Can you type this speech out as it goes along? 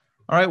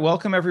All right,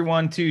 welcome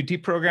everyone to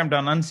Deprogrammed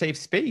on Unsafe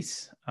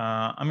Space.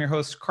 I'm your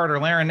host, Carter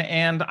Laren,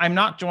 and I'm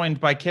not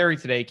joined by Carrie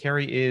today.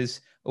 Carrie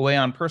is away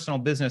on personal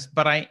business,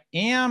 but I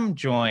am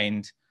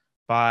joined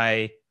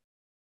by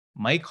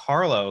Mike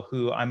Harlow,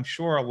 who I'm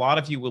sure a lot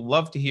of you would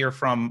love to hear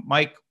from.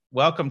 Mike,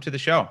 welcome to the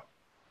show.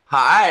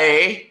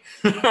 Hi.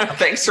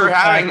 Thanks for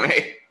having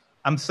me.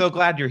 I'm so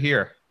glad you're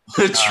here.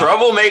 The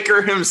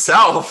troublemaker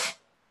himself.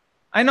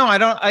 I know, I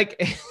don't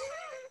like...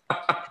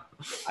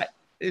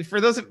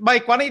 For those,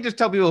 Mike, why don't you just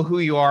tell people who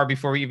you are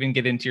before we even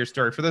get into your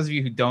story? For those of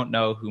you who don't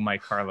know who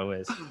Mike Harlow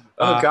is.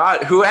 Oh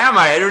God, who am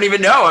I? I don't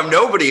even know. I'm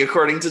nobody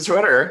according to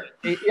Twitter.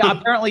 Yeah,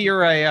 apparently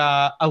you're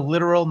a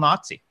literal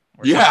Nazi.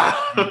 Yeah,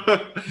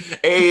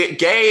 a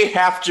gay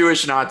half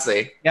Jewish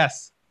Nazi.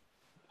 Yes.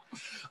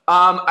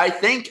 I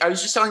think I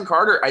was just telling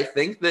Carter. I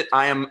think that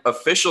I am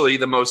officially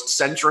the most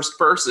centrist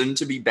person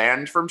to be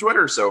banned from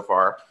Twitter so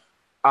far.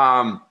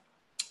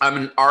 I'm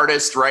an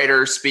artist,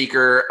 writer,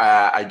 speaker.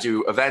 I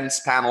do events,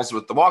 panels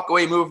with the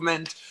Walkaway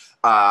movement.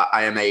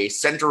 I am a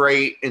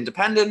center-right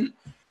independent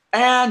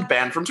and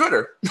banned from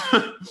Twitter.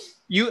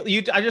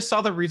 I just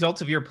saw the results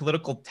of your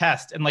political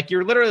test, and like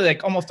you're literally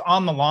like almost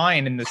on the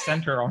line in the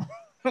center.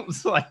 It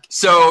was like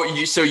so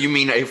you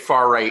mean a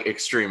far-right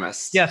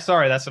extremist? Yeah,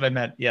 sorry, that's what I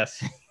meant.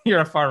 Yes, you're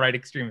a far-right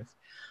extremist.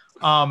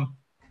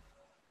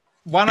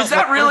 Is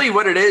that really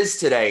what it is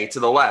today to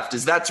the left?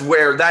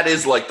 That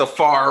is like the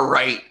far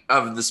right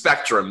of the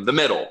spectrum, the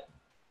middle?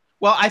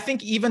 Well, I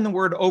think even the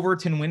word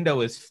Overton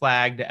window is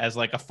flagged as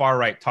like a far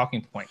right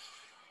talking point.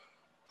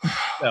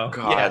 So,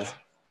 God.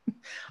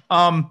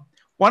 Yeah.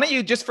 Why don't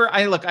you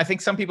I think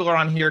some people are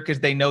on here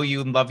because they know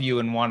you and love you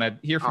and want to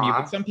hear from you,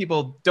 but some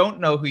people don't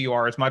know who you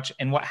are as much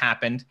and what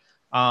happened.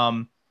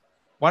 Why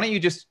don't you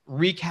just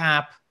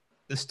recap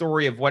the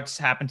story of what's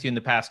happened to you in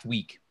the past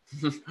week?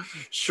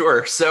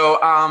 Sure. So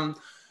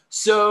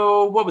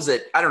what was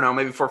it? I don't know,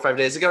 maybe 4 or 5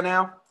 days ago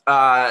now.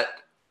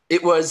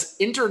 It was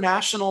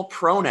International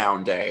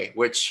Pronoun Day,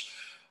 which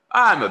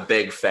I'm a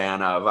big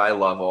fan of. I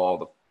love all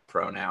the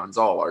pronouns,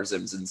 all our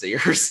Zims and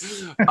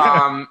Zers.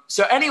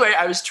 So anyway,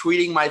 I was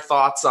tweeting my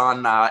thoughts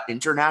on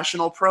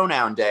International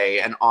Pronoun Day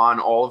and on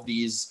all of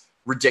these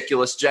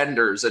ridiculous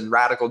genders and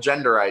radical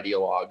gender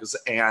ideologues.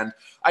 And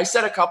I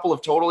said a couple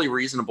of totally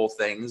reasonable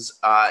things,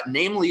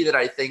 namely that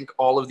I think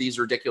all of these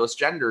ridiculous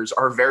genders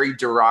are very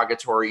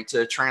derogatory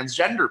to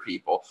transgender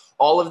people.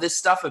 All of this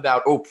stuff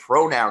about,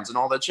 pronouns and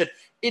all that shit.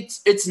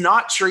 It's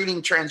not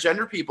treating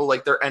transgender people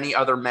like they're any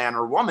other man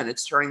or woman.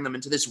 It's turning them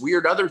into this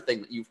weird other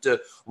thing that you have to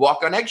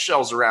walk on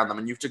eggshells around them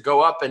and you have to go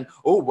up and,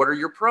 what are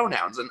your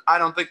pronouns? And I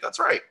don't think that's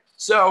right.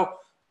 So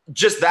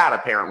just that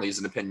apparently is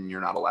an opinion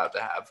you're not allowed to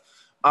have.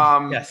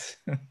 Yes.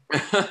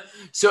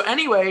 So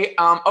anyway,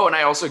 and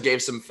I also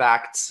gave some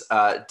facts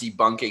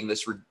debunking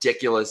this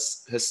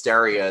ridiculous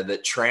hysteria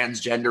that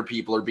transgender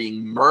people are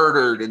being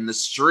murdered in the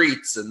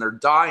streets and they're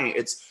dying.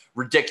 It's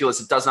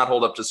ridiculous. It does not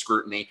hold up to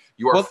scrutiny.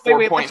 You are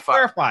 4.5. Let's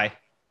clarify.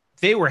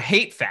 They were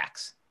hate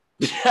facts.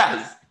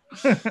 Yes.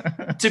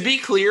 To be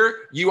clear,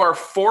 you are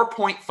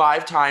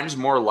 4.5 times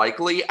more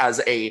likely as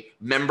a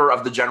member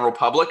of the general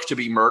public to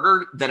be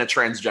murdered than a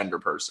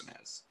transgender person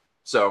is.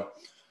 So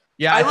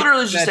yeah, I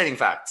literally was just stating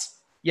facts.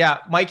 Yeah,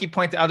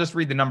 I'll just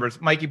read the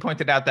numbers. Mikey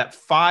pointed out that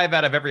 5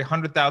 out of every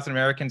 100,000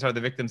 Americans are the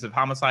victims of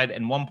homicide,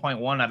 and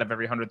 1.1 out of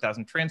every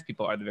 100,000 trans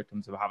people are the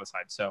victims of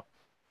homicide. So,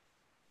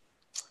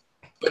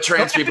 but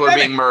trans people are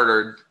being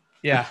murdered.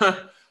 Yeah.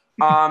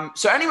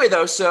 So anyway,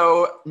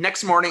 though,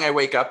 next morning I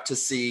wake up to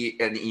see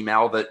an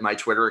email that my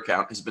Twitter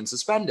account has been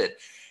suspended.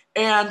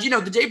 And,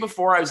 the day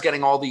before I was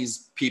getting all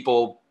these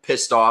people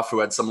pissed off who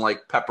had some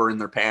like pepper in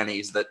their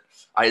panties that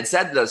I had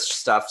said this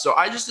stuff. So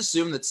I just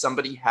assumed that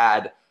somebody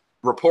had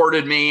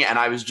reported me and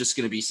I was just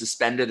going to be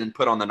suspended and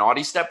put on the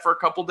naughty step for a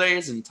couple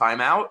days and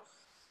time out.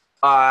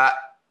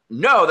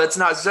 No, that's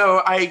not.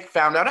 So I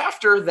found out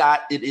after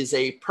that it is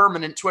a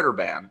permanent Twitter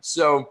ban.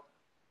 So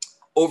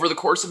over the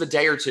course of a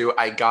day or two,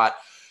 I got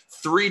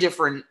 3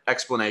 different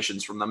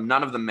explanations from them.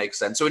 None of them make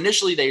sense. So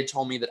initially they had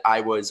told me that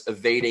I was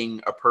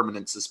evading a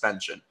permanent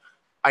suspension.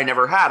 I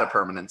never had a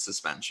permanent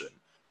suspension.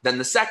 Then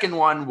the second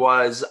one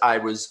was I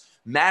was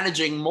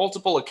managing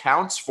multiple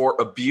accounts for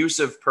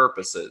abusive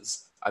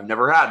purposes. I've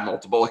never had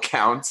multiple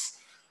accounts.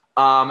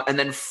 And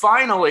then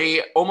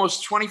finally,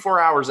 almost 24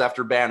 hours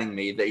after banning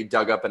me, they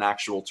dug up an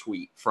actual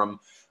tweet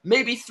from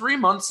maybe 3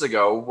 months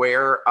ago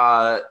where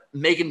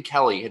Megyn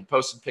Kelly had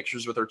posted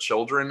pictures with her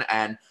children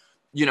and,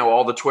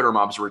 all the Twitter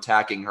mobs were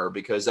attacking her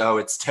because,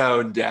 it's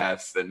tone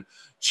deaf and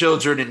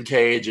children in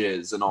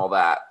cages and all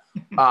that.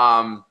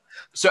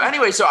 So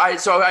anyway, so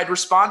I'd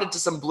responded to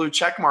some blue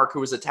checkmark who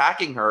was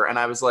attacking her, and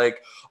I was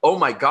like, oh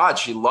my God,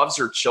 she loves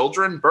her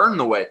children? Burn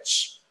the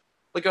witch.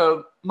 Like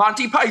a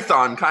Monty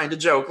Python kind of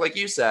joke, like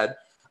you said.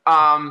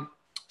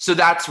 So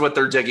that's what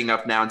they're digging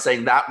up now and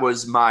saying that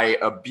was my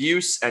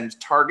abuse and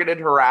targeted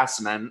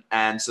harassment,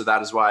 and so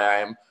that is why I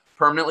am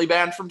permanently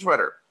banned from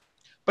Twitter.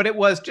 But it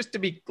was, just to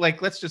be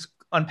like, let's just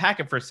unpack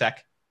it for a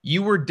sec.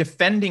 You were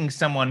defending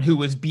someone who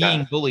was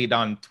being bullied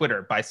on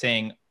Twitter by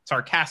saying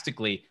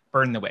sarcastically,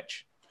 burn the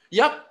witch.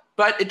 Yep.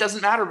 But it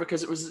doesn't matter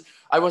because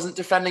I wasn't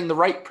defending the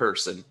right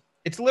person.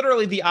 It's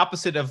literally the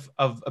opposite of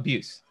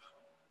abuse.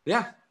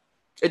 Yeah.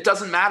 It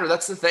doesn't matter.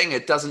 That's the thing.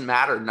 It doesn't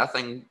matter.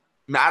 Nothing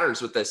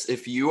matters with this.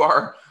 If you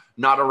are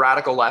not a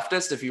radical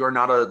leftist, if you are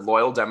not a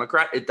loyal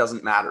Democrat, it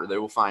doesn't matter. They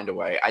will find a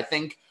way. I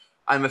think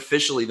I'm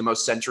officially the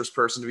most centrist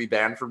person to be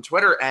banned from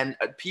Twitter. And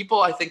people,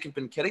 I think, have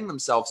been kidding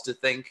themselves to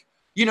think,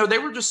 you know, they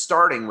were just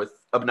starting with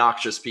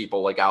obnoxious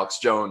people like Alex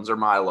Jones or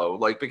Milo,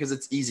 like, because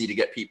it's easy to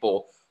get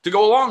people to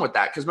go along with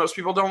that because most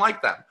people don't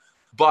like them.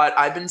 But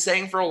I've been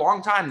saying for a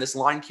long time, this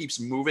line keeps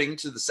moving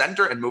to the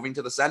center and moving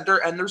to the center,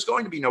 and there's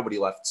going to be nobody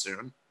left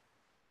soon.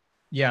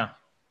 Yeah,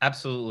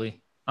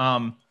 absolutely.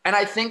 And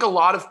I think a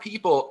lot of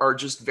people are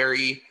just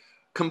very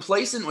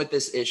complacent with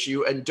this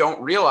issue and don't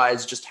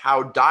realize just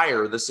how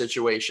dire the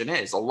situation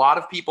is. A lot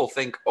of people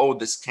think, oh,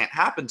 this can't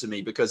happen to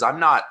me because I'm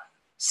not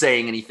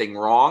saying anything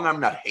wrong. I'm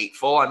not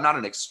hateful. I'm not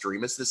an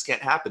extremist. This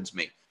can't happen to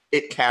me.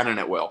 It can and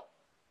it will.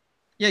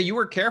 Yeah, you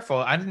were careful.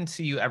 I didn't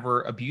see you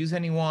ever abuse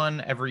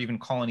anyone, ever even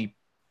call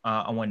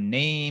anyone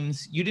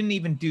names. You didn't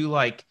even do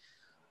like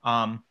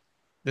the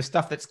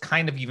stuff that's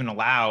kind of even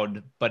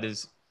allowed, but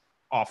is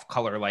off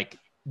color, like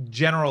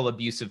general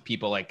abuse of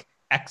people, like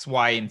X,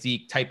 Y, and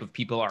Z type of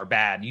people are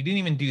bad. You didn't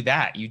even do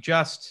that. You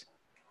just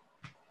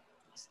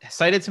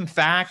cited some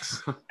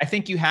facts. I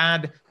think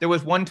there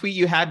was one tweet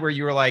you had where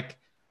you were like,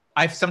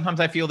 sometimes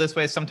I feel this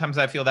way, sometimes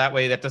I feel that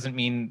way. That doesn't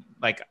mean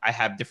like I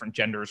have different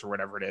genders or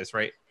whatever it is,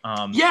 right?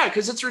 Yeah,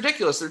 because it's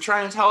ridiculous. They're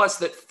trying to tell us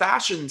that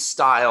fashion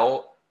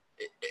style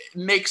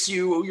makes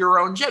you your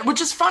own gender,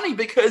 which is funny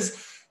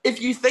because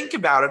if you think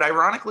about it,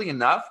 ironically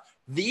enough,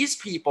 these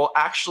people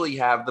actually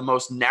have the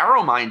most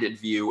narrow-minded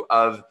view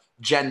of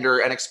gender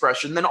and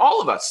expression than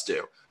all of us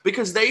do,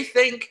 because they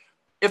think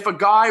if a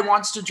guy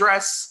wants to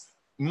dress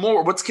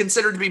more, what's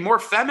considered to be more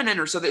feminine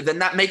or something, then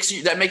that makes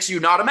you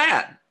not a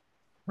man.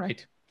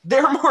 Right.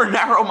 They're more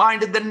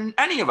narrow-minded than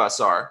any of us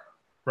are.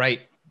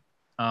 Right.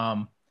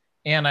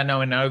 And I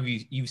know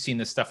you've seen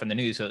this stuff in the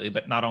news lately,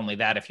 but not only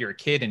that, if you're a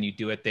kid and you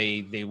do it,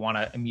 they want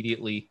to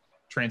immediately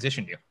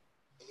transition you.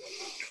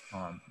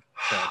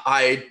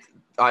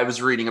 I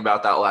was reading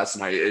about that last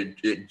night.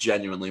 It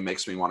genuinely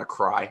makes me want to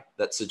cry,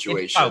 that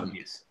situation. It's child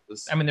abuse.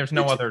 I mean, there's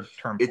no other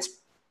term. It's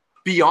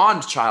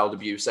beyond child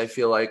abuse, I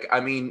feel like. I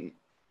mean,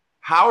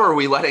 how are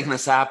we letting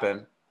this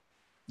happen?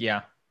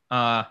 Yeah.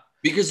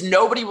 Because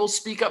nobody will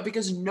speak up,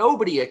 because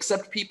nobody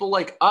except people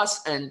like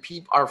us and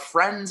our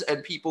friends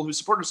and people who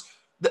support us,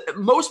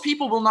 most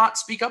people will not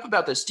speak up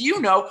about this. Do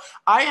you know,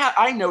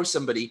 I know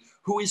somebody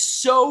who is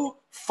so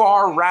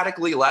far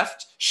radically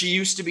left, she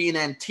used to be in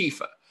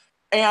Antifa.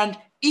 And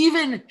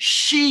even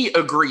she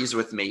agrees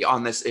with me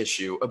on this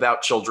issue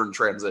about children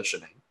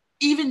transitioning.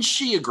 Even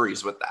she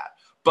agrees with that.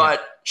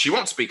 But she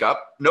won't speak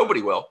up.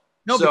 Nobody will.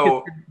 No,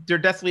 because they're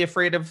deathly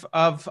afraid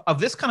of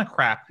this kind of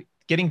crap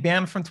getting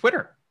banned from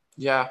Twitter.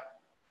 Yeah.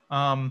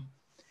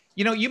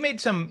 You know, you made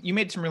some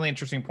really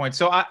interesting points.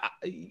 So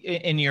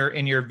in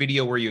your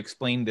video where you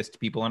explained this to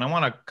people, and I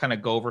want to kind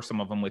of go over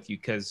some of them with you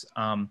because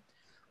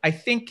I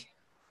think,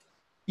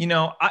 you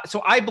know,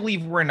 so I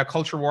believe we're in a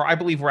culture war. I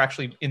believe we're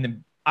actually in the.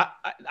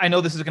 I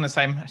know this is going to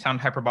sound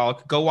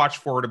hyperbolic. Go watch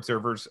Forward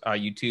Observer's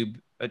YouTube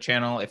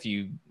channel if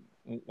you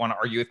want to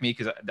argue with me,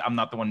 because I'm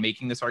not the one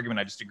making this argument.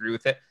 I just agree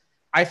with it.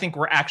 I think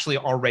we're actually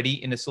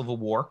already in a civil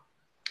war.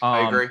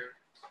 I agree.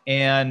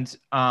 And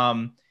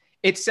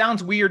it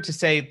sounds weird to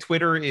say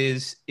Twitter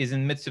is in the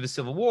midst of a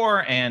civil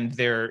war and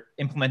they're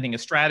implementing a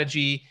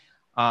strategy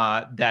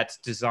that's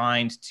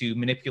designed to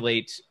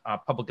manipulate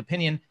public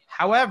opinion.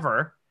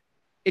 However,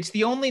 it's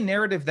the only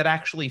narrative that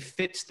actually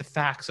fits the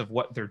facts of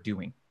what they're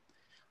doing.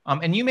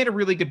 And you made a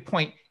really good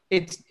point.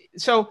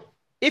 So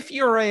if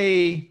you're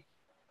a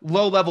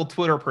low-level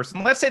Twitter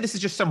person, let's say this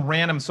is just some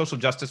random social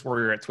justice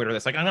warrior at Twitter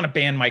that's like, I'm going to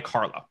ban Mike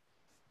Harlow,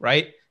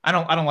 right? I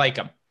don't like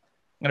him.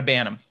 I'm going to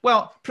ban him.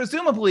 Well,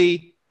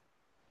 presumably,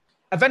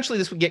 eventually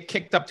this would get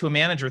kicked up to a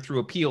manager through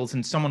appeals,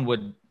 and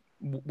someone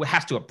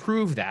has to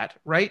approve that,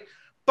 right?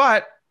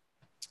 But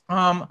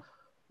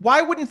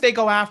why wouldn't they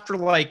go after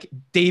like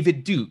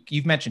David Duke?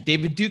 You've mentioned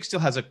David Duke still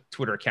has a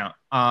Twitter account.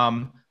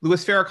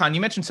 Louis Farrakhan,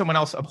 you mentioned someone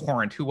else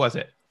abhorrent. Who was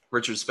it?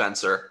 Richard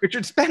Spencer.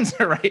 Richard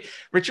Spencer, right?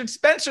 Richard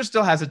Spencer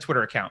still has a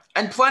Twitter account.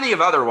 And plenty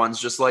of other ones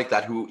just like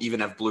that who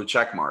even have blue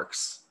check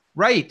marks.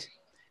 Right.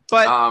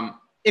 But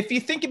if you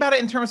think about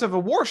it in terms of a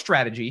war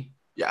strategy,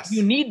 yes,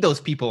 you need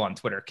those people on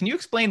Twitter. Can you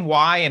explain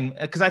why? And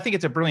because I think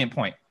it's a brilliant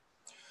point.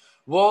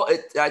 Well,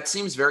 it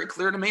seems very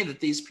clear to me that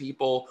these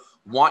people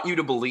want you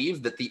to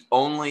believe that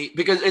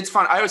because it's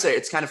fun. I always say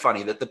it's kind of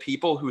funny that the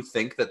people who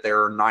think that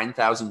there are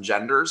 9,000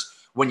 genders,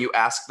 when you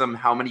ask them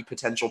how many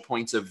potential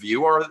points of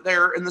view are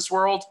there in this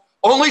world,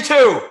 only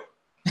 2.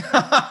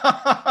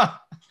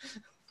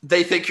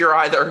 They think you're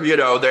either,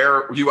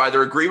 you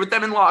either agree with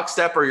them in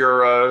lockstep or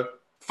you're a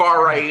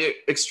far right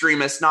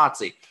extremist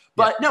Nazi.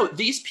 But no,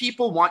 these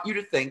people want you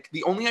to think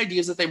the only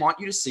ideas that they want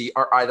you to see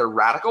are either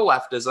radical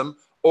leftism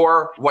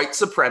or white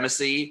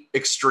supremacy,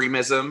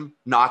 extremism,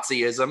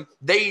 Nazism.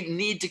 They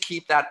need to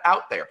keep that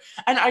out there.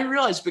 And I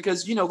realize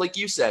because, like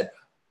you said,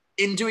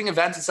 in doing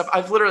events and stuff,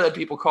 I've literally had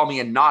people call me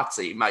a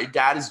Nazi. My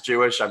dad is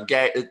Jewish. I'm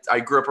gay. I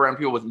grew up around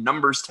people with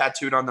numbers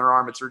tattooed on their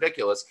arm. It's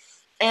ridiculous.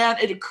 And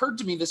it occurred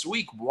to me this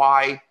week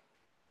why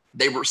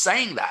they were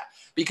saying that,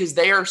 because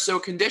they are so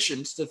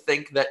conditioned to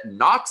think that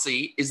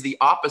Nazi is the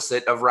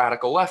opposite of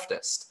radical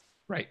leftist.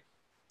 Right.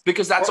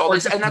 Because that's all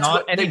this, and that's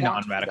not what any they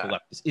want. Non-radical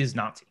leftist is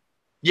Nazi.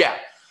 Yeah.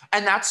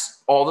 And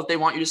that's all that they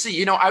want you to see.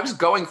 You know, I was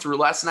going through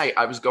last night,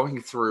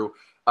 Louis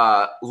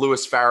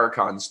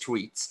Farrakhan's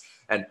tweets,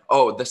 and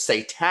the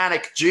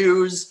satanic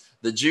Jews,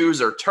 the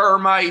Jews are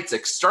termites,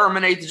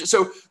 exterminate the Jews.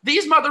 So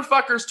these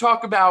motherfuckers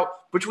talk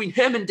about, between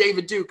him and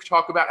David Duke,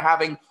 talk about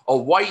having a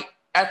white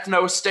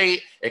ethno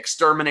state,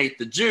 exterminate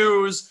the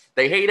Jews,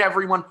 they hate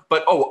everyone,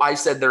 but I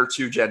said there are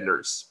two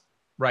genders.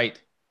 Right.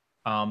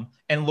 And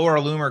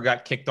Laura Loomer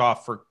got kicked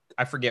off for,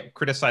 I forget,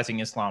 criticizing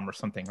Islam or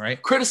something, right?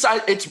 It's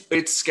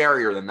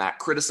scarier than that.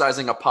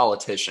 Criticizing a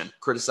politician,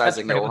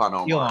 criticizing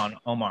Ilhan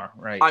Omar,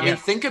 right. I mean,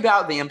 think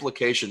about the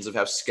implications of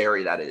how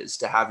scary that is,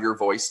 to have your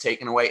voice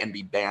taken away and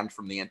be banned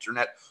from the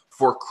internet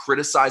for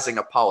criticizing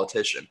a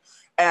politician.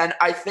 And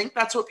I think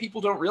that's what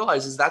people don't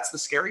realize, is that's the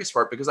scariest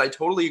part, because I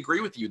totally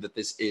agree with you that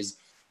this is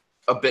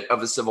a bit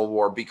of a civil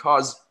war,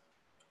 because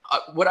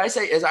what I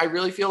say is I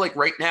really feel like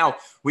right now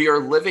we are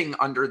living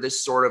under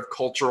this sort of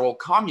cultural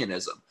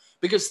communism.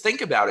 Because think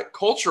about it,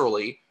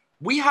 culturally,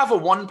 we have a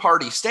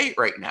one-party state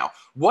right now.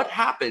 What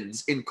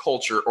happens in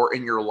culture or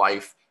in your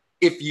life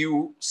if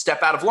you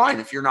step out of line,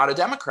 if you're not a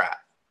Democrat?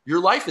 Your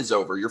life is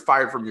over. You're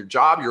fired from your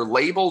job. You're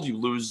labeled. You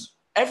lose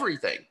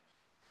everything.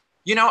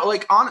 You know,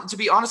 like, to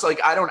be honest,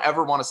 like, I don't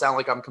ever want to sound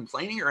like I'm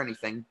complaining or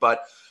anything,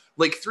 but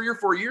like 3 or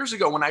 4 years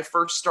ago when I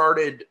first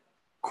started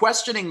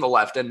questioning the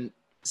left and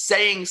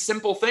saying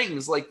simple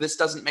things like, this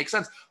doesn't make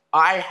sense,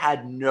 I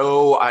had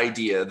no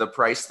idea the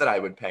price that I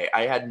would pay.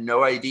 I had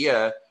no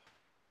idea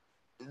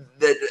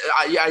that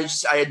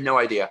I had no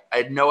idea. I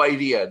had no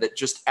idea that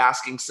just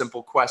asking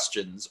simple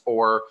questions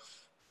or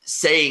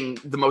saying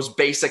the most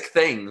basic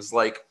things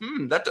like,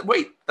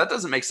 that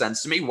doesn't make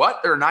sense to me.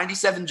 What? There are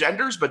 97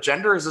 genders, but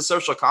gender is a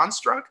social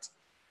construct?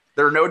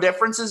 There are no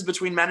differences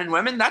between men and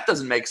women? That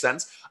doesn't make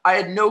sense. I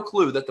had no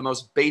clue that the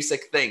most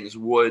basic things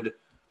would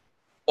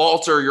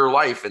alter your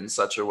life in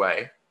such a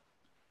way.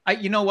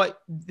 You know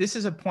what? This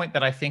is a point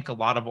that I think a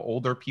lot of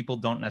older people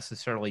don't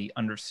necessarily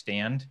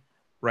understand,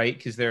 right?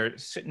 Because they're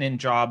sitting in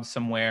jobs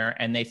somewhere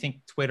and they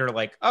think Twitter,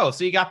 like,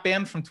 so you got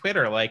banned from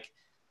Twitter. Like,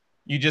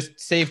 you just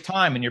save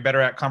time and you're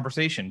better at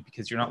conversation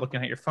because you're not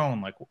looking at your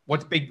phone. Like,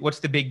 what's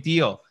the big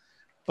deal?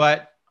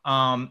 But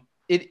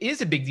it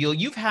is a big deal.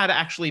 You've had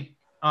actually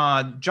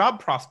job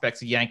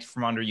prospects yanked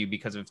from under you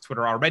because of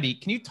Twitter already.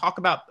 Can you talk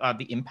about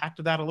the impact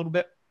of that a little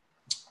bit?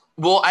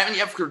 Well, I haven't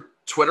yet for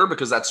Twitter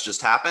because that's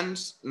just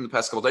happened in the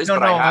past couple days.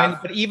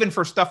 But even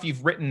for stuff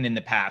you've written in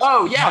the past.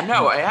 Oh, yeah,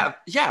 no, I have.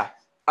 Yeah.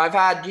 I've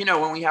had,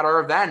 when we had our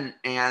event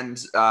and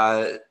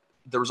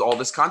there was all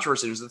this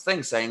controversy. It was the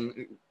thing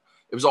saying,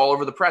 it was all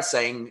over the press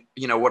saying,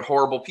 what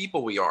horrible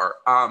people we are.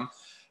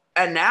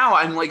 And now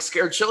I'm like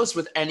scared shitless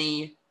with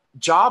any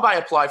job I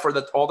apply for,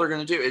 that all they're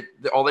going to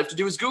do, all they have to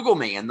do is Google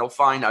me and they'll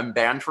find I'm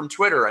banned from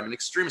Twitter. I'm an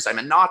extremist. I'm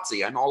a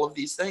Nazi. I'm all of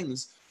these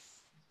things.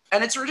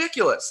 And it's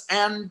ridiculous.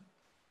 And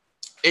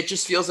it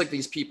just feels like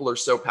these people are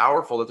so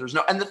powerful that there's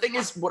no, and the thing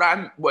is what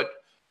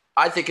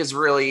I think is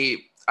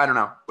really, I don't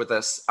know with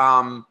this,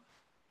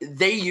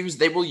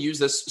 they will use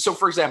this. So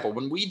for example,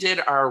 when we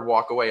did our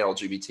Walk Away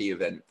LGBT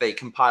event, they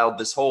compiled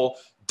this whole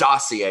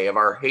dossier of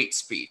our hate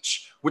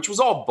speech, which was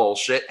all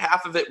bullshit.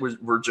 Half of it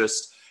were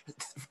just,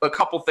 a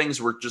couple things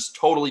were just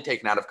totally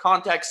taken out of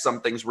context. Some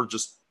things were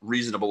just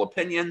reasonable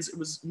opinions. It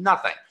was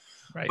nothing.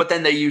 Right. But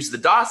then they used the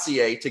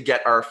dossier to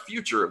get our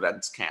future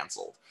events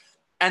canceled.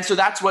 And so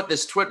that's what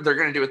they're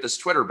going to do with this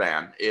Twitter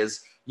ban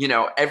is,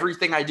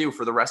 everything I do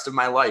for the rest of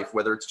my life,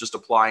 whether it's just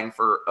applying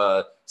for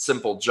a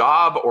simple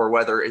job or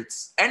whether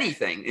it's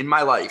anything in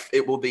my life,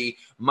 it will be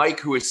Mike,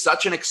 who is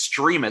such an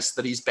extremist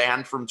that he's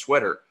banned from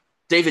Twitter.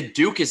 David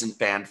Duke isn't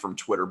banned from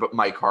Twitter, but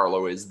Mike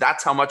Harlow is.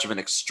 That's how much of an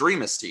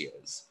extremist he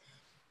is.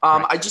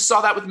 Right. I just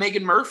saw that with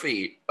Meghan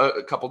Murphy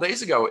a couple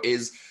days ago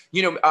is,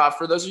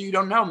 for those of you who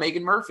don't know,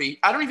 Meghan Murphy,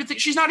 I don't even think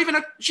she's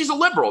a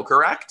liberal,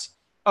 correct?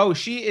 Oh,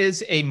 she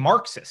is a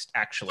Marxist,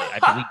 actually, I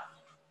believe.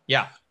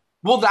 Yeah.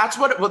 Well, that's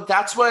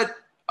what,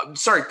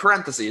 sorry,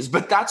 parentheses,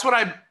 but that's what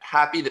I'm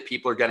happy that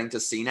people are getting to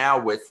see now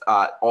with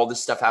all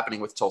this stuff happening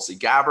with Tulsi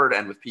Gabbard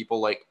and with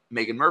people like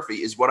Meghan Murphy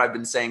is what I've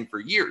been saying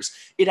for years.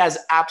 It has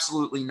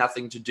absolutely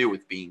nothing to do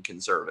with being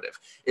conservative.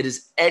 It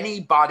is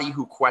anybody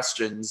who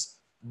questions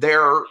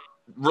their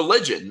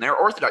religion, their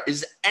orthodox,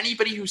 is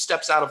anybody who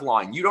steps out of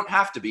line. You don't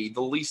have to be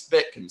the least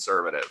bit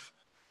conservative.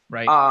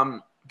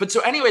 Right. But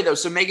so anyway, though,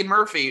 so Meghan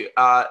Murphy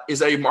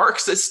is a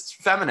Marxist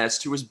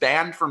feminist who was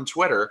banned from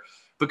Twitter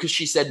because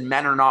she said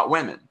men are not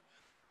women.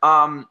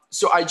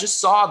 So I just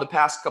saw the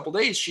past couple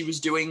days she was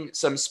doing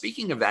some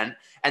speaking event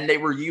and they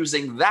were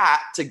using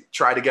that to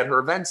try to get her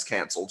events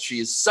canceled. She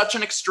is such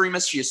an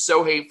extremist. She is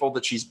so hateful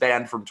that she's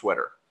banned from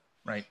Twitter.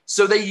 Right.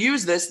 So they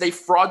use this, they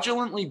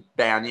fraudulently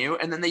ban you,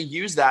 and then they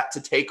use that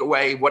to take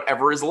away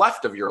whatever is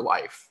left of your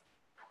life.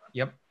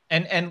 Yep.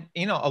 And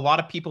you know, a lot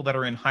of people that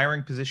are in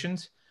hiring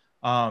positions,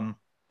 you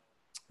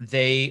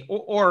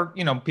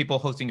know, people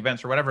hosting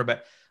events or whatever,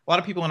 but a lot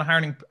of people in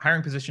hiring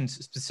positions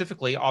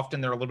specifically,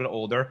 often they're a little bit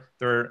older.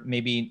 They're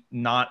maybe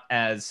not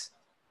as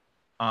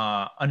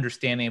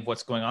understanding of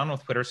what's going on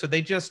with Twitter. So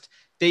they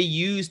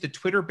use the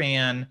Twitter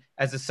ban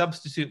as a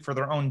substitute for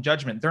their own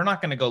judgment. They're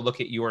not going to go look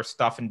at your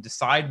stuff and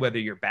decide whether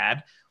you're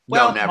bad.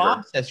 Well, No, never. The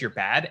mob says you're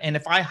bad. And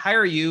if I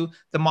hire you,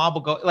 the mob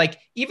will go, like,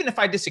 even if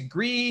I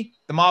disagree,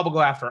 the mob will go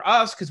after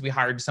us because we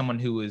hired someone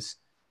who was,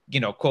 you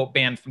know, quote,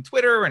 banned from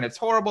Twitter and it's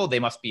horrible. They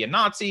must be a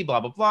Nazi, blah,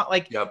 blah, blah.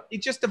 Like, They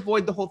just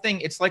avoid the whole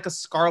thing. It's like a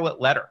scarlet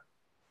letter.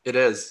 It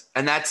is.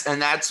 And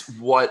that's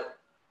what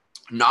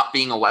not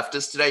being a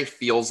leftist today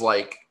feels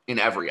like in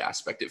every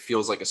aspect. It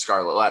feels like a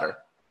scarlet letter.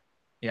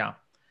 Yeah.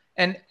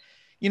 And,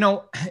 you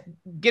know,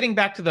 getting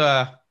back to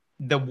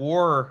the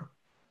war,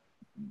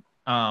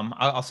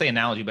 I'll say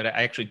analogy, but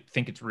I actually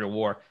think it's real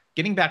war.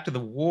 Getting back to the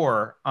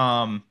war,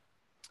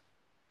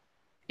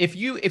 if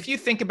you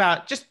think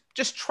about,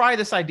 just try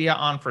this idea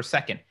on for a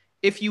second.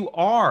 If you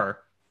are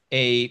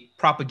a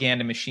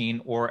propaganda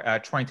machine or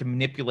trying to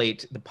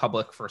manipulate the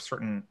public for a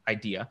certain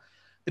idea,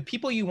 the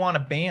people you want to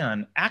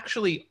ban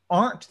actually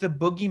aren't the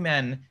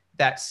boogeymen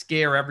that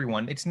scare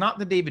everyone. It's not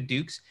the David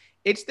Dukes.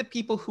 It's the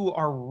people who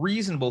are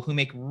reasonable, who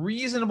make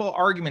reasonable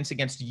arguments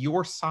against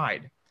your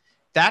side.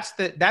 That's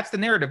the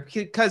narrative,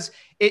 because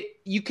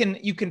you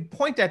can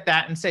point at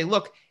that and say,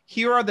 look,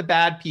 here are the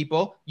bad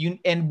people,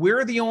 and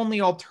we're the only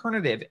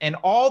alternative, and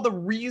all the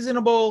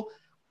reasonable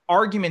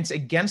arguments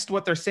against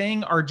what they're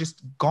saying are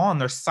just gone.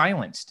 They're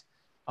silenced.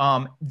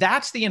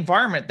 That's the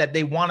environment that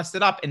they want to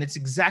set up, and it's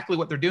exactly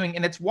what they're doing.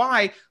 And it's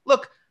why,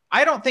 look,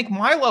 I don't think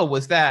Milo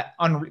was that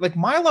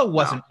Milo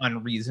wasn't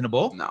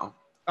unreasonable. No.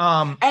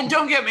 And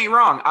don't get me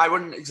wrong, I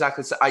wouldn't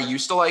exactly say I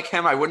used to like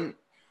him. I wouldn't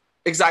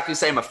exactly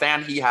say I'm a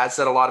fan. He has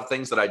said a lot of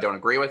things that I don't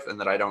agree with and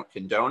that I don't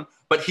condone,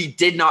 but he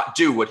did not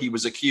do what he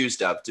was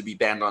accused of to be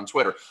banned on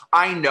Twitter.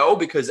 I know,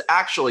 because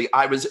actually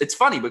it's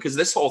funny because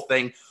this whole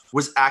thing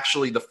was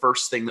actually the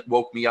first thing that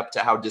woke me up to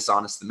how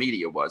dishonest the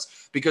media was,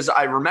 because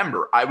I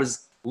remember I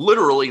was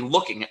literally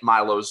looking at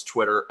Milo's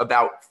Twitter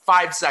about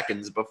 5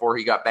 seconds before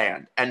he got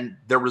banned, and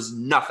there was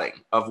nothing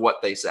of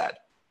what they said.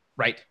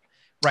 Right.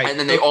 And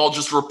then they all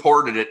just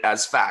reported it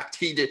as fact.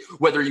 He did,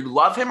 whether you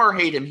love him or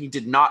hate him, he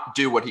did not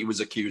do what he was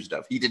accused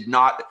of. He did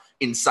not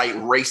incite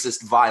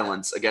racist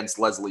violence against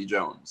Leslie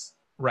Jones.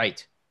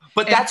 Right.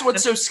 But that's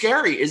what's so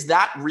scary, is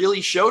that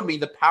really showed me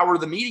the power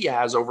the media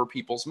has over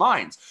people's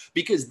minds.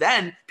 Because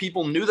then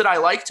people knew that I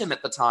liked him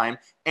at the time,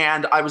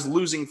 and I was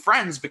losing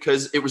friends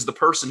because it was the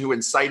person who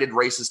incited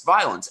racist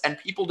violence. And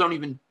people don't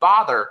even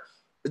bother.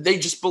 They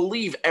just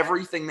believe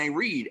everything they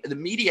read. The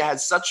media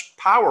has such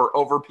power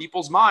over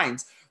people's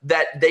minds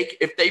that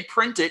if they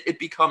print it, it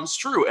becomes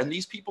true. And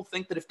these people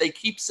think that if they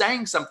keep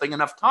saying something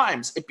enough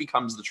times, it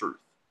becomes the truth.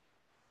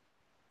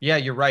 Yeah,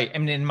 you're right. I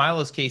mean, in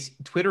Milo's case,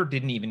 Twitter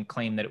didn't even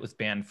claim that it was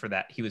banned for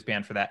that. He was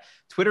banned for that.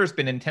 Twitter's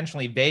been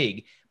intentionally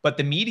vague, but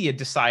the media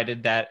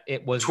decided that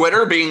it was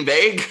Twitter being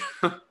vague.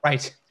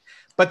 Right.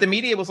 But the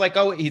media was like,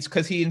 oh, it's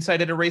because he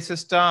incited a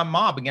racist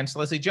mob against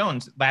Leslie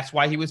Jones. That's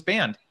why he was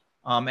banned.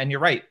 And you're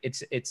right.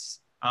 It's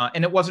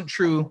and it wasn't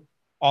true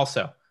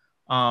also.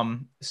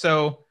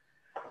 So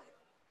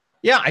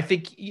yeah, I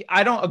think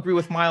I don't agree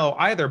with Milo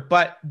either,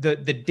 but the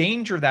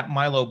danger that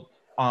Milo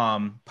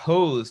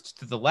posed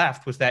to the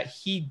left was that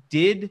he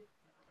did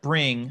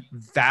bring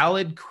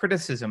valid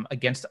criticism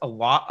against a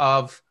lot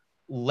of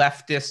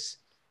leftist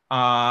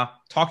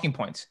talking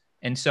points.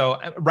 And so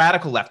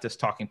radical leftist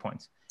talking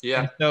points.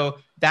 Yeah. And so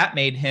that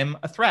made him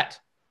a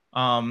threat.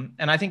 And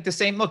I think the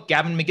same, look,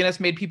 Gavin McInnes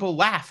made people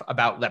laugh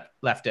about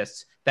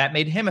leftists. That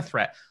made him a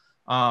threat.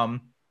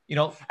 And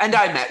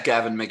I met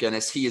Gavin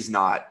McInnes. He is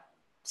not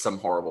some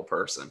horrible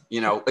person.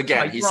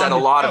 Again, he said a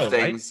lot of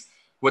things.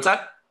 Right? What's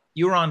that?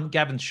 You were on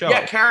Gavin's show.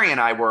 Yeah, Carrie and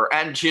I were.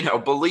 And,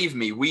 believe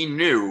me, we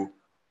knew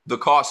the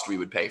cost we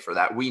would pay for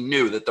that. We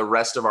knew that the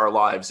rest of our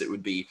lives, it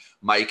would be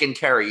Mike and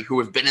Carrie, who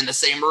have been in the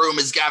same room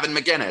as Gavin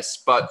McInnes.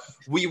 But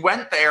we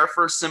went there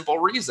for a simple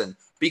reason,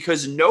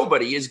 because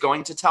nobody is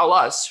going to tell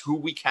us who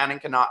we can and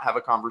cannot have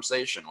a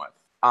conversation with.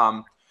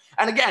 And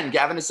again,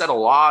 Gavin has said a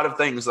lot of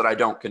things that I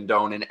don't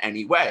condone in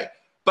any way.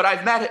 But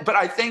I've met it. But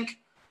I think,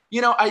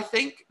 I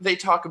think they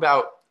talk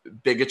about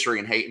bigotry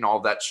and hate and all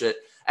that shit.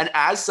 And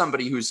as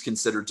somebody who's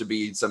considered to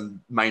be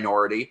some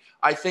minority,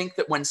 I think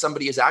that when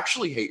somebody is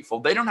actually hateful,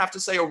 they don't have to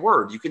say a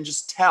word. You can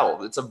just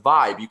tell. It's a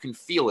vibe. You can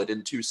feel it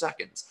in 2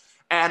 seconds.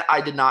 And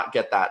I did not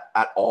get that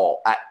at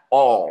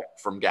all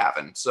from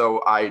Gavin.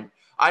 So I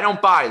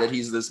don't buy that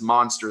he's this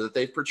monster that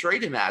they've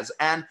portrayed him as.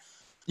 And,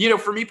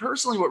 for me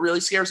personally, what really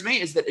scares me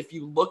is that if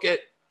you look at,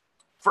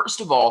 first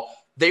of all,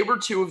 they were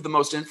 2 of the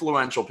most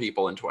influential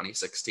people in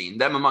 2016,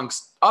 them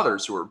amongst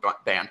others who were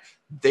banned.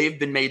 They've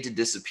been made to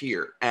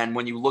disappear. And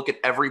when you look at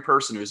every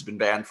person who's been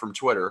banned from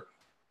Twitter,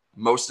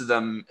 most of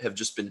them have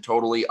just been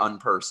totally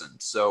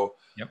unpersoned. So,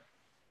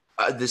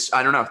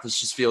 I don't know. This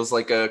just feels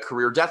like a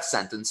career death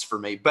sentence for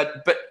me.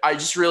 But I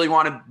just really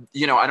want to,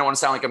 I don't want to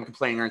sound like I'm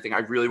complaining or anything. I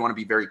really want to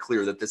be very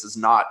clear that this is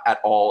not at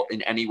all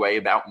in any way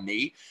about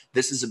me.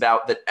 This is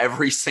about that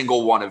every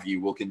single one of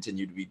you will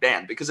continue to be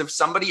banned. Because if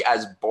somebody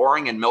as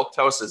boring and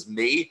milquetoast as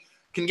me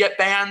can get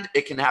banned,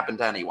 it can happen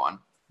to anyone.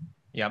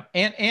 Yeah.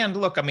 And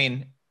look, I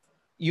mean,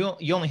 you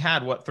only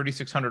had what,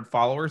 3,600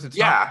 followers? It's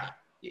Yeah. not,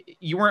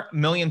 you weren't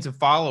millions of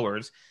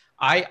followers.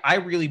 I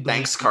really believe.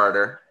 Thanks,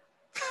 Carter.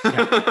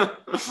 Yeah.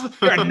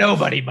 You're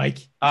nobody, Mike.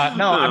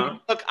 No, I mean,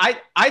 look,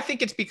 I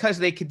think it's because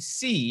they could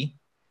see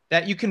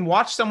that you can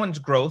watch someone's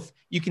growth.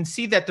 You can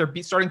see that they're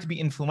starting to be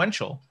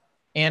influential,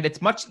 and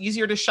it's much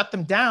easier to shut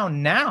them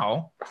down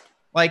now.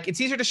 Like,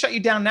 it's easier to shut you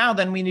down now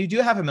than when you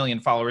do have 1 million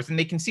followers, and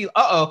they can see,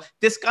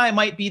 this guy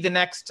might be the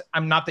next.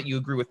 I'm not that you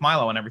agree with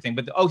Milo and everything,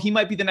 but he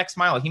might be the next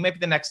Milo. He might be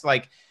the next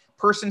like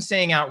person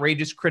saying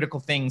outrageous, critical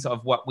things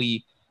of what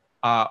we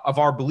of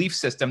our belief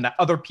system that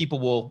other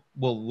people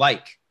will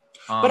like.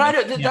 But I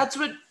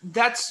don't.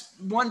 That's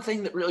one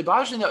thing that really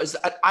bothers me, though, is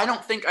that I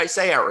don't think I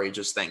say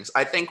outrageous things.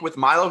 I think with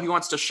Milo, he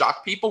wants to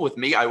shock people. With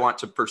me, I want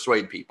to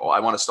persuade people. I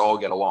want us to all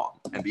get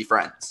along and be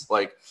friends.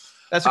 Like,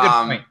 that's a good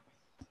point.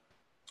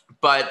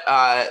 But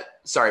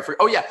sorry for.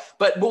 Oh yeah.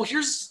 But well,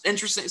 here's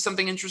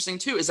something interesting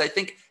too. Is I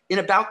think in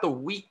about the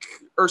week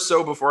or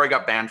so before I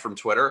got banned from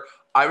Twitter,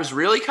 I was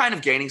really kind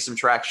of gaining some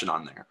traction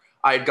on there.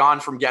 I had gone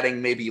from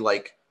getting maybe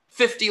like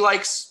 50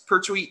 likes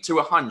per tweet to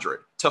 100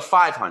 to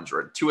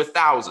 500 to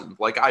 1,000.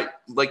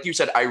 Like you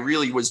said, I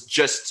really was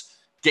just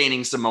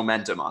gaining some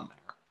momentum on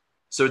there.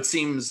 So it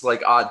seems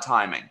like odd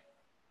timing.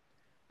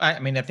 I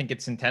mean, I think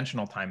it's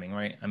intentional timing,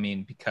 right? I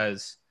mean,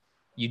 because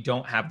you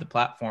don't have the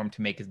platform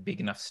to make a big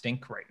enough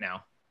stink right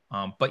now.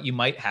 But you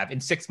might have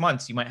in 6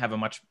 months, you might have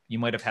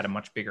had a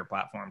much bigger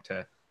platform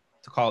to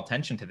call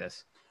attention to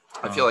this.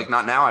 I feel like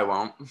not now. I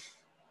won't.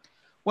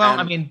 Well,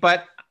 I mean,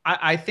 but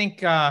I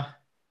think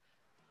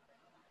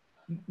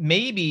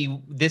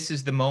maybe this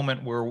is the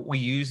moment where we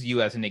use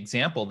you as an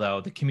example,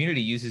 though. The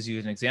community uses you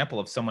as an example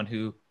of someone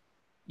who,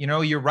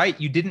 you're right.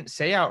 You didn't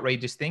say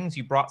outrageous things.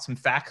 You brought some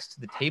facts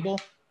to the table.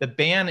 The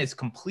ban is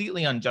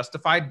completely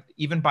unjustified,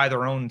 even by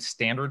their own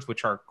standards,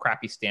 which are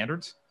crappy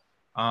standards.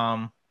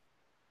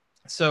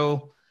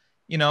 So.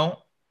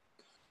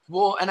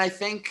 Well, and I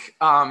think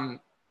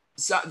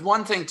so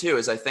one thing, too,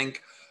 is I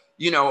think,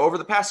 over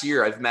the past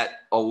year, I've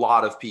met a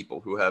lot of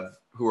people who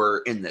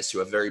are in this, who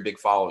have very big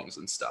followings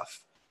and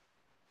stuff.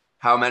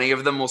 How many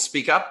of them will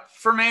speak up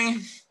for me?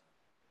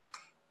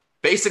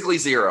 Basically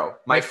zero.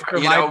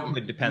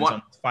 It depends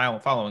on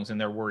followings, and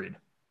they're worried.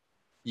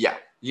 Yeah.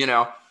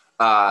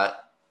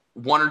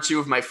 One or two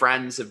of my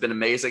friends have been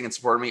amazing and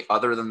supported me.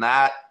 Other than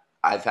that,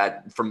 I've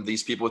had from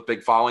these people with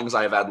big followings,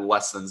 I have had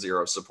less than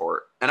zero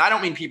support. And I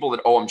don't mean people that,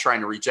 I'm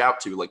trying to reach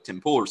out to like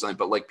Tim Pool or something,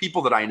 but like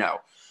people that I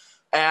know.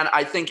 And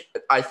I think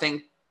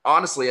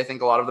honestly, I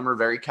think a lot of them are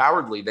very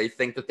cowardly. They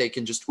think that they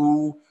can just,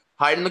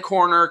 hide in the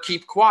corner,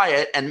 keep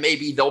quiet, and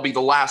maybe they'll be the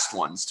last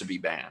ones to be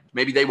banned.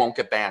 Maybe they won't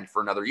get banned for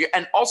another year.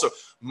 And also,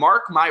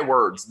 mark my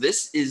words,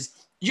 this is,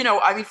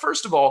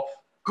 first of all,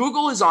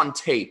 Google is on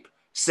tape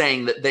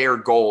saying that their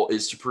goal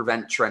is to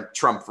prevent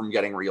Trump from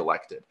getting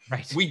reelected.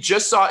 Right. If you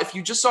just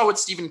saw what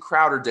Steven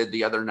Crowder did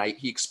the other night,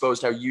 he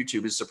exposed how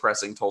YouTube is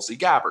suppressing Tulsi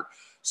Gabbard.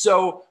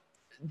 So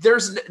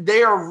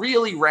they are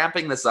really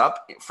ramping this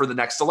up for the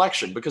next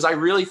election, because I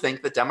really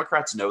think that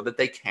Democrats know that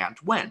they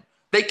can't win.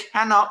 They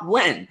cannot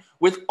win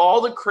with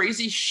all the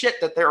crazy shit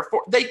that they're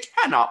for. They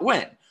cannot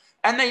win.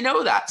 And they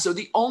know that. So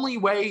the only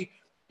way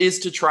is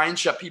to try and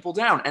shut people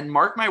down. And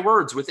mark my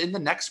words, we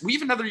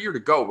have another year to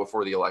go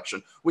before the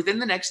election. Within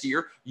the next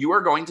year, you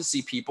are going to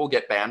see people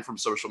get banned from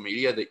social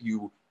media that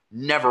you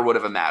never would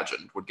have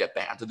imagined would get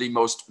banned. The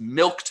most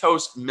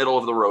milquetoast, middle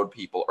of the road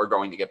people are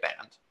going to get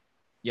banned.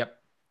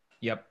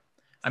 Yep.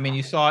 I mean,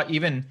 you saw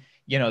even,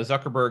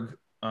 Zuckerberg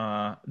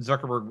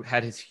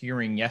had his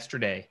hearing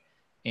yesterday,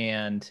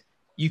 and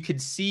you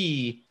could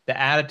see the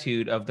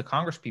attitude of the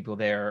Congress people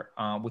there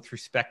with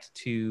respect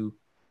to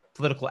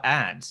political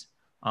ads,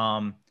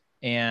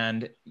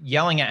 and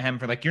yelling at him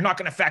for like, you're not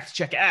going to fact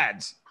check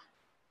ads.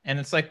 And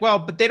it's like, well,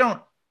 but they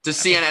don't. Does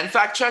CNN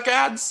fact check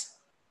ads?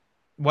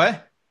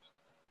 What?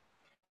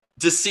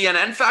 Does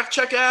CNN fact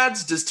check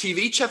ads? Does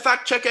TV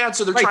fact check ads?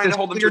 So they're trying to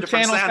hold them to a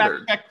different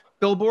standard. Fact check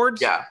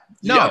billboards? Yeah.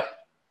 No. Yeah.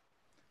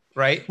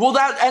 Right. Well,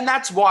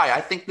 that's why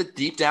I think that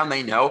deep down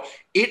they know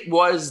it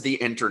was the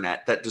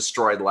internet that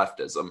destroyed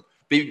leftism,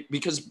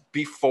 because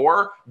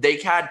before they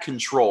had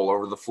control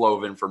over the flow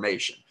of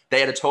information. They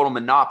had a total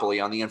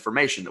monopoly on the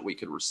information that we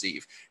could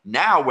receive.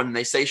 Now, when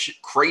they say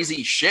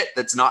crazy shit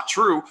that's not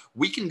true,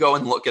 we can go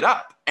and look it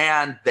up,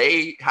 and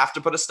they have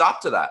to put a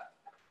stop to that.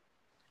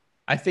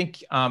 I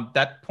think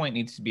that point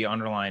needs to be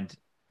underlined,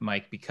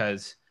 Mike,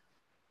 because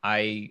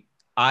I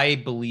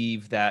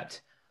believe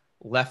that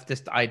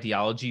leftist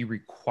ideology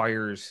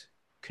requires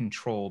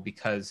control,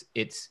 because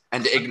it's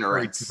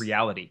ignorance,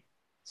 reality.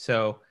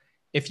 So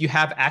if you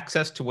have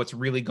access to what's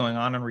really going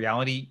on in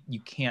reality, you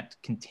can't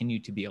continue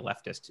to be a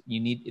leftist.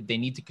 They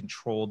need to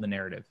control the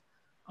narrative.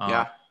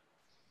 Yeah.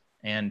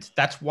 And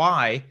that's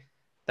why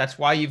That's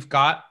why you've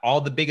got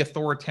all the big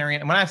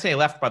authoritarian. And when I say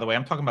left, by the way,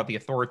 I'm talking about the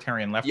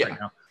authoritarian left right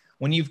now.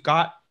 When you've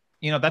got,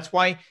 that's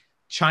why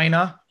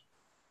China,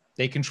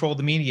 they control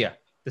the media.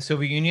 The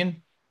Soviet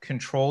Union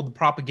controlled the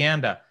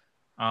propaganda.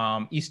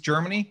 East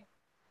Germany,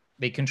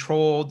 they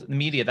controlled the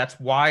media. That's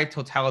why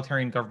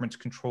totalitarian governments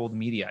control the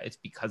media. It's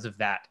because of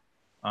that.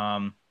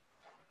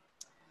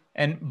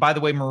 And by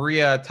the way,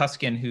 Maria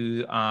Tuskin,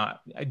 who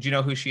do you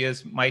know who she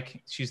is,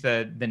 Mike? She's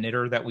the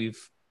knitter that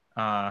we've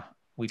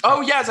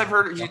Oh yes, I've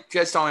heard you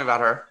guys tell me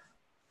about her.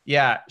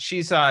 Yeah,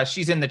 she's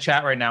in the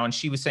chat right now, and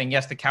she was saying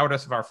yes, the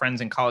cowardice of our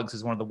friends and colleagues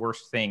is one of the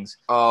worst things.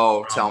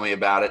 Oh, tell me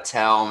about it.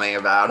 Tell me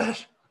about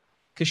it.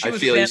 Because I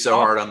feel you so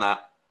hard on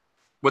that.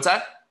 What's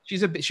that?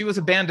 She was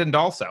abandoned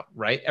also,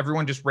 right?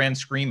 Everyone just ran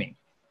screaming.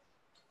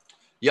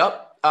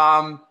 Yep.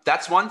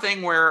 That's one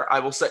thing where I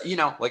will say,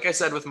 like I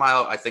said with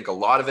Milo, I think a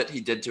lot of it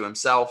he did to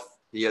himself.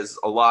 He has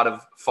a lot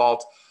of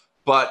fault.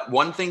 But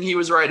one thing he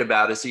was right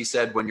about is he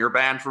said, when you're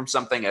banned from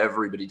something,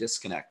 everybody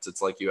disconnects.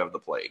 It's like you have the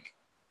plague.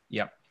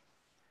 Yep.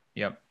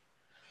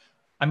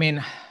 I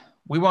mean,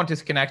 we won't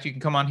disconnect. You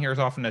can come on here as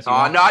often as you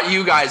want. Not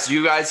you guys.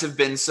 You guys have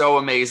been so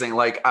amazing.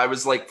 Like, I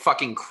was like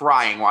fucking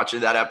crying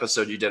watching that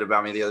episode you did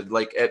about me the other.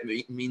 Like,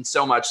 it means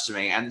so much to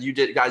me. And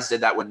guys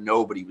did that when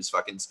nobody was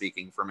fucking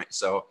speaking for me.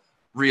 So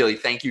really,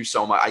 thank you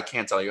so much. I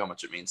can't tell you how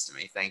much it means to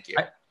me. Thank you.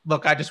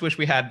 I just wish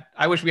we had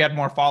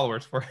more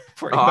followers for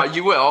you.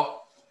 You will.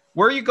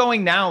 Where are you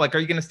going now? Like, are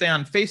you going to stay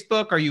on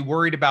Facebook? Are you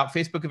worried about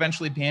Facebook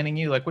eventually banning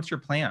you? Like, what's your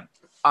plan?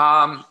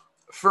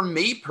 For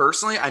me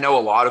personally, I know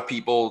a lot of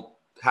people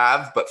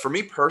have, but for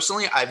me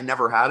personally, I've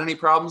never had any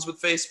problems with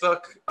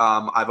Facebook.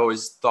 I've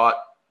always thought,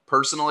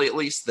 personally at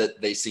least,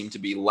 that they seem to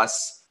be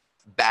less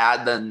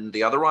bad than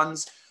the other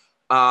ones.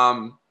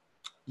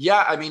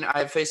 Yeah, I mean, I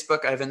have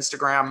Facebook, I have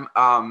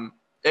Instagram.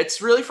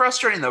 It's really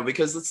frustrating though,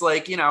 because it's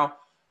like,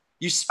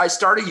 I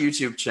start a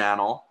YouTube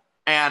channel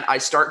and I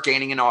start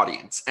gaining an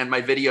audience, and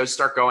my videos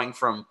start going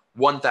from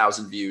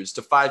 1,000 views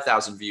to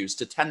 5,000 views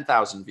to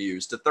 10,000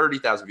 views to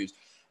 30,000 views.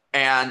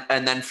 And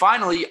then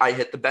finally, I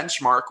hit the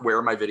benchmark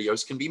where my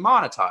videos can be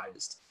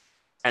monetized.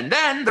 And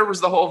then there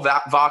was the whole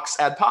Vox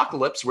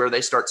adpocalypse where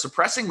they start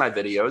suppressing my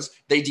videos.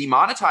 They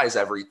demonetize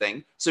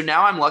everything. So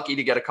now I'm lucky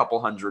to get a couple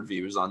hundred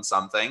views on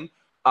something.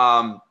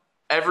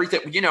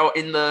 Everything,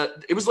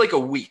 it was like a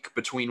week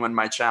between when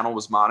my channel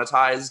was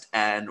monetized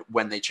and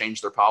when they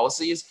changed their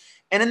policies.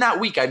 And in that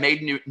week, I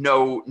made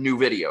no new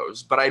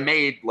videos, but I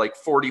made like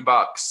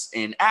 $40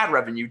 in ad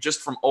revenue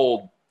just from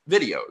old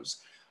videos.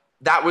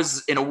 That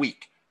was in a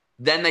week.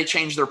 Then they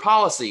changed their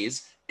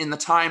policies. In the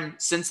time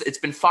since, it's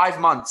been 5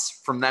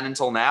 months from then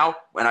until now,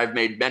 when I've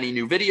made many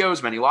new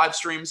videos, many live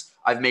streams,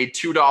 I've made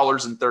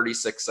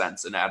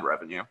 $2.36 in ad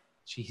revenue.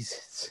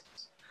 Jesus.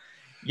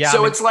 Yeah.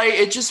 So it's like,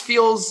 it just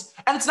feels,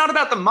 and it's not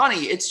about the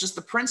money. It's just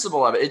the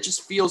principle of it. It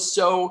just feels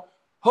so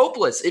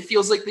hopeless. It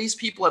feels like these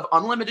people have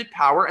unlimited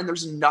power and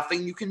there's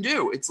nothing you can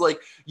do. It's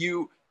like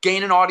you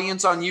gain an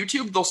audience on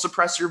YouTube, they'll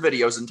suppress your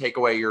videos and take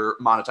away your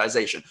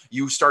monetization.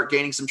 You start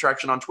gaining some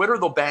traction on Twitter,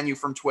 they'll ban you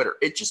from Twitter.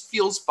 It just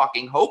feels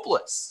fucking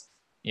hopeless.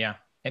 Yeah,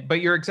 but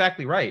you're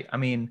exactly right. I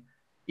mean,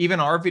 even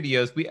our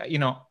videos,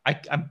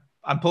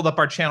 I'm pulled up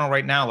our channel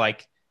right now.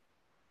 Like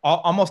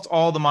almost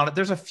all the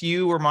there's a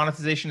few where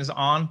monetization is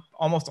on.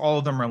 Almost all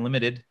of them are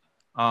limited.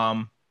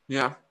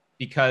 Yeah,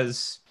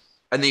 because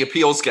and the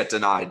appeals get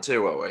denied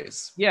too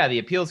always. Yeah, the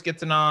appeals get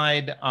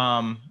denied.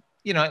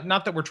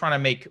 Not that we're trying to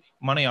make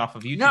money off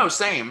of YouTube. No,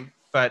 same.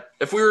 But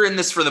if we were in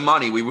this for the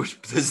money,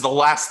 this is the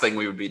last thing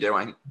we would be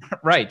doing.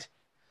 Right.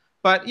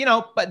 But,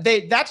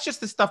 that's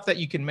just the stuff that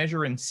you can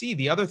measure and see.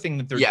 The other thing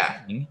that they're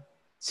doing,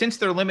 since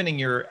they're limiting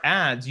your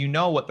ads,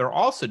 what they're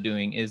also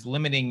doing is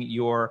limiting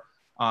your,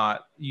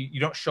 you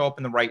don't show up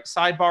in the right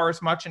sidebar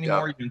as much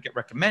anymore. Yep. You don't get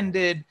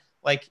recommended.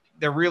 Like,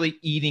 they're really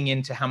eating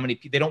into how many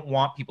people, they don't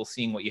want people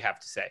seeing what you have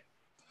to say.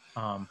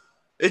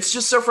 It's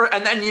just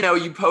and then,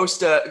 you post,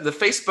 the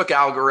Facebook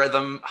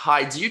algorithm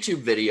hides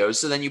YouTube videos.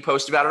 So then you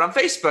post about it on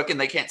Facebook and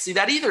they can't see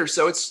that either.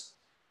 So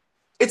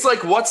it's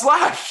like, what's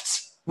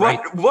left?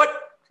 What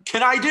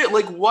can I do?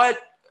 Like, what?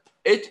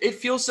 It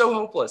feels so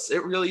hopeless.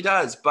 It really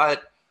does.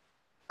 But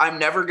I'm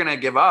never going to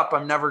give up.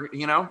 I'm never,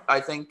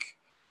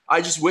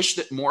 I just wish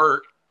that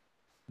more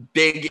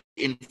big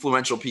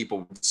influential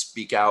people would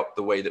speak out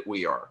the way that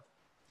we are.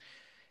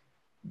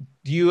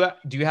 Do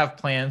you have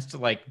plans to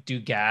like do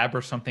Gab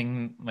or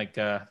something like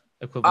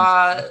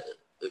equivalent?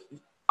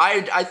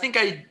 I think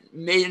I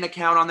made an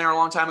account on there a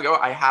long time ago.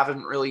 I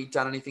haven't really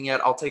done anything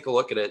yet. I'll take a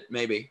look at it.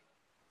 Maybe.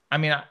 I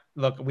mean,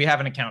 look, we have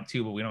an account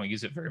too, but we don't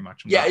use it very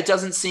much. It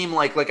doesn't seem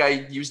like I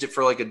used it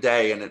for like a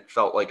day and it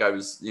felt like I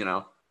was,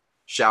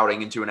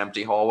 shouting into an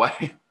empty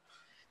hallway.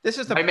 This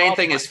is my main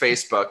thing is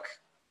Facebook.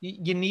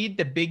 You need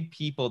the big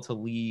people to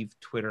leave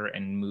Twitter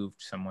and move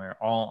somewhere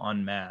all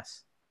en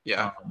masse.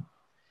 Yeah.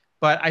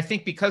 But I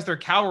think because they're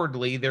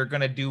cowardly, they're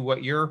going to do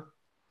what you're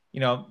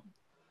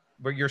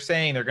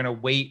saying. They're going to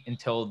wait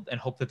until and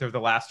hope that they're the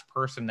last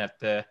person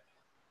that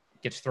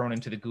gets thrown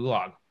into the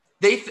gulag.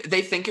 They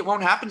think it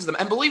won't happen to them.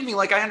 And believe me,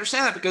 like, I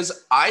understand that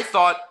because I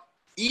thought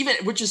even,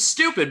 which is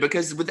stupid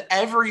because with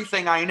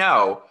everything I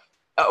know,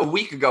 a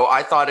week ago,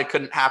 I thought it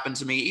couldn't happen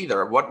to me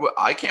either. What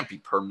I can't be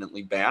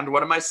permanently banned.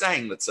 What am I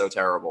saying that's so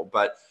terrible?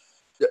 But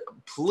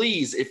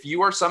please, if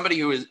you are somebody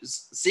who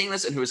is seeing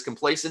this and who is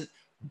complacent,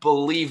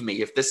 believe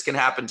me, if this can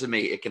happen to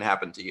me, it can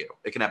happen to you.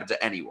 It can happen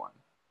to anyone.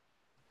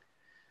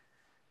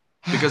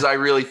 Because I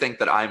really think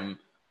that I'm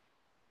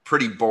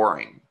pretty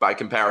boring by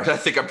comparison. I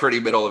think I'm pretty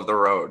middle of the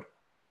road.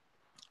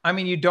 I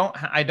mean,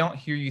 I don't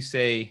hear you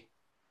say,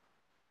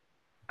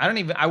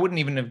 I wouldn't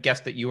even have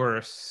guessed that you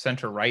were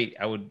center right.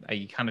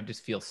 I kind of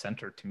just feel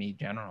center to me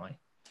generally.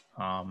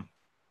 I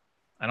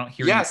don't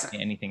hear you say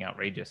anything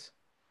outrageous.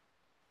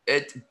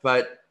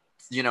 But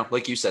you know,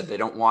 like you said, they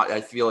don't want,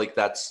 I feel like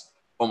that's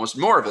almost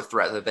more of a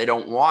threat, that they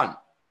don't want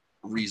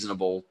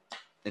reasonable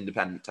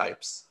independent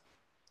types.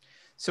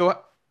 So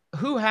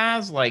who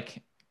has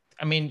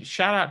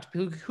shout out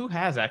to who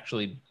has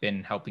actually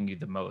been helping you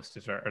the most?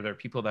 Are there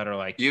people that are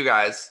like you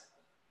guys?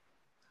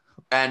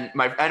 And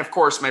of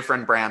course my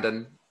friend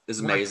Brandon is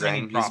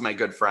amazing. He's my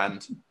good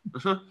friend.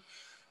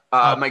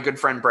 My good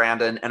friend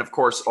Brandon, and of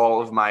course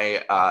all of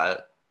my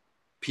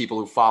people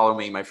who follow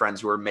me, my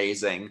friends who are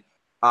amazing.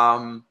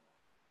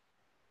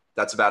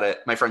 That's about it.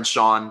 My friend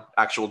Sean,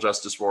 actual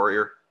justice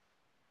warrior.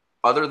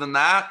 Other than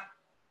that,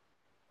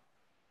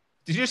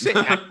 did you just say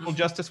actual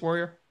justice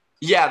warrior?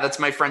 Yeah, that's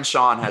my friend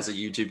Sean, has a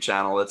YouTube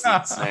channel. That's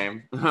his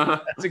name.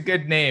 That's a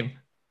good name.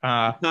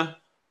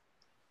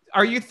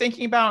 Are you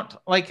thinking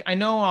about, like, I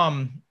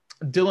know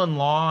Dylan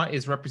Law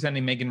is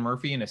representing Megan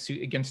Murphy in a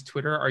suit against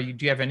Twitter.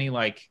 Do you have any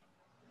like?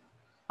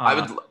 I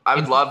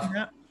would love.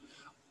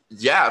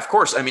 Yeah, of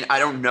course. I mean, I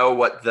don't know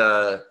what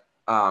the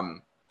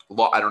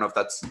law. I don't know if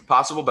that's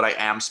possible, but I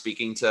am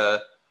speaking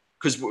to,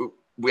 because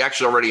we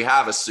actually already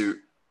have a suit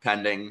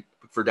pending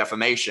for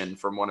defamation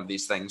from one of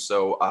these things.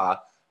 So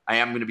I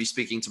am going to be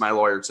speaking to my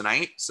lawyer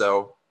tonight.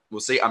 So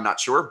we'll see. I'm not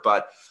sure,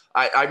 but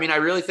I mean, I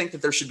really think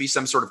that there should be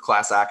some sort of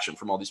class action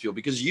from all these people,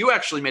 because you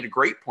actually made a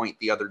great point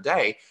the other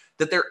day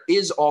that there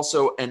is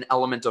also an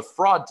element of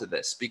fraud to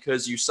this,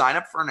 because you sign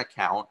up for an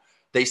account.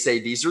 They say,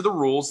 these are the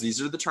rules,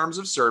 these are the terms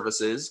of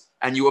services,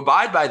 and you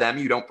abide by them,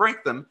 you don't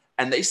break them,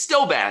 and they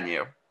still ban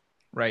you.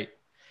 Right.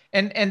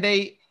 And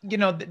they,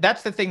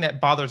 that's the thing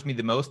that bothers me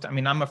the most. I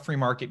mean, I'm a free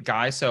market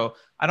guy, so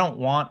I don't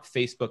want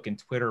Facebook and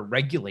Twitter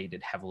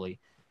regulated heavily,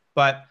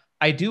 but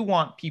I do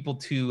want people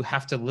to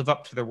have to live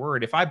up to their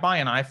word. If I buy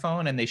an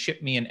iPhone and they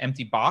ship me an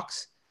empty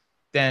box,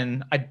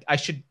 then I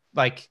should,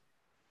 like,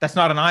 that's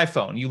not an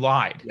iPhone. You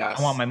lied. Yes,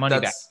 I want my money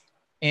back.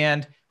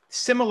 And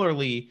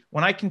similarly,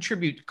 when I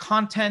contribute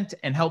content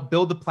and help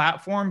build the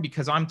platform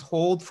because I'm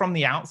told from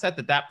the outset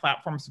that that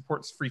platform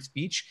supports free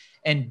speech,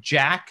 and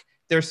Jack,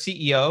 their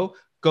CEO,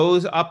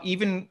 goes up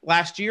even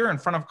last year in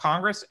front of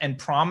Congress and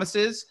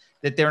promises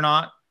that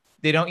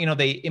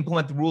they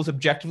implement the rules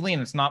objectively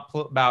and it's not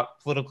about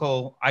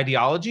political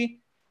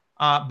ideology,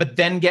 but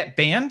then get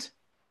banned.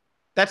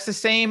 That's the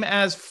same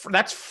as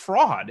that's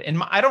fraud.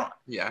 And I don't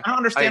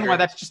understand why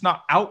that's just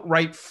not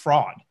outright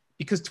fraud,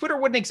 because Twitter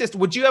wouldn't exist.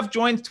 Would you have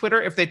joined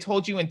Twitter if they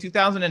told you in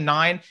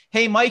 2009,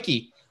 hey,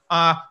 Mikey,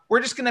 we're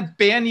just going to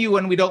ban you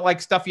when we don't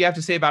like stuff you have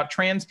to say about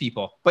trans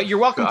people, but you're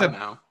welcome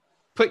to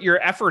put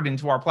your effort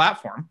into our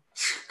platform?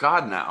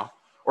 God, no.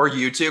 Or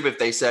YouTube, if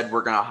they said,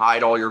 we're going to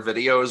hide all your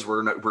videos,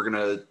 we're going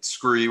to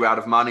screw you out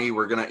of money,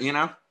 we're going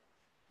to,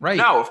 Right.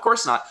 No, of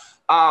course not.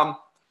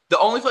 The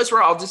only place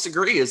where I'll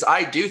disagree is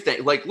I do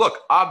think, like,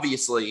 look,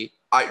 obviously,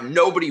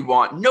 nobody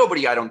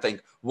I don't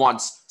think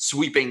wants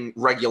sweeping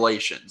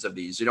regulations of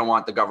these. You don't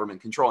want the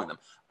government controlling them.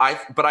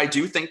 But I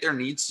do think there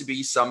needs to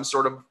be some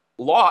sort of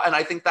law, and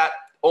I think that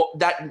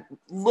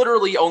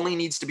literally only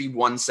needs to be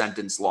one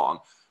sentence long.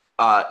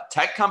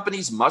 Tech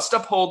companies must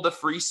uphold the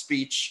free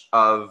speech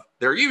of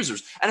their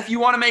users. And if you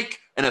want to make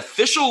an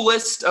official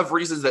list of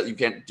reasons that you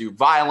can't do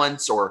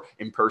violence or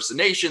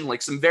impersonation,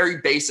 like some very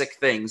basic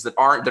things that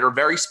are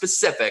very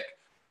specific,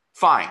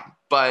 fine.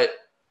 But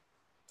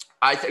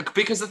I think,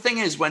 because the thing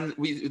is,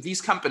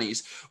 these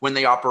companies, when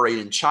they operate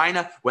in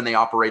China, when they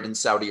operate in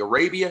Saudi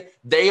Arabia,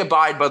 they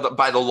abide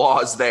by the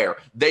laws there.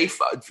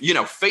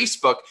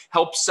 Facebook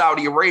helps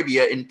Saudi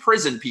Arabia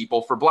imprison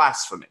people for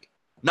blasphemy.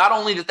 Not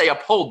only did they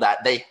uphold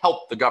that, they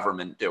helped the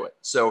government do it.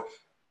 So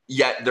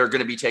yet they're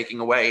going to be taking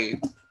away,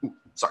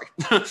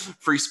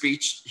 free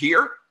speech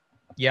here.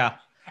 Yeah.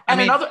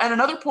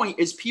 Another point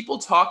is, people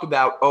talk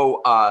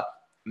about,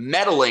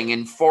 meddling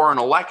in foreign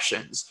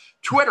elections.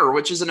 Twitter,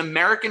 which is an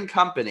American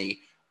company,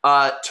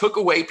 took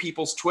away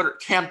people's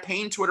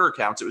campaign Twitter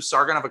accounts. It was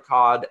Sargon of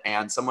Akkad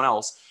and someone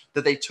else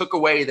that they took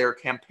away their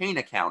campaign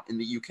account in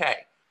the UK.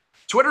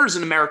 Twitter is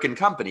an American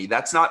company.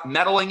 That's not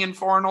meddling in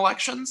foreign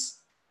elections.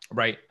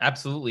 Right.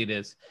 Absolutely it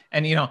is.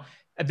 And,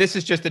 this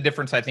is just the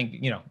difference. I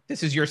think,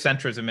 this is your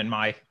centrism and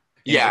my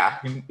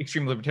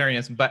extreme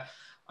libertarianism. But,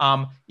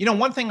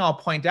 one thing I'll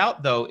point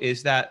out, though,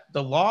 is that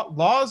the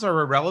laws are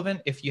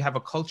irrelevant if you have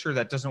a culture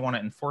that doesn't want to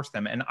enforce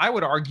them. And I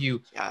would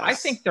argue, I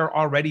think they're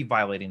already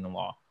violating the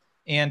law.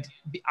 And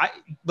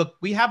look,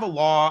 we have a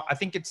law. I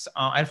think it's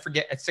I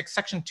forget. It's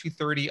section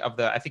 230 of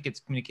the. I think it's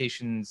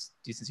Communications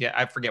Decency Act.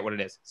 I forget what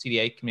it is.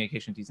 CDA,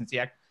 Communication Decency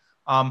Act,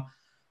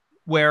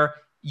 where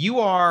you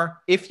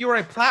are, if you're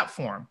a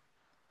platform,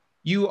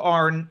 you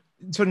are.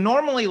 So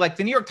normally, like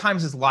the New York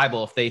Times is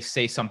liable if they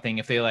say something.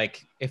 If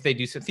they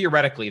do so,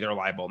 theoretically, they're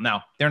liable.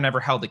 Now they're never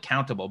held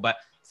accountable, but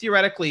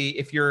theoretically,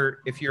 if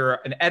you're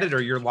an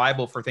editor, you're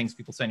liable for things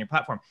people say on your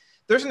platform.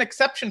 There's an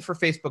exception for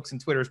Facebooks and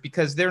Twitters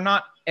because they're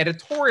not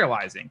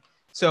editorializing.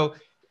 So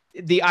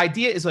the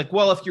idea is like,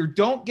 well, if you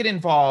don't get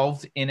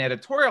involved in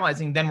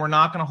editorializing, then we're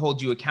not going to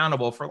hold you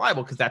accountable for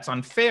libel because that's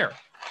unfair.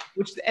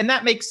 And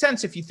that makes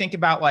sense if you think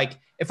about like,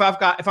 if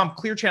I'm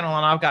Clear Channel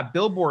and I've got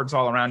billboards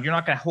all around, you're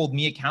not going to hold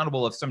me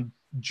accountable if some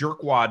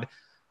jerkwad,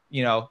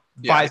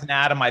 buys an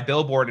ad on my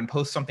billboard and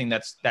posts something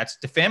that's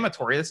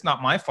defamatory. That's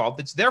not my fault.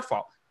 It's their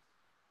fault.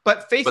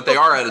 But Facebook, but they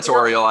are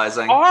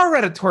editorializing.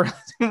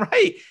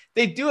 Right?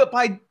 They do it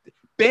by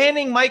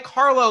banning Mike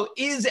Harlow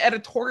is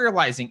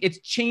editorializing. It's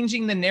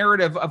changing the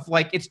narrative of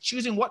like, it's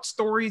choosing what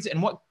stories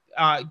and what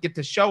get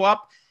to show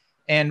up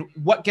and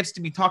what gets to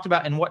be talked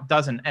about and what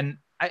doesn't. And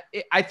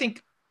I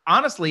think,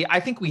 honestly, I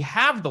think we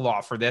have the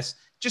law for this.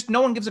 Just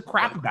no one gives a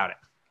crap about it.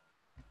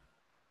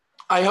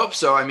 I hope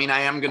so. I mean,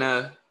 I am going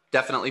to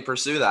definitely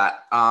pursue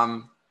that.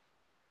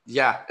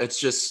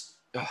 It's just,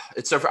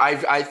 it's so.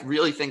 I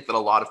really think that a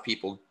lot of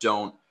people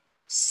don't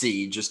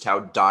see just how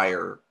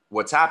dire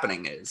what's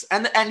happening is.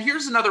 And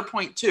here's another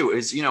point too,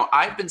 is,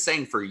 I've been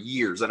saying for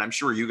years, and I'm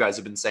sure you guys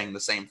have been saying the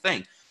same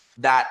thing,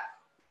 that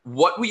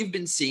what we've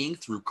been seeing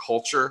through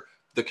culture,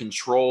 the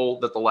control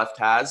that the left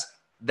has,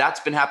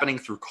 that's been happening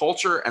through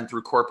culture and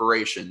through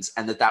corporations,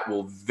 and that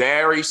will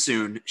very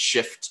soon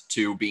shift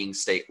to being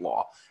state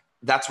law.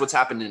 That's what's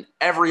happened in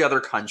every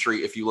other country.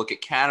 If you look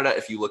at Canada,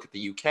 if you look at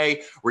the UK,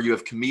 where you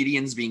have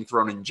comedians being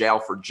thrown in jail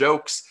for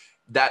jokes,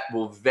 that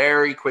will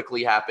very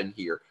quickly happen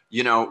here.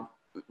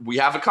 We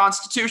have a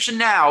constitution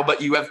now,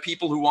 but you have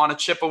people who want to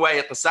chip away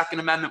at the Second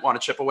Amendment, want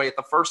to chip away at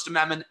the First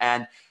Amendment,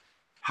 and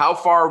how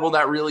far will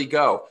that really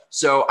go?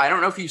 So I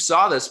don't know if you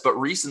saw this, but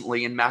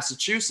recently in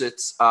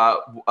Massachusetts,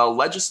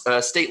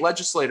 a state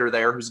legislator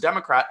there who's a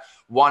Democrat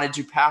wanted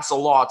to pass a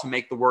law to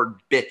make the word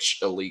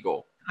bitch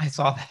illegal. I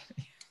saw that.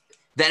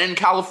 Then in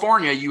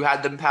California, you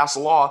had them pass a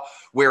law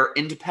where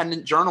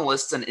independent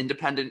journalists and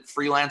independent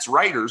freelance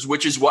writers,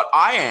 which is what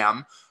I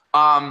am,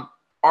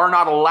 are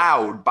not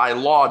allowed by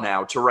law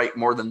now to write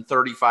more than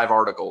 35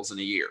 articles in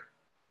a year.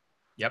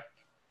 Yep.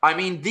 I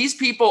mean, these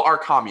people are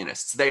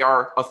communists. They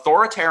are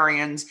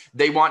authoritarians.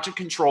 They want to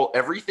control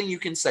everything you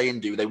can say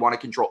and do. They want to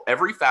control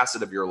every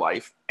facet of your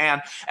life.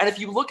 And if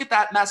you look at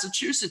that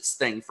Massachusetts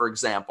thing, for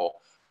example,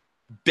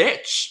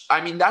 bitch,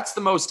 I mean, that's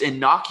the most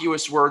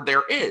innocuous word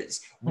there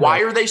is. Why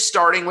are they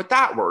starting with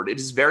that word? It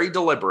is very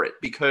deliberate,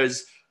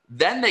 because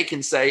then they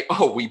can say,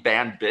 oh, we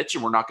banned bitch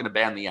and we're not going to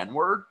ban the N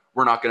word.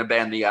 We're not going to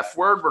ban the F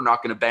word. We're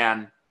not going to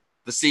ban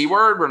the C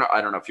word.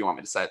 I don't know if you want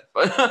me to say it,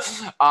 but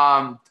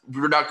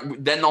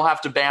then they'll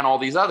have to ban all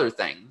these other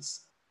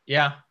things.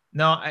 Yeah,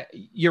 no,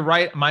 you're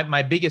right.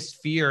 My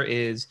biggest fear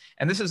is,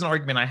 and this is an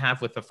argument I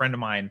have with a friend of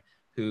mine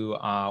who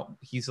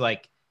he's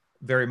like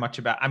very much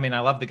about, I mean, I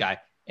love the guy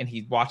and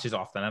he watches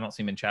often. I don't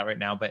see him in chat right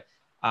now, but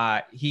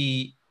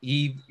he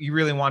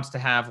really wants to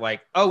have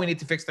like, oh, we need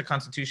to fix the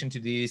Constitution to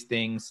these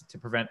things to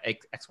prevent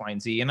X, Y,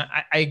 and Z. And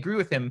I agree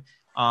with him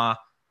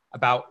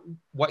about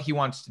what he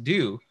wants to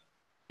do,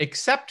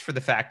 except for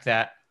the fact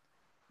that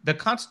the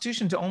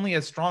Constitution's only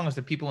as strong as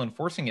the people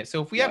enforcing it.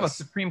 So if we have a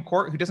Supreme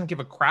Court who doesn't give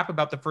a crap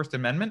about the First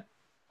Amendment,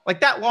 like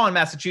that law in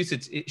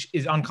Massachusetts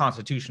is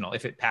unconstitutional.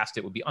 If it passed,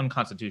 it would be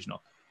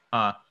unconstitutional.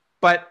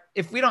 But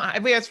if we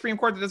have a Supreme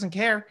Court that doesn't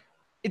care,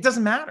 it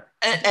doesn't matter.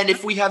 And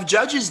if we have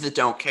judges that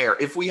don't care,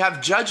 if we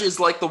have judges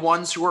like the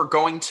ones who are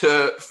going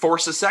to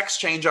force a sex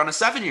change on a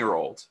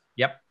 7-year-old.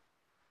 Yep.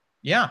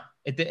 Yeah.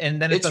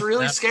 And then it's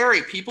really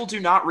scary. People do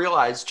not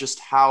realize just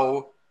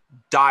how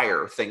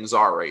dire things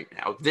are right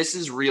now. This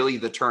is really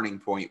the turning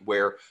point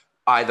where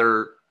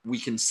either we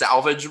can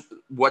salvage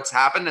what's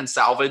happened and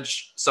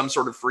salvage some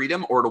sort of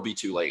freedom, or it'll be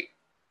too late.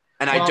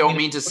 And I don't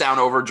mean to sound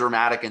over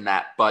dramatic in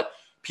that, but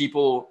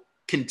people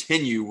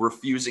continue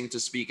refusing to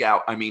speak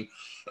out. I mean,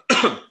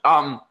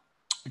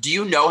 do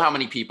you know how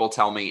many people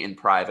tell me in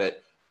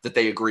private that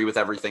they agree with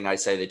everything I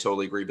say? They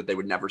totally agree, but they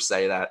would never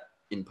say that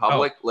in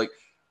public.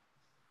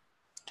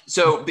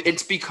 So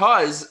it's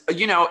because,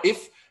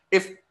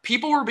 if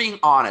people were being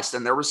honest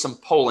and there was some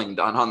polling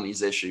done on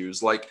these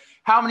issues, like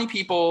how many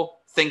people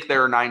think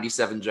there are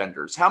 97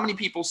 genders? How many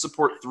people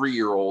support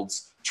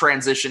 3-year-olds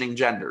transitioning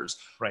genders?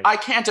 Right. I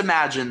can't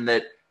imagine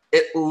that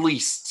at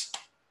least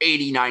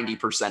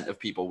 80-90% of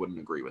people wouldn't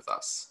agree with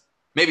us.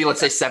 Maybe let's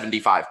say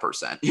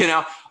 75%,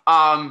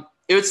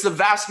 it's the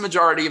vast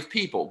majority of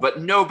people, but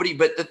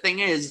the thing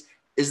is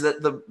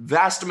that the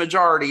vast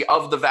majority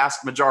of the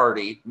vast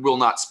majority will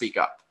not speak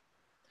up.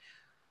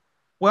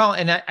 Well,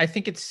 and I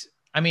think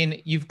I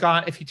mean, you've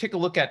got, if you take a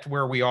look at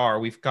where we are,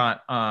 we've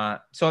got,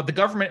 so the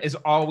government is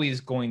always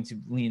going to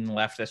lean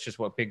left. That's just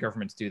what big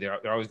governments do.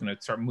 They're always going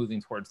to start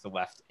moving towards the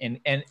left and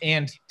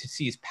to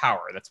seize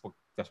power. That's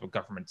what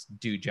governments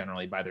do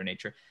generally by their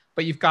nature.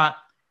 But you've got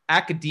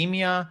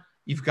academia,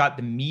 you've got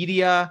the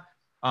media,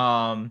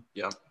 and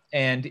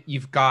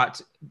you've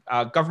got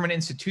government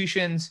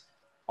institutions,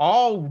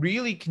 all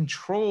really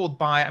controlled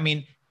by, I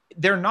mean,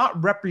 they're not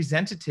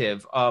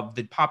representative of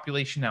the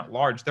population at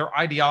large. Their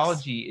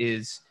ideology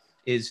is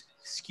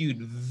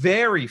skewed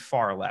very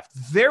far left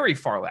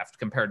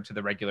compared to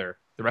the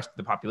rest of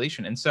the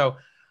population. And so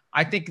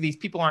I think these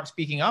people aren't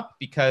speaking up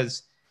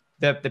because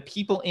the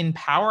people in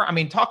power, I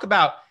mean, talk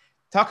about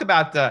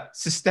the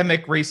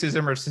systemic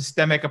racism or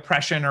systemic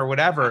oppression or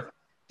whatever.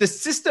 The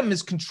system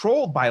is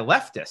controlled by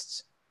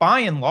leftists by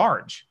and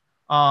large.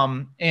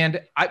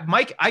 And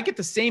Mike, I get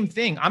the same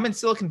thing. I'm in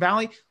Silicon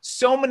Valley.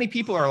 So many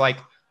people are like,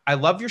 I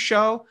love your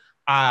show.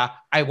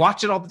 I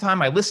watch it all the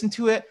time. I listen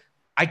to it.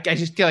 I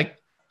just get like,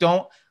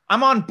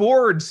 I'm on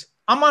boards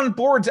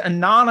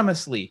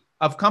anonymously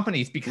of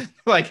companies because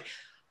like,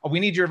 oh, we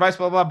need your advice,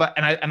 blah, blah, blah.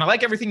 And I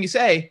like everything you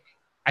say.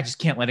 I just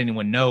can't let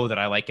anyone know that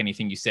I like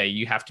anything you say.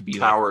 You have to be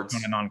cowards.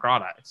 Like non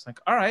grata. It's like,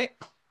 all right.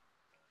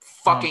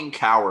 Fucking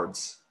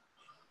cowards.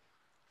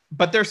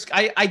 But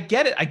I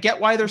get it. I get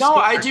why they're No,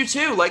 scared. I do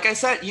too. Like I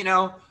said,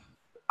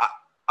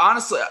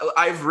 honestly,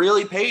 I've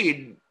really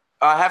paid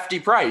a hefty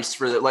price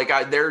for that. Like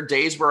there are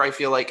days where I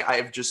feel like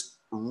I've just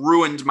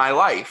ruined my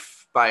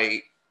life by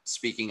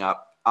speaking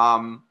up.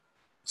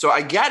 So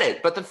I get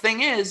it. But the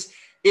thing is,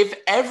 if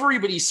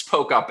everybody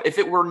spoke up, if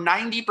it were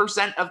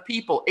 90% of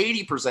people,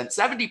 80%,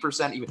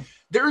 70% even,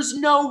 there's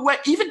no way,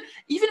 even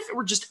if it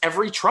were just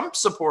every Trump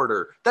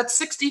supporter, that's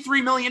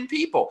 63 million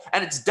people.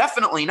 And it's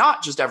definitely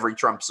not just every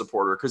Trump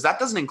supporter, because that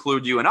doesn't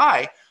include you and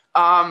I.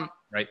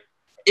 Right.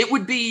 It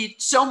would be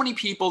so many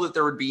people that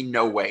there would be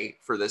no way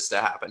for this to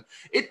happen.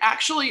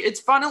 It's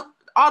fun.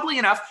 Oddly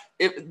enough,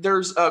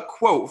 there's a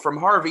quote from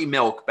Harvey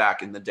Milk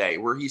back in the day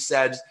where he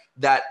said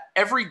that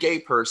every gay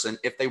person,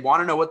 if they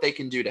want to know what they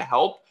can do to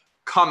help,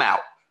 come out.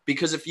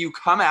 Because if you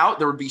come out,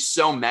 there would be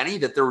so many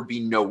that there would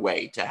be no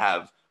way to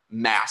have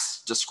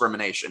mass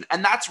discrimination.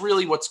 And that's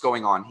really what's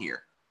going on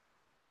here.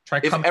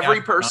 If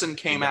every person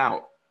came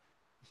out.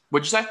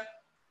 What'd you say?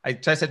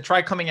 I said,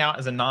 try coming out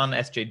as a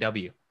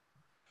non-SJW.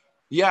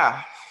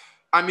 Yeah.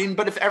 I mean,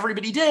 but if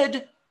everybody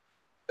did,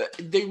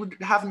 they would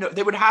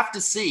have to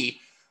see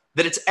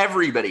that it's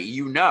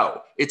everybody,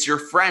 it's your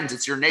friends,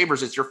 it's your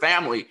neighbors, it's your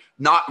family.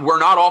 We're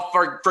not all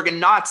friggin'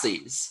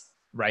 Nazis.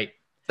 Right.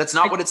 That's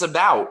not what it's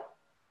about.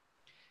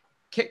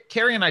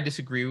 Carrie and I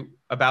disagree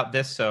about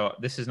this, so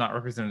this is not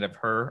representative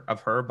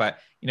of her. But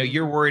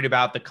you're worried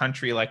about the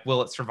country. Like,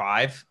 will it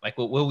survive? Like,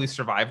 will we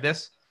survive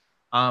this?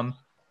 I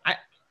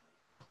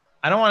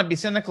don't want to be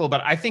cynical,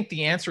 but I think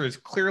the answer is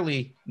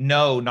clearly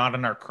no, not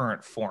in our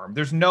current form.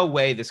 There's no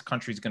way this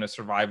country is going to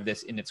survive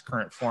this in its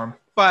current form.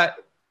 But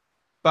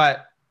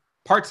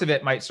parts of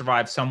it might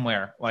survive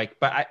somewhere.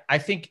 But I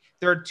think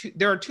there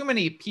are too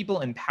many people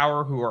in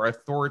power who are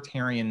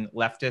authoritarian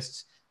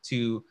leftists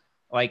to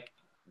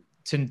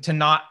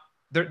not.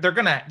 They're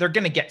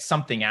gonna get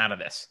something out of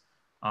this.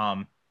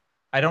 I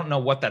don't know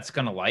what that's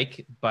gonna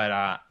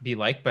be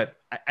like, but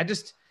I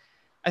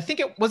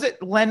think it was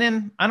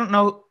Lenin. I don't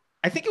know.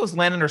 I think it was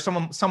Lenin or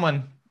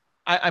someone.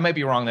 I might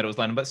be wrong that it was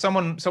Lenin, but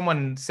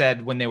someone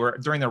said when they were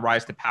during their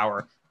rise to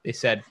power, they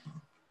said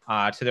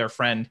to their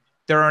friend,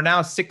 "There are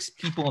now 6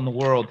 people in the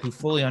world who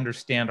fully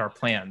understand our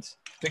plans.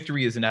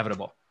 Victory is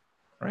inevitable."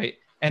 Right?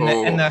 And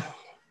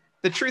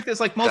the truth is,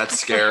 like,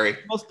 most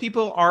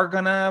people are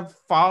gonna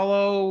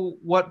follow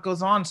what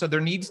goes on. So there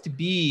needs to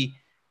be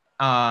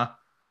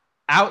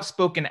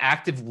outspoken,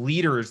 active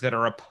leaders that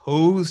are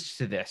opposed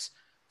to this,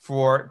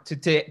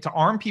 to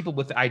arm people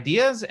with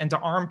ideas and to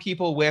arm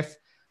people with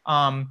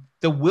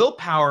the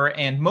willpower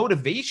and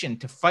motivation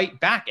to fight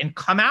back and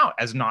come out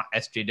as not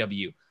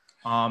SJW.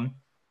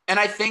 And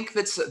I think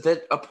that's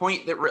a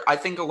point that I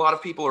think a lot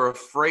of people are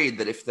afraid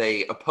that if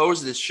they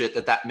oppose this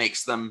shit, that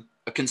makes them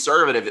a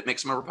conservative, it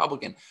makes them a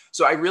Republican.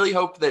 So I really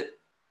hope that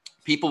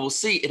people will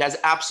see it has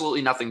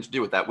absolutely nothing to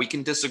do with that. We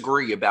can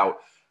disagree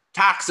about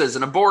taxes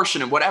and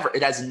abortion and whatever.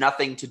 It has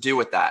nothing to do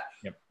with that.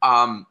 Yep.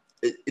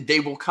 They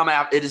will come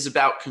out. It is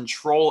about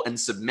control and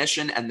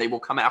submission, and they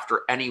will come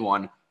after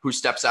anyone who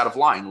steps out of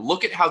line.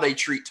 Look at how they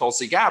treat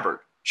Tulsi Gabbard.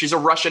 She's a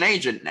Russian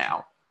agent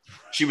now.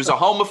 She was a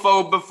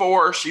homophobe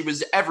before. She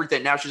was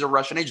everything. Now she's a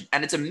Russian agent.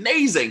 And it's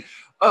amazing.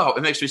 Oh,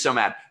 it makes me so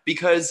mad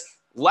because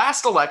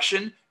last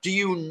election, do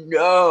you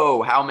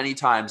know how many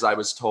times I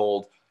was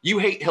told you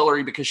hate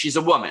Hillary because she's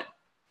a woman?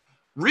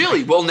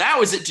 Really? Well,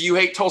 now is it, do you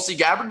hate Tulsi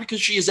Gabbard because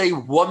she is a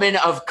woman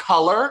of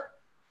color?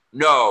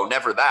 No,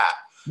 never that.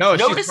 No,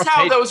 notice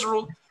how those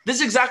rules. This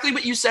is exactly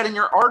what you said in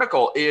your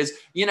article is,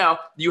 you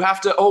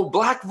have to,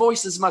 black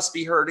voices must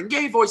be heard and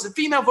gay voices,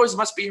 female voices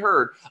must be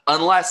heard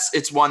unless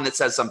it's one that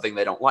says something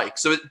they don't like.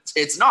 So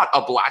it's not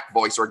a black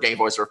voice or a gay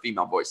voice or a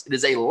female voice. It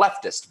is a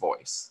leftist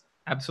voice.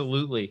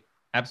 Absolutely.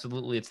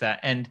 Absolutely. It's that.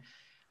 And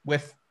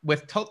with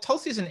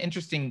Tulsi is an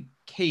interesting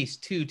case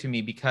too to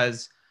me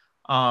because,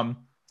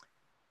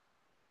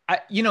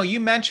 you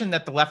mentioned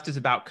that the left is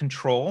about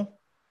control.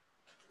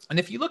 And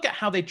if you look at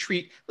how they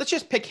treat, let's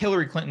just pick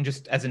Hillary Clinton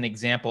just as an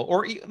example,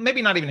 or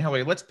maybe not even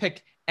Hillary. Let's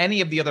pick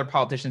any of the other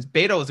politicians.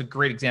 Beto is a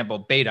great example.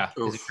 Beta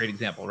is a great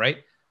example, right?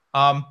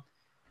 I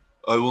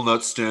will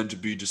not stand to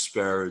be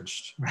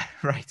disparaged.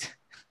 Right.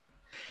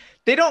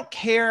 They don't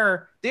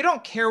care. They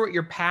don't care what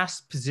your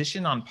past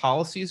position on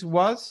policies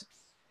was.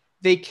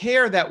 They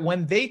care that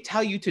when they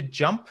tell you to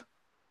jump,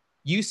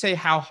 you say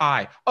how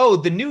high. Oh,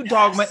 the new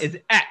dogma is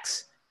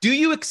X. Do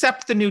you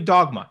accept the new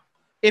dogma?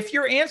 If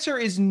your answer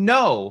is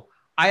no,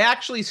 I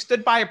actually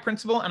stood by a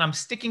principle and I'm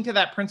sticking to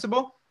that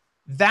principle,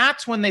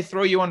 that's when they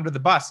throw you under the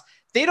bus.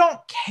 They don't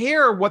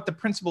care what the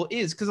principle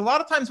is because a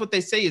lot of times what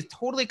they say is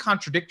totally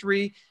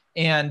contradictory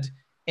and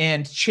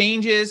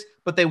changes,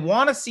 but they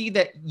want to see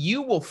that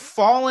you will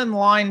fall in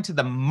line to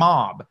the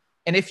mob.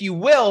 And if you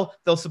will,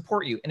 they'll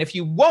support you. And if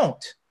you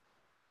won't,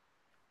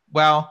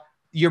 well,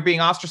 you're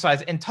being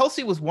ostracized. And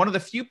Tulsi was one of the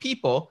few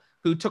people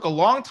who took a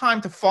long time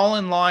to fall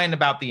in line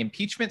about the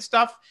impeachment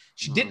stuff.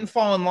 She didn't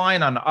fall in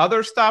line on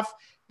other stuff.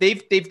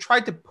 They've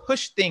tried to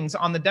push things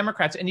on the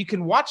Democrats, and you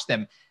can watch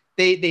them.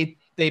 They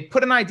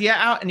put an idea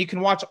out, and you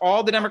can watch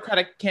all the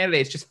Democratic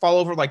candidates just fall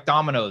over like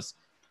dominoes.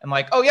 And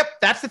like, oh, yep,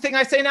 that's the thing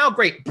I say now.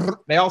 Great.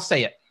 They all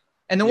say it.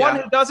 And the one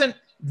who doesn't,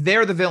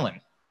 they're the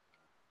villain.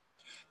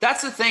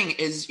 That's the thing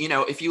is,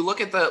 if you look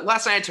at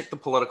last night I took the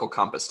political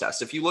compass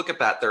test. If you look at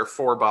that, there are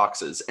 4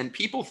 boxes. And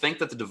people think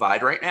that the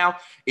divide right now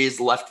is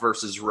left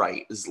versus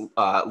right, is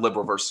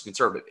liberal versus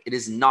conservative. It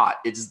is not.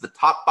 It is the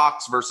top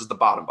box versus the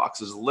bottom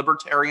box. It is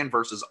libertarian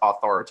versus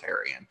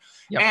authoritarian.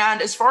 Yep.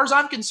 And as far as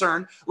I'm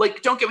concerned,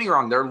 like, don't get me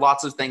wrong, there are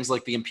lots of things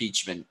like the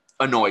impeachment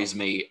annoys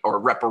me or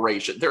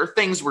reparation. There are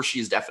things where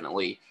she's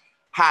definitely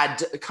had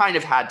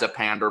to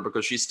pander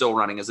because she's still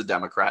running as a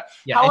Democrat.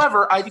 Yeah,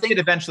 however, I think it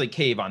eventually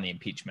cave on the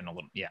impeachment a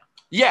little. Yeah.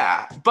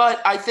 Yeah. But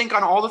I think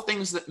on all the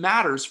things that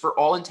matters for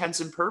all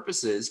intents and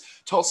purposes,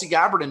 Tulsi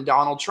Gabbard and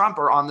Donald Trump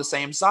are on the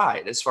same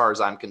side as far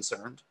as I'm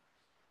concerned.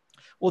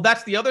 Well,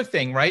 that's the other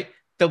thing, right?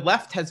 The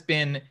left has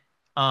been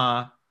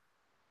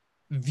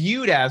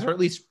viewed as, or at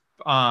least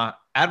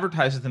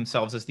advertises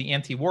themselves as the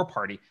anti-war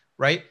party,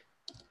 right?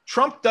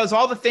 Trump does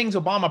all the things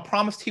Obama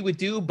promised he would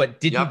do, but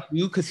didn't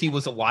do because he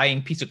was a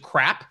lying piece of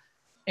crap.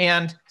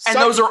 And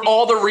those are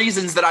all the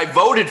reasons that I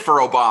voted for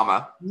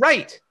Obama.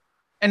 Right.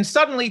 And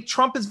suddenly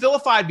Trump is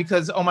vilified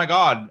because, oh my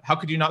God, how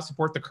could you not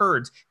support the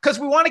Kurds? Because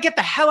we want to get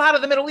the hell out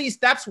of the Middle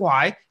East. That's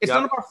why. It's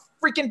none of our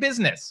freaking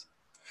business.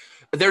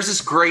 There's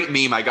this great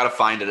meme. I got to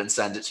find it and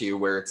send it to you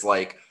where it's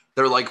like,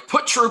 they're like,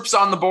 put troops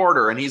on the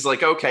border. And he's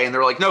like, okay. And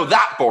they're like, no,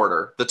 that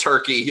border, the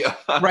Turkey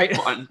right.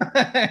 one.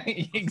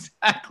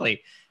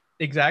 Exactly.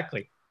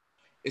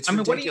 It's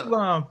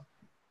ridiculous.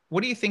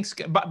 What do you think?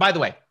 By the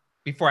way,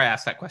 before I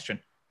ask that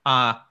question,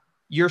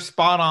 you're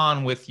spot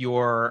on with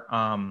your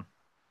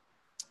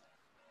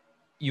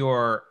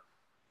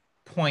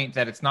point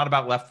that it's not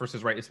about left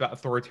versus right. It's about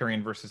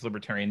authoritarian versus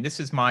libertarian.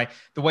 This is the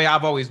way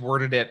I've always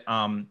worded it,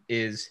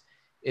 is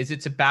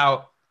it's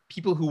about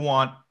people who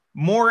want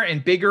more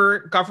and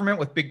bigger government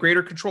with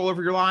greater control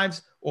over your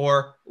lives,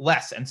 or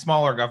less and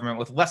smaller government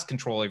with less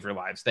control over your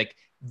lives. Like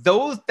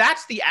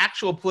that's the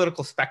actual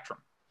political spectrum.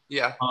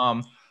 Yeah.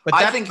 But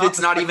I think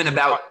it's not even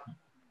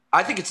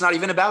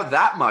about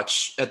that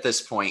much at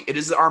this point. It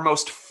is our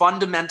most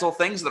fundamental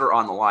things that are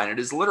on the line. It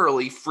is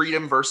literally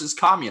freedom versus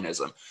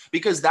communism,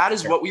 because that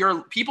is what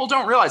people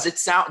don't realize.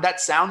 That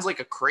sounds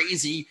like a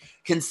crazy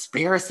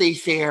conspiracy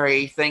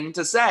theory thing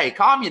to say,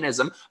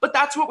 communism, but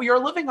that's what we are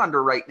living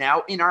under right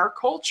now in our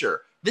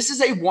culture. This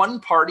is a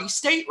one-party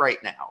state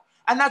right now.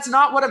 And that's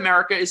not what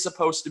America is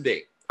supposed to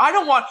be. I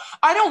don't want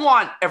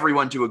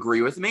everyone to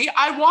agree with me.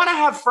 I want to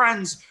have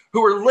friends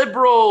who are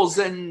liberals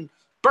and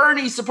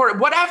Bernie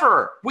supported,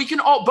 whatever. We can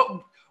all,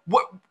 but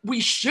what we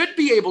should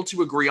be able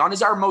to agree on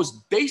is our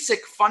most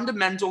basic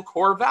fundamental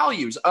core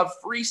values of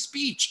free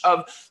speech,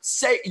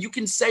 you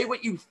can say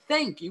what you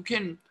think.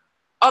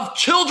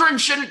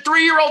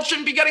 3-year-olds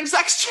shouldn't be getting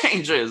sex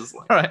changes.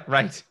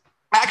 Right.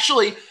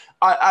 Actually,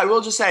 I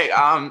will just say,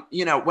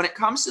 when it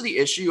comes to the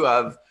issue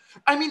of,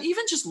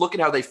 even just look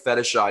at how they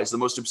fetishize the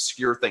most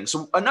obscure thing.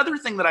 So another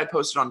thing that I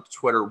posted on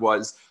Twitter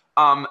was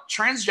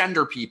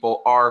transgender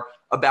people are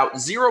about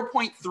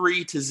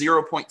 0.3 to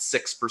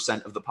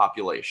 0.6% of the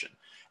population.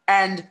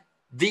 And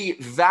the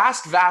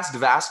vast, vast,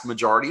 vast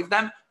majority of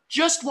them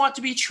just want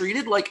to be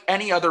treated like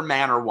any other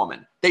man or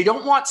woman. They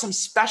don't want some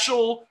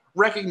special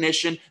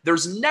recognition.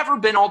 There's never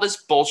been all this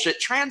bullshit.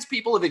 Trans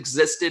people have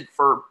existed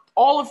for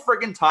all of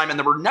friggin' time, and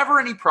there were never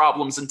any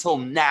problems until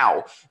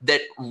now that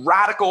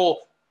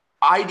radical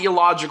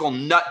ideological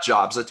nut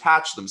jobs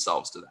attach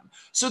themselves to them.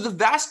 So the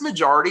vast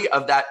majority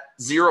of that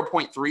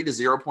 0.3 to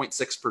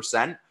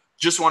 0.6%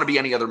 just want to be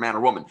any other man or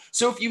woman.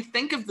 So if you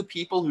think of the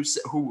people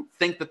who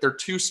think that they're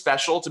too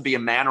special to be a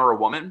man or a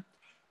woman,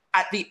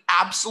 at the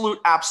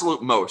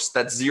absolute most,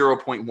 that's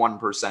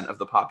 0.1% of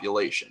the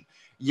population.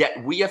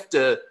 Yet we have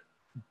to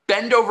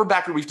bend over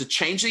backward. We have to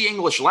change the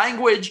English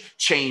language,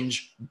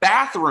 change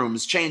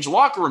bathrooms, change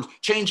locker rooms,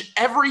 change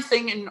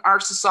everything in our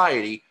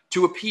society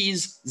to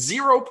appease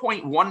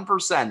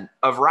 0.1%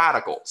 of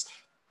radicals.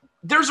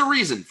 There's a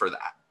reason for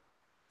that.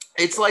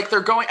 It's like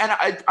they're going, and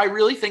I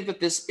really think that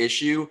this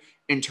issue,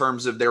 in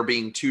terms of there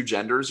being two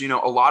genders, you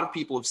know, a lot of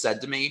people have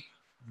said to me,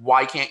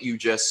 why can't you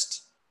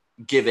just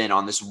give in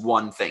on this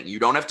one thing? You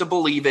don't have to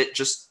believe it.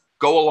 Just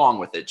go along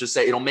with it. Just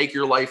say it'll make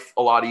your life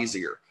a lot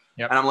easier.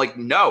 Yep. And I'm like,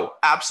 no,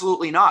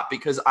 absolutely not.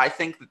 Because I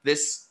think that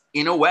this,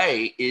 in a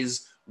way,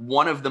 is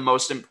one of the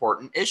most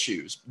important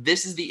issues.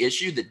 This is the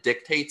issue that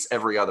dictates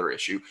every other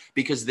issue,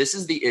 because this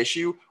is the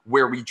issue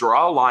where we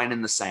draw a line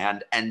in the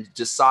sand and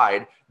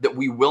decide that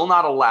we will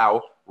not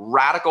allow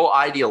radical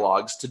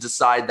ideologues to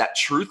decide that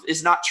truth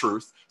is not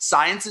truth,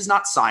 science is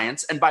not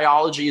science, and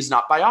biology is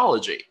not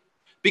biology.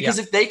 Because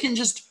if they can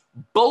just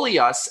bully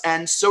us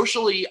and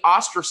socially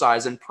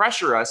ostracize and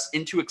pressure us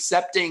into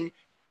accepting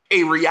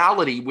a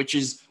reality which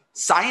is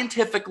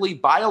scientifically,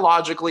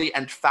 biologically,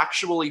 and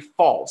factually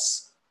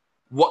false,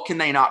 what can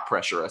they not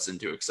pressure us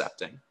into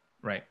accepting?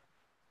 Right.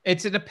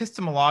 It's an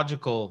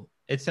epistemological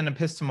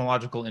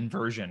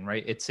inversion,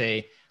 right? It's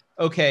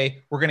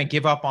okay, we're going to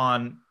give up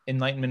on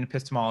Enlightenment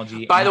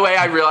epistemology. By the way,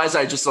 I realized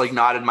I just like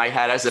nodded my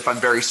head as if I'm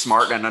very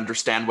smart and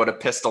understand what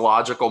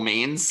epistemological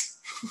means.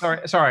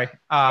 Sorry.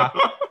 I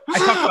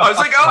was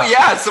like, oh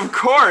yes, of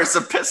course,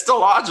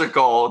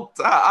 epistemological.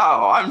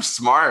 Oh, I'm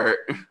smart.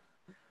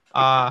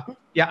 I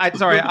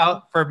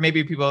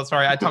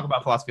talk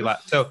about philosophy a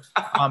lot. So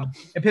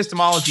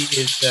epistemology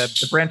is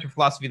the branch of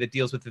philosophy that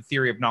deals with the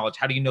theory of knowledge.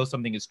 How do you know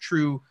something is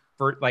true?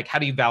 How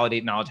do you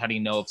validate knowledge? How do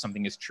you know if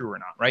something is true or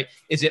not, right?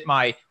 Is it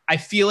I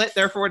feel it,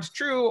 therefore it's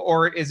true?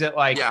 Or is it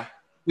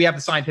we have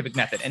the scientific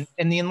method?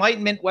 And the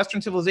Enlightenment,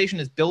 Western civilization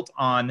is built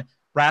on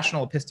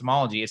rational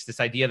epistemology. It's this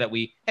idea that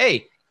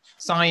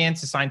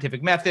science, a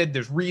scientific method,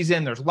 there's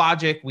reason, there's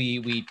logic.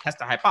 We test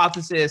a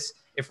hypothesis.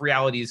 If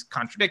reality is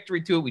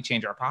contradictory to it, we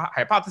change our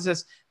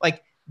hypothesis.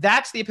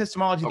 That's the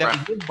epistemology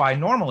that we live by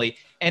normally.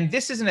 And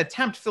this is an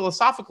attempt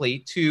philosophically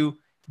to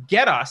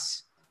get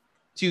us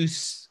to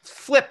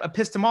flip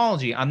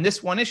epistemology on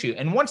this one issue.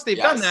 And once they've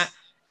done that,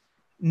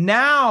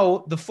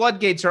 now the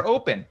floodgates are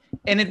open.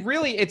 And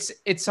it's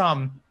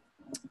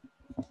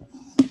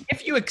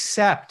if you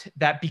accept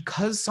that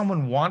because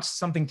someone wants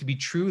something to be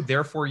true,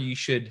 therefore you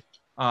should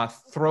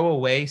throw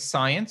away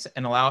science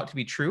and allow it to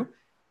be true,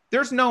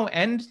 there's no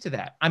end to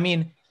that. I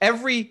mean,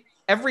 every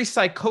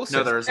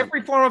psychosis,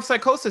 every form of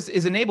psychosis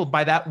is enabled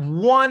by that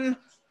one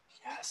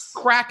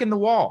crack in the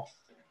wall.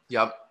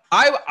 Yep.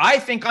 I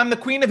think I'm the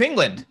Queen of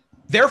England.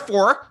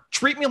 Therefore,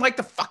 treat me like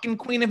the fucking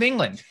Queen of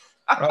England.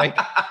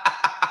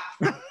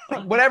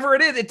 Whatever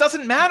it is, it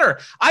doesn't matter.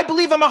 I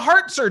believe I'm a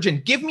heart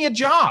surgeon. Give me a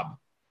job.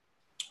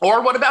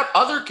 Or what about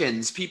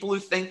otherkins, people who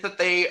think that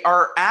they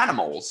are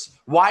animals?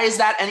 Why is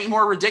that any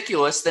more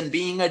ridiculous than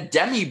being a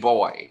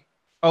demi-boy?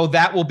 Oh,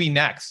 that will be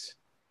next.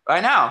 I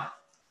know.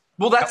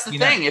 Well, that's the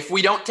thing. If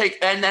we don't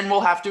and then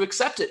we'll have to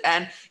accept it.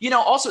 And,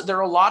 also there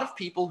are a lot of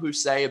people who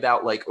say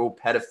about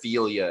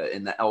pedophilia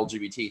in the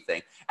LGBT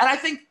thing. And I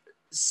think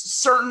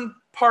certain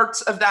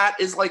parts of that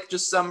is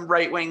just some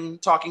right-wing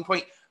talking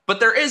point. But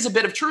there is a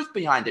bit of truth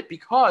behind it,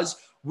 because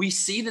we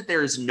see that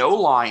there is no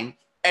line.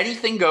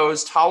 Anything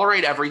goes,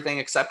 tolerate everything,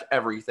 accept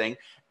everything.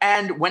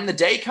 And when the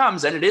day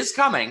comes, and it is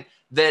coming,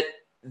 that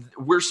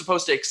we're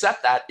supposed to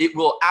accept that, it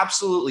will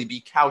absolutely be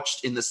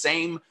couched in the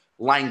same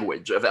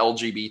language of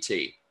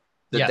LGBT.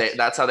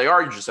 That's how they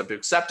are. You just have to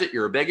accept it.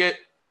 You're a bigot.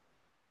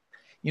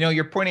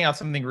 You're pointing out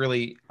something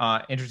really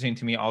interesting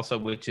to me also,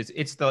 which is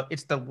it's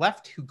the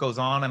left who goes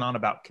on and on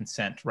about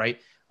consent, right?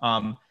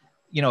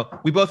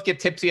 We both get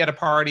tipsy at a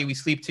party, we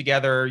sleep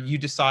together, you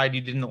decide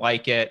you didn't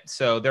like it,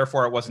 so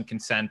therefore it wasn't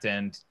consent,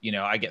 and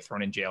I get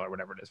thrown in jail or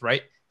whatever it is,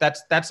 right?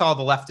 That's all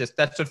the leftist.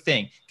 That's the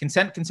thing.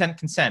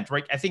 Consent,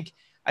 right? I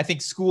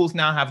think schools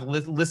now have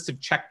lists of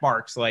check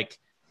marks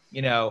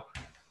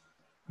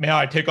may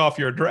I take off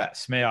your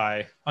dress? May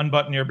I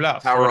unbutton your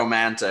blouse? How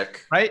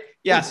romantic. Right?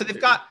 Yeah, so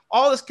they've got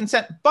all this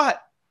consent,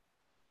 but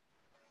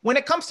when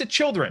it comes to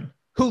children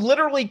who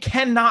literally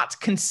cannot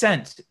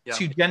consent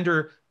to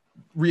gender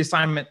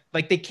reassignment,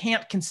 they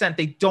can't consent,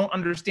 they don't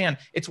understand.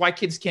 It's why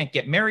kids can't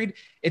get married.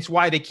 It's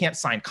why they can't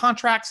sign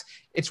contracts.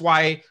 It's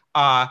why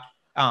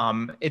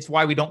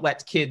we don't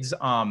let kids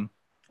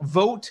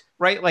vote,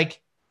 right?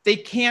 They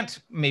can't,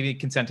 maybe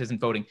consent isn't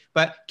voting,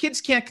 but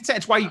kids can't consent.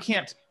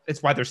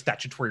 It's why there's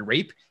statutory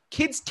rape.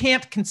 Kids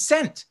can't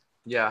consent.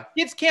 Yeah.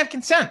 Kids can't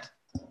consent.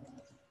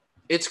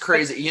 It's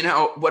crazy.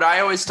 What I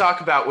always talk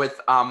about with,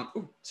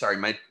 sorry,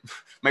 my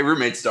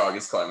roommate's dog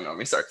is climbing on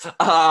me. Sorry.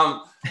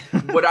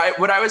 What I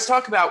always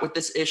talk about with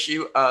this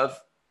issue of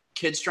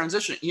kids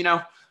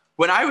transitioning,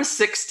 when I was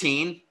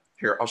 16,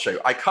 here, I'll show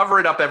you. I cover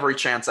it up every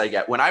chance I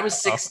get. When I was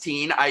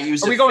 16, I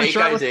used a fake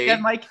ID.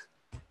 Again, Mike?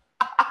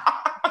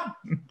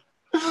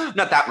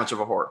 Not that much of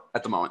a whore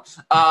at the moment.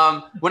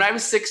 When I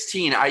was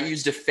 16, I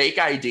used a fake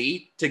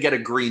ID to get a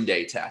Green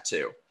Day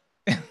tattoo.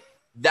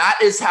 That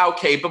is how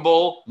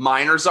capable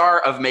minors are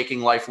of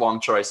making lifelong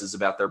choices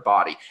about their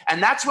body.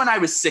 And that's when I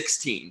was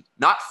 16,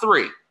 not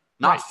 3,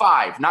 not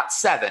 5, not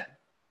 7.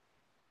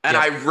 And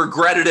I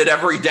regretted it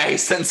every day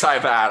since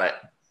I've had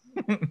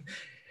it.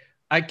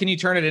 Can you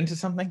turn it into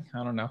something?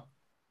 I don't know.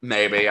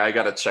 Maybe I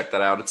got to check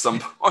that out at some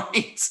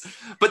point.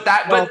 But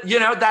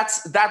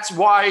that's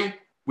why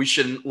we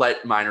shouldn't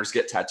let minors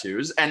get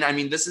tattoos. And I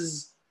mean, this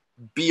is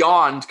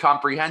beyond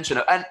comprehension.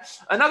 And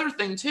another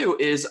thing too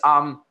is,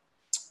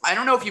 I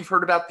don't know if you've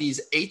heard about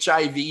these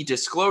HIV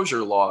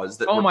disclosure laws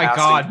that. Oh my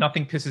God,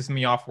 nothing pisses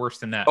me off worse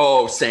than that.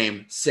 Oh,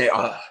 same.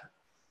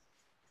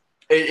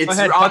 It's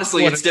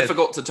honestly, it's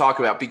difficult to talk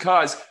about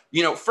because,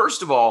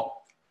 first of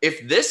all,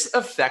 if this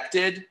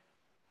affected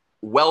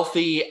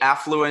wealthy,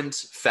 affluent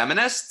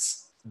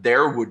feminists,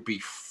 there would be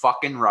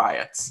fucking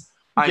riots.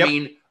 I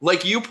mean,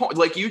 like you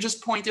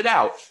just pointed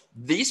out,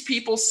 these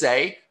people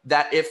say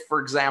that if,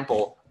 for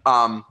example,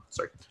 a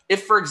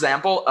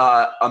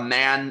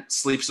man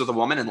sleeps with a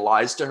woman and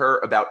lies to her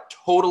about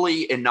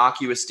totally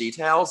innocuous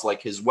details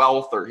like his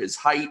wealth or his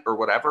height or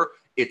whatever,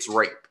 it's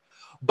rape.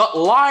 But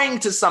lying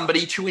to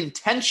somebody to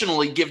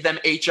intentionally give them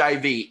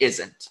HIV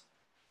isn't.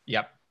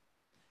 Yep.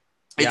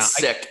 It's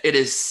sick. It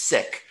is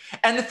sick.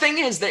 And the thing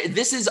is that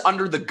this is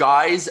under the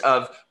guise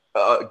of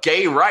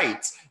gay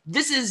rights.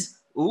 This is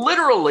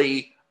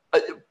literally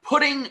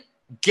putting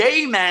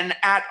gay men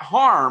at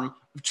harm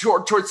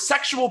towards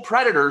sexual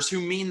predators who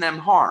mean them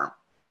harm.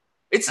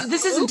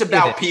 This isn't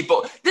about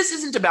people. This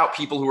isn't about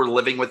people who are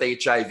living with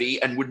HIV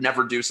and would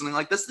never do something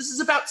like this. This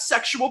is about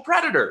sexual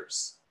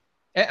predators.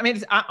 I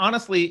mean,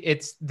 honestly,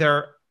 it's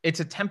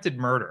attempted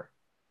murder.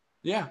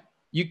 Yeah.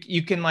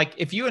 You can, like,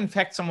 if you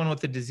infect someone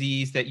with a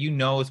disease that you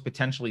know is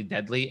potentially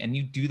deadly and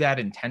you do that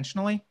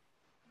intentionally,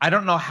 I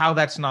don't know how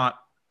that's not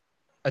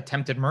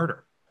attempted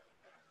murder.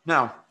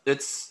 No,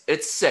 it's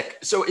sick.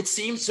 It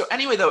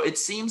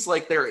seems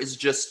like there is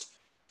just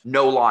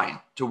no line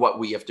to what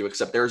we have to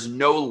accept. There's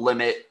no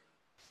limit.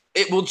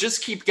 It will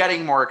just keep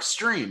getting more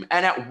extreme.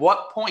 And at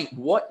what point,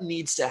 what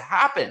needs to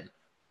happen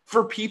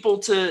for people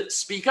to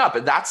speak up?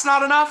 And that's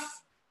not enough.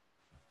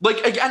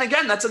 Like,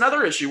 again, that's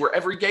another issue where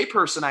every gay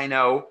person I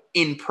know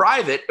in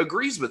private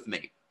agrees with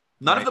me.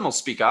 None of them will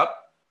speak up.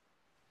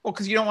 Well,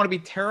 because you don't want to be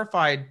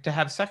terrified to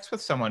have sex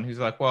with someone who's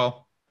like,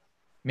 well,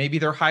 maybe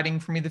they're hiding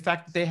from me the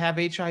fact that they have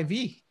HIV.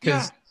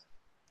 Because,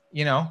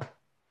 they're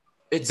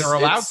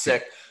allowed it's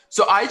sick.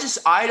 So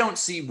I don't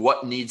see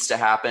what needs to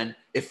happen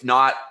if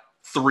not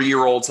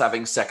 3-year-olds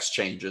having sex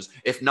changes,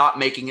 if not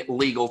making it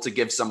legal to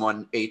give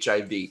someone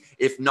HIV,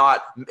 if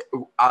not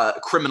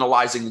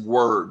criminalizing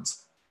words.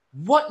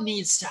 What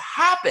needs to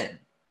happen?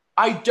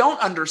 I don't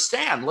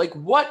understand. Like,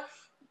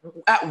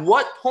 at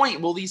what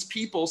point will these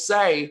people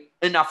say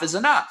enough is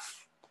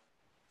enough?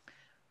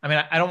 I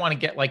mean, I don't want to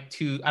get I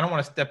don't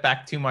want to step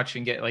back too much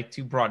and get like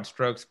too broad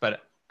strokes,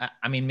 but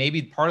I mean,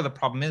 maybe part of the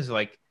problem is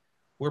like,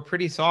 we're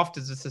pretty soft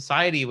as a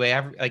society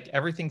where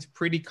everything's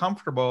pretty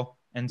comfortable.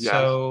 And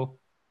so,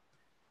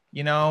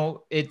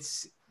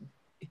 it's,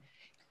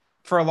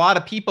 for a lot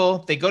of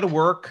people, they go to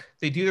work,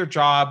 they do their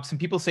job. Some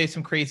people say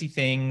some crazy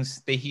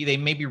things. They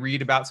maybe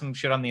read about some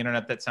shit on the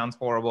internet that sounds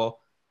horrible.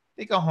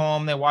 They go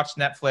home, they watch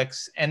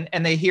Netflix, and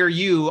they hear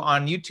you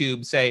on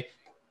YouTube say,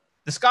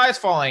 the sky is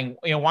falling.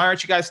 Why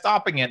aren't you guys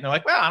stopping it? And they're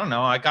like, well, I don't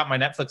know. I got my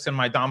Netflix and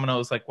my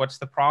Domino's. Like, what's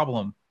the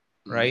problem?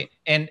 Mm-hmm. Right.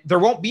 And there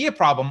won't be a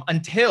problem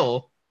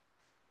until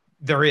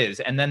there is.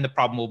 And then the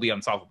problem will be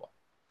unsolvable.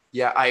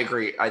 Yeah, I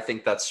agree. I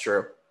think that's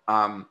true.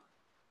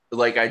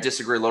 I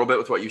disagree a little bit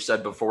with what you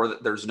said before,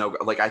 that there's no,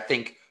 I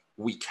think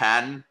we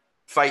can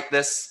fight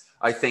this.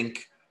 I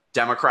think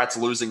Democrats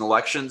losing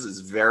elections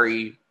is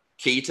very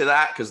key to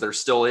that because there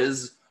still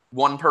is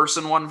one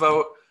person, one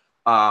vote.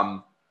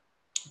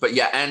 But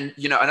yeah, and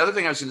another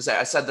thing I was going to say,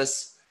 I said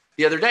this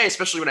the other day,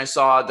 especially when I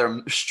saw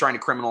them trying to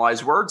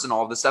criminalize words and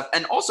all of this stuff.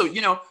 And also,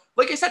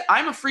 like I said,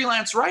 I'm a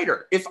freelance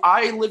writer. If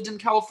I lived in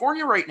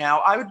California right now,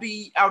 I would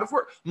be out of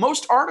work.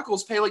 Most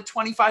articles pay like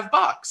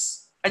 $25.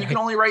 And you can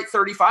only write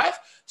 35.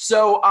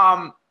 So,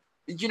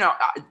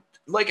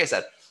 like I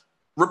said,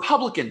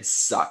 Republicans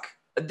suck.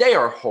 They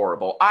are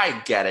horrible.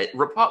 I get it.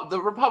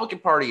 The Republican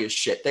Party is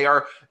shit. They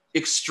are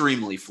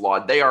extremely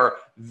flawed. They are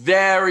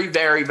very,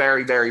 very,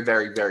 very, very,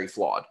 very, very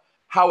flawed.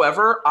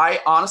 However,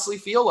 I honestly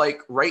feel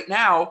like right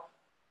now,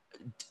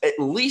 at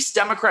least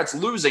Democrats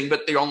losing,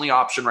 but the only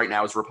option right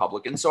now is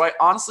Republicans. So I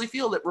honestly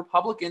feel that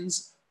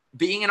Republicans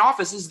being in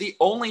office is the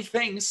only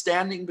thing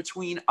standing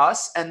between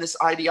us and this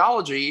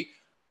ideology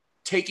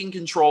taking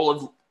control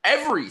of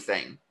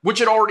everything, which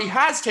it already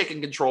has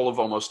taken control of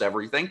almost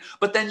everything.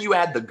 But then you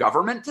add the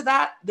government to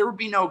that, there would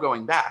be no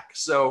going back.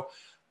 So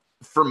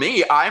for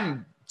me,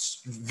 I'm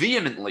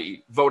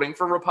vehemently voting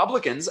for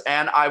Republicans,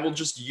 and I will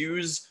just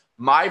use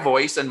my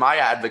voice and my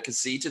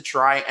advocacy to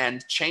try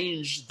and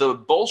change the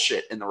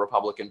bullshit in the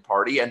Republican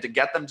Party and to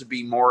get them to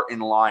be more in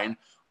line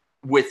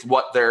with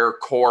what their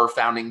core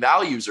founding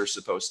values are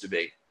supposed to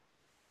be.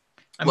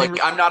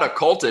 I'm not a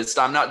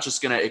cultist. I'm not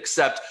just going to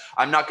accept.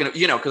 I'm not going to,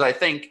 because I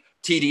think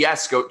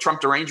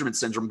Trump derangement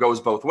syndrome goes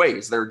both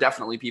ways. There are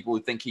definitely people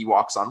who think he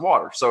walks on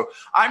water. So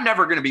I'm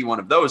never going to be one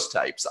of those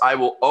types. I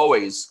will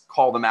always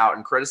call them out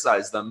and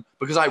criticize them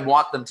because I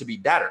want them to be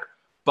better.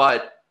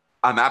 But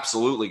I'm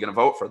absolutely going to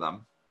vote for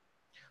them.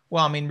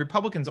 Well, I mean,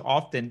 Republicans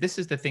often, this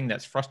is the thing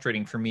that's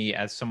frustrating for me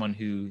as someone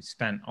who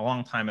spent a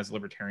long time as a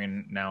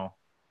libertarian now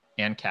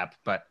ANCAP,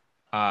 but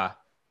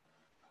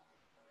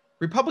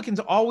Republicans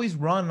always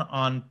run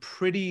on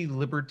pretty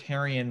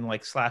libertarian,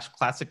 like /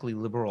 classically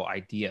liberal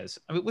ideas.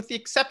 I mean, with the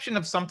exception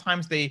of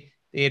sometimes they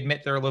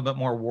admit they're a little bit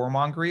more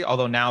warmongery,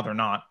 although now they're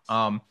not.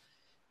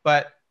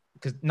 But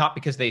not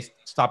because they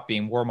stopped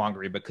being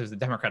warmongery, because the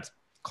Democrats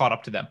caught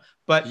up to them.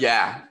 But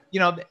yeah,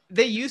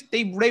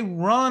 they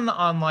run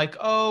on like,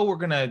 oh, we're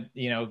gonna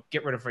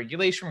get rid of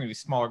regulation, we're gonna be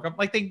smaller government.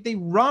 Like they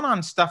run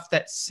on stuff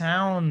that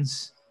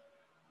sounds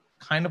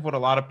kind of what a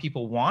lot of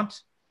people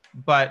want,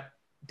 but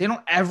they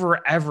don't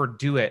ever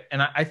do it.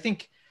 And I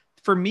think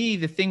for me,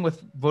 the thing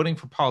with voting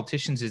for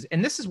politicians is,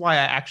 and this is why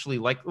I actually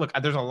look,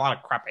 there's a lot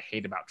of crap I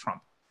hate about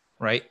Trump,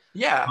 right?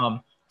 Yeah.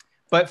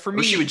 But for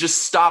me, she would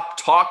just stop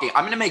talking.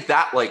 I'm going to make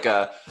that like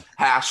a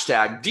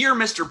hashtag, Dear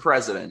Mr.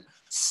 President,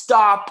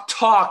 stop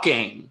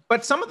talking.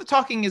 But some of the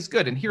talking is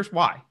good. And here's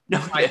why.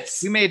 No,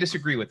 we may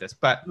disagree with this,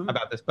 but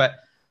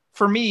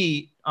for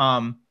me,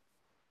 I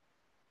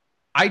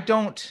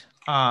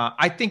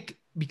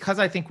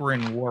think we're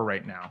in war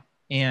right now.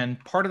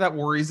 And part of that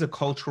war is a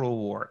cultural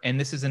war. And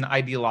this is an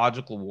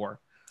ideological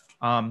war.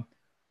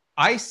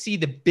 I see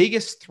the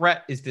biggest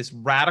threat is this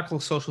radical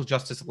social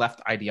justice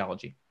left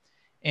ideology.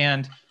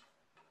 And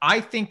I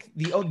think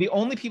the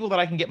only people that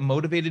I can get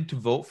motivated to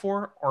vote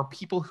for are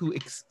people who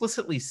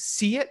explicitly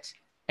see it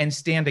and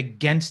stand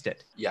against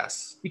it.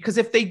 Yes. Because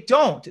if they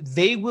don't,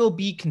 they will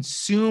be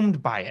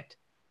consumed by it.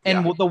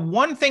 And the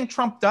one thing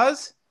Trump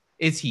does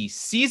is he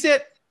sees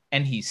it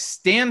and he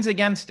stands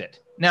against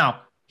it.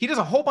 Now, he does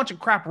a whole bunch of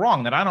crap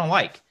wrong that I don't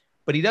like,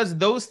 but he does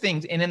those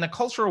things. And in the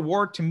cultural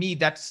war, to me,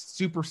 that's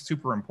super,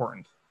 super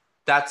important.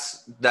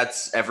 That's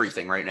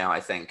everything right now,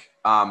 I think.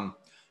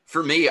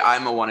 For me,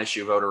 I'm a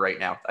one-issue voter right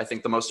now. I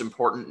think the most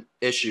important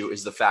issue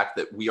is the fact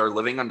that we are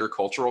living under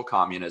cultural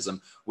communism.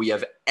 We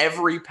have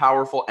every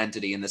powerful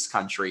entity in this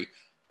country,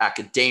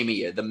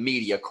 academia, the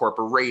media,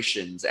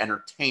 corporations,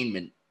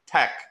 entertainment,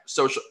 tech,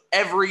 social,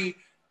 every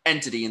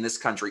entity in this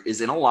country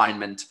is in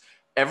alignment.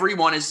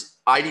 Everyone is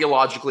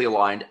ideologically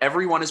aligned.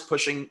 Everyone is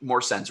pushing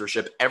more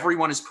censorship.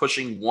 Everyone is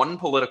pushing one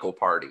political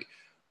party.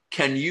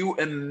 Can you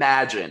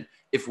imagine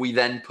if we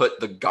then put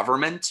the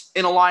government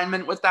in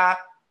alignment with that?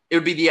 It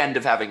would be the end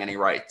of having any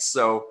rights.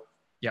 So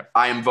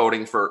I am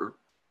voting for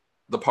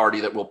the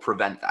party that will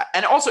prevent that.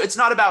 And also, it's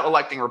not about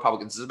electing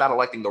Republicans. It's about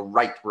electing the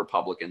right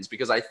Republicans,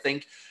 because I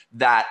think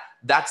that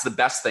that's the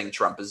best thing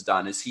Trump has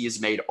done, is he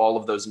has made all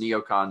of those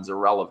neocons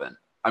irrelevant.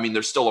 I mean,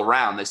 they're still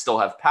around. They still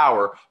have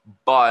power,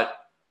 but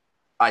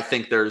I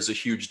think there's a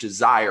huge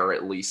desire,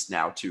 at least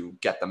now, to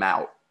get them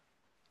out.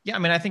 Yeah, I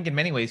mean, I think in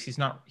many ways he's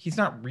not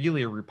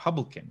really a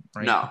Republican,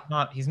 right?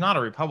 No, he's not a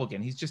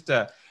Republican. He's just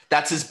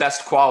that's his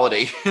best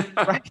quality.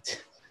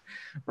 Right.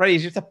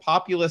 He's just a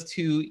populist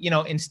who,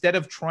 instead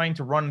of trying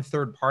to run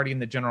third party in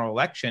the general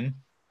election,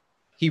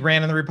 he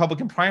ran in the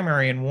Republican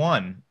primary and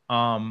won.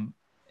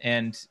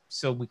 And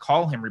so we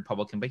call him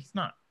Republican, but he's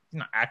not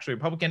actually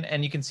Republican.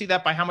 And you can see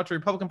that by how much the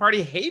Republican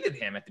Party hated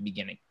him at the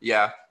beginning.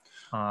 Yeah.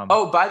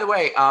 By the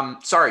way,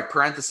 sorry,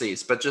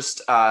 parentheses, but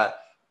just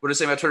what I was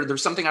saying about Twitter,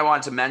 there's something I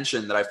wanted to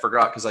mention that I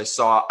forgot, because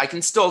I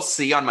can still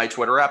see on my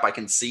Twitter app, I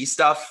can see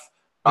stuff.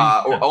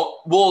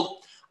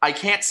 I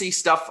can't see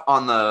stuff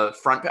on the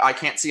front. I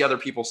can't see other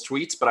people's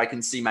tweets, but I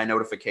can see my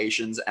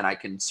notifications and I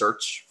can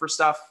search for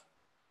stuff.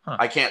 Huh.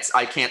 I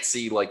can't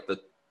see like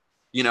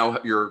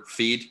your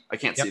feed. I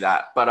can't see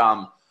that,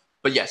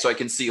 but yeah, so I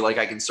can see, like,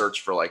 I can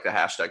search for like the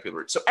hashtag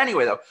people. So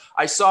anyway, though,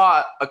 I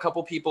saw a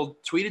couple people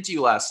tweeted to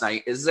you last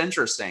night. This is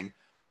interesting.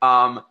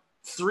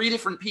 3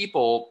 different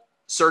people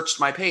searched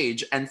my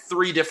page and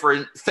 3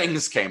 different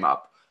things came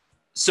up.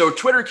 So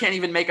Twitter can't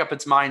even make up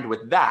its mind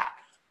with that.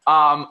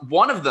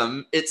 One of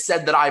them, it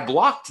said that I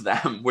blocked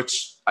them,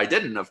 which I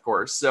didn't, of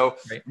course. So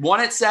right. One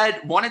it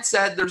said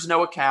there's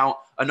no account.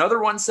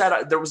 Another one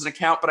said there was an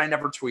account, but I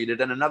never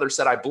tweeted. And another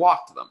said I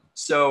blocked them.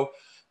 So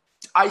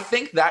I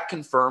think that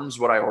confirms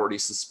what I already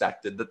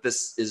suspected, that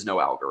this is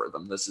no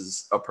algorithm. This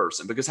is a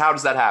person, because how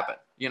does that happen?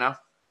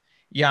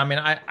 Yeah, I mean,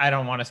 I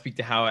don't want to speak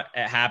to how it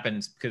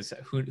happens, because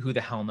who the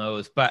hell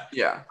knows? But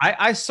yeah,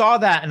 I saw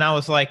that and I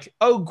was like,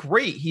 oh,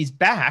 great, he's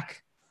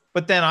back.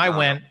 But then I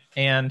went,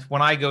 and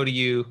when I go to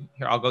you,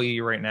 here, I'll go to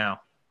you right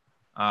now.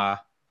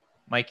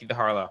 Mikey the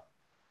Harlow,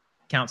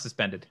 account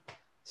suspended.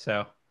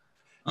 So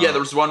yeah, there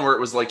was one where it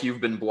was like,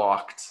 you've been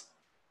blocked.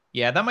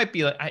 Yeah, that might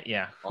be like,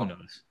 who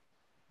knows?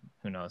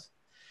 Who knows?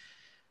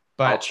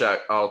 But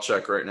I'll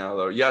check right now,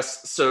 though.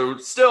 Yes. So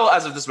still,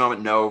 as of this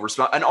moment, no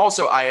response. And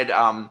also,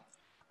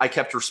 I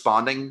kept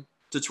responding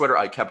to Twitter.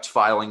 I kept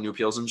filing new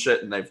appeals and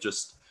shit, and they've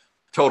just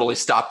totally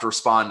stopped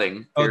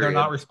responding. Oh, they're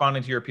not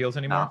responding to your appeals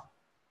anymore? No.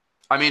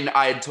 I mean,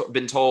 I had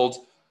been told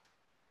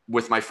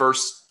with my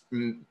first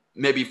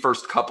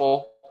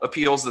couple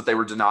appeals that they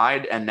were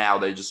denied, and now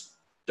they just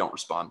don't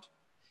respond.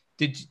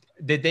 Did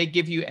they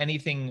give you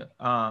anything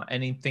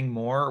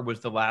more, or was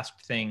the last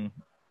thing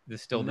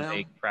still the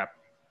vague crap?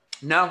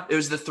 No, it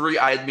was the three.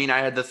 I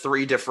had the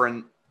three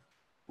different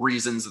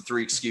reasons, the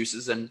three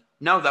excuses, and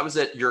no, that was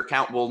it. Your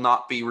account will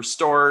not be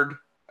restored.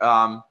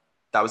 That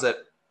was it.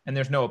 And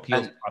there's no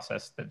appeals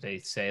process that they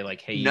say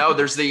like, hey. No,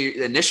 there's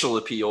the initial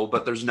appeal,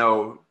 but there's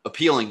no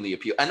appealing the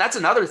appeal. And that's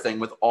another thing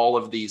with all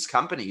of these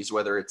companies,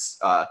 whether it's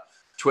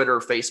Twitter,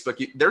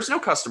 Facebook, there's no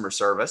customer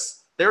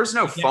service. There's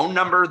no phone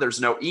number.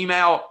 There's no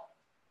email,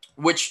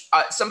 which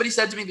somebody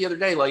said to me the other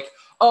day, like,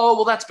 oh,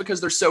 well, that's because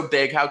they're so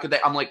big. How could they?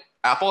 I'm like,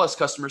 Apple has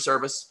customer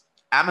service.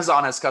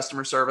 Amazon has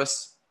customer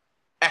service.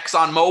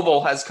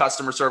 ExxonMobil has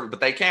customer service,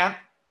 but they can't.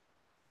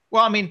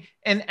 Well, I mean,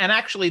 and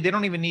actually, they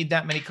don't even need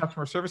that many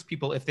customer service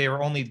people if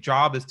their only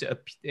job is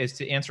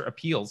to answer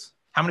appeals.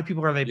 How many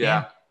people are they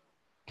paying?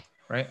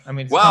 Right? I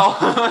mean,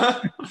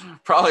 well,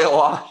 probably a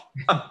lot.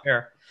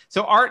 Fair.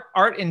 So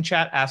Art in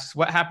chat asks,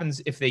 what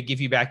happens if they give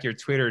you back your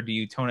Twitter? Do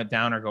you tone it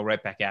down or go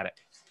right back at it?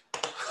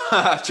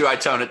 Do I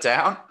tone it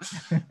down?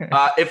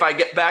 If I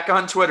get back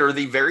on Twitter,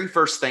 the very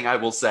first thing I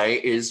will say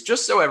is,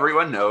 just so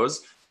everyone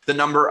knows, the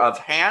number of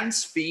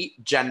hands,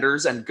 feet,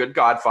 genders, and Good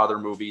Godfather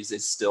movies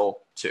is still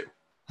 2.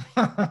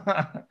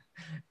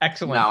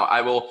 Excellent. Now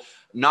I will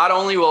not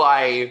only will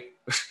I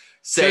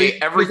say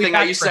everything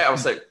I used to say, I'll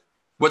say,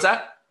 what's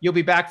that? You'll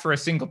be back for a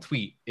single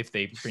tweet if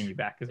they bring you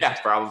back. Yeah,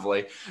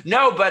 probably.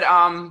 No, but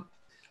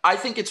I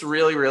think it's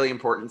really, really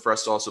important for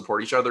us to all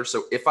support each other.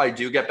 So if I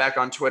do get back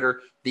on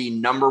Twitter, the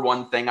number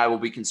one thing I will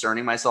be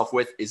concerning myself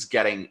with is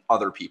getting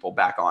other people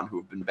back on who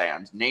have been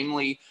banned.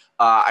 Namely,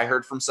 I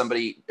heard from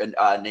somebody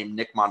named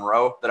Nick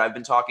Monroe that I've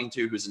been talking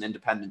to, who's an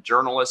independent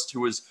journalist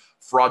who was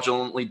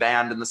fraudulently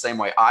banned in the same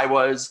way I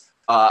was.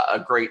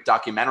 A great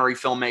documentary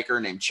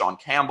filmmaker named Sean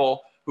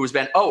Campbell, who was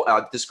banned.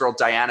 This girl,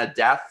 Diana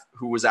Death,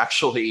 who was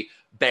actually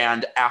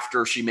banned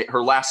after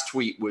her last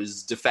tweet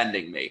was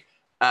defending me.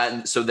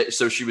 And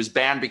so she was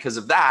banned because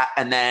of that.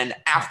 And then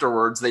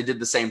afterwards, they did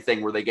the same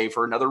thing where they gave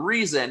her another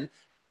reason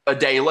a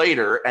day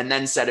later and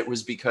then said it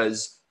was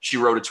because she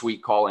wrote a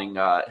tweet calling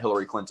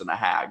Hillary Clinton a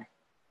hag.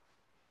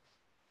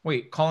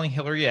 Wait, calling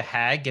Hillary a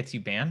hag gets you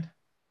banned?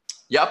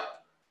 Yep.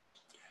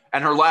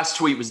 And her last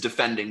tweet was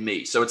defending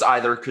me. So it's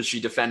either because she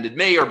defended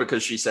me or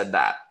because she said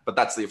that. But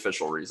that's the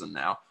official reason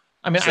now.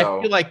 I mean,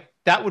 I feel like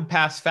that would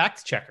pass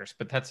fact checkers,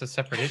 but that's a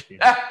separate issue.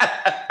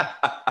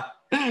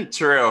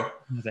 True.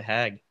 The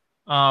hag.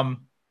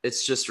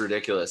 It's just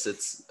ridiculous.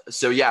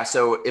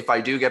 So if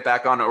I do get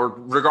back on, or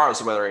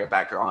regardless of whether I get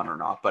back on or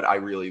not, but I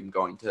really am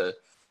going to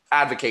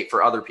advocate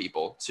for other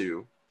people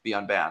to be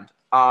unbanned.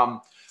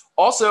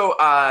 Also,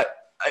 I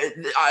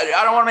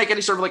don't want to make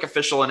any sort of like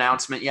official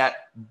announcement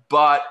yet,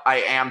 but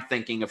I am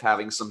thinking of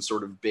having some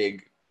sort of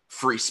big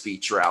free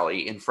speech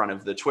rally in front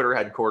of the Twitter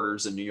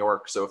headquarters in New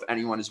York. So if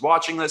anyone is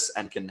watching this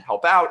and can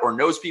help out or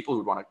knows people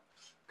who want to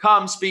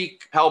come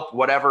speak, help,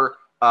 whatever,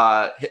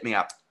 hit me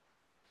up.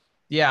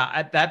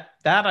 Yeah, that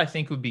I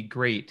think would be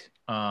great.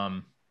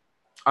 I'm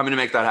going to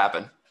make that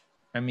happen.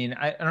 I mean,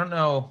 I don't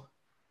know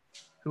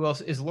who else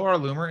is Laura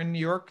Loomer in New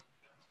York.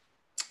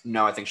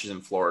 No, I think she's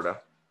in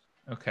Florida.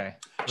 Okay.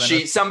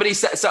 Somebody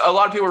said, so a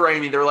lot of people were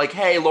writing me. They're like,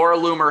 "Hey, Laura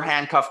Loomer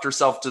handcuffed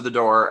herself to the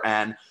door,"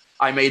 and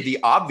I made the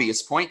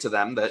obvious point to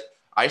them that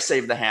I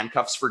saved the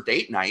handcuffs for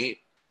date night.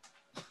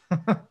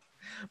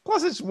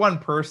 Plus, it's one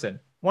person.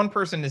 One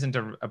person isn't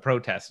a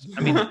protest.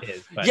 I mean, it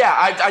is. But. Yeah,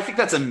 I think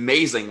that's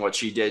amazing what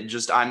she did.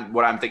 Just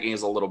what I'm thinking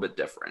is a little bit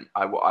different.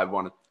 I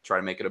want to try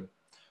to make it a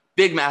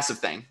big, massive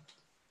thing.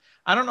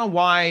 I don't know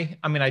why.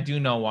 I mean, I do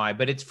know why,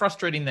 but it's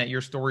frustrating that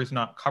your story's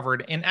not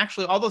covered. And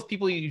actually, all those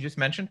people you just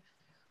mentioned,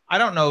 I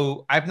don't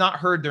know. I've not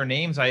heard their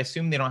names. I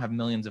assume they don't have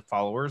millions of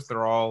followers.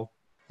 They're all...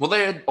 Well,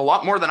 they had a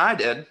lot more than I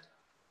did.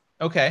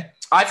 Okay.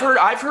 I've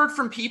heard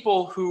from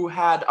people who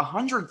had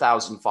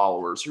 100,000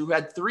 followers, who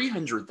had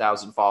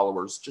 300,000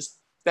 followers, just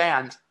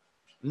banned.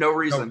 No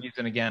reason. No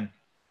reason again.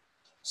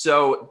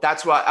 So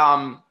that's why...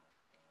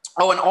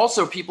 and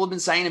also people have been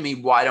saying to me,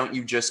 why don't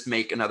you just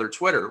make another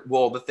Twitter?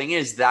 Well, the thing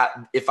is that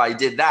if I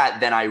did that,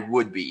 then I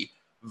would be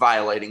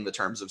violating the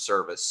terms of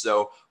service.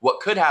 So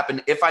what could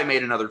happen if I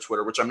made another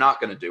Twitter, which I'm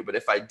not going to do, but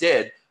if I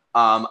did,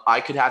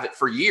 I could have it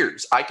for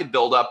years. I could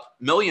build up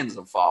millions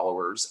of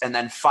followers. And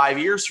then 5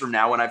 years from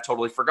now, when I've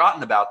totally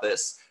forgotten about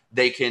this,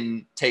 they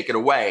can take it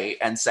away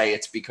and say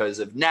it's because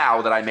of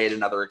now that I made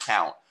another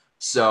account.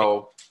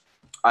 So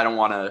I don't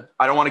want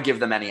to give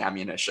them any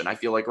ammunition. I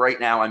feel like right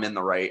now I'm in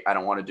the right. I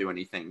don't want to do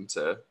anything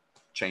to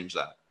change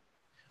that.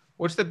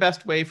 What's the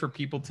best way for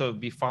people to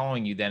be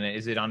following you then?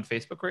 Is it on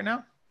Facebook right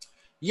now?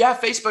 Yeah,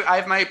 Facebook. I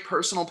have my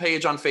personal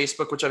page on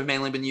Facebook, which I've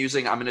mainly been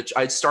using.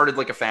 I started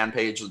like a fan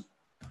page.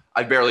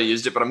 I barely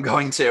used it, but I'm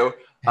going to.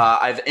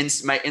 My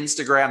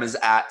Instagram is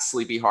at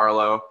Sleepy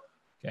Harlow.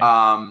 Okay.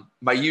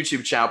 My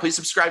YouTube channel. Please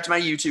subscribe to my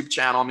YouTube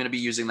channel. I'm going to be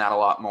using that a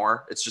lot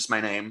more. It's just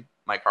my name,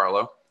 Mike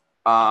Harlow.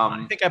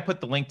 I think I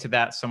put the link to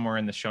that somewhere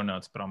in the show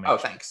notes, but I'll make sure.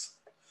 Thanks.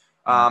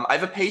 I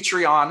have a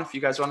Patreon. If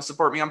you guys want to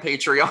support me on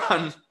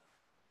Patreon,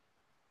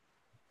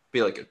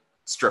 be like a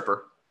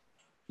stripper.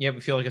 Yeah, we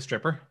feel like a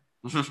stripper.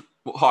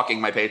 Hawking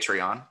my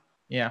Patreon.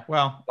 Yeah,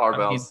 well,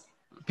 Barbells.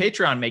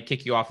 Patreon may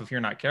kick you off if you're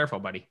not careful,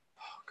 buddy.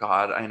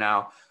 God, I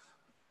know.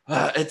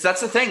 That's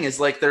the thing is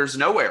like there's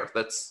nowhere.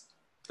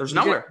 There's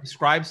nowhere.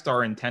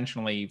 Subscribestar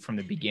intentionally from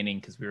the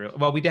beginning because we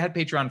had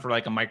Patreon for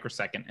like a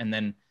microsecond, and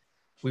then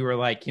we were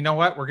like, you know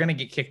what, we're gonna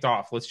get kicked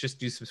off. Let's just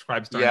do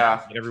Subscribestar.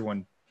 Yeah, get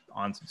everyone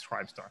on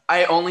Subscribestar.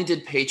 I only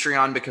did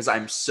Patreon because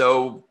I'm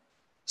so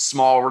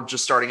small. We're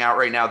just starting out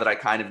right now that I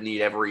kind of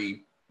need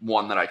every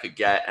one that I could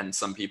get, and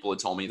some people had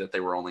told me that they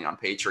were only on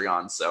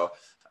Patreon. So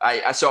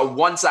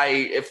once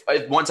I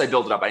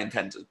build it up, I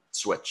intend to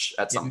switch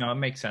at some. No, it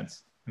makes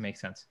sense. It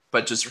makes sense.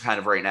 But just kind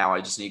of right now,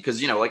 I just need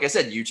because like I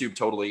said, YouTube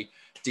totally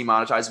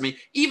demonetized me.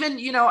 Even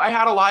I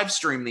had a live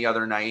stream the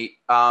other night,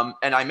 and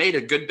I made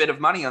a good bit of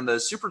money on the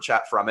super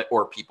chat from it,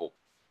 or people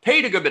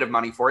paid a good bit of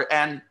money for it,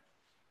 and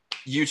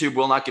YouTube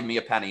will not give me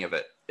a penny of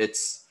it.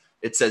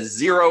 It says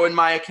 0 in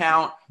my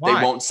account. Why?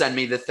 They won't send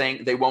me the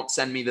thing. They won't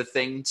send me the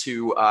thing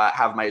to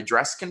have my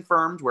address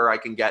confirmed where I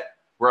can get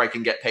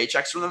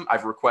paychecks from them.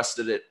 I've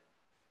requested it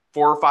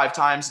 4 or 5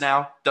 times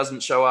now.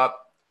 Doesn't show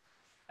up,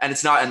 and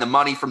it's not. And the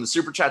money from the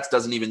super chats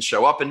doesn't even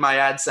show up in my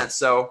AdSense.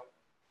 So,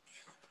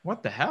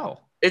 what the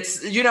hell? It's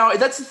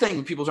that's the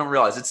thing people don't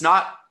realize. It's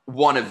not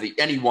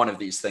any one of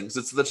these things.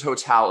 It's the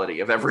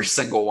totality of every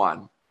single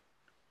one.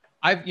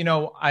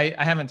 I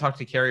haven't talked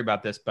to Carrie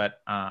about this,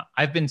 but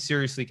I've been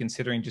seriously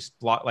considering just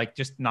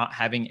not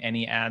having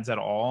any ads at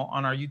all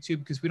on our YouTube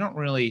because we don't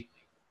really,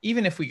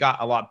 even if we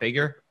got a lot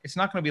bigger, it's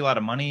not going to be a lot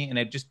of money, and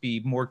it'd just be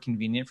more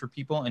convenient for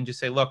people and just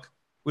say, look,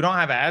 we don't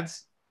have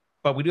ads,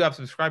 but we do have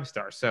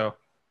Subscribestar. So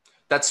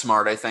that's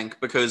smart, I think,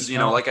 because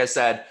like I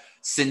said,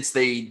 since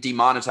they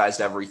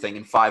demonetized everything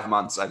in 5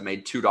 months, I've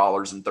made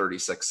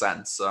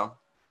 $2.36. So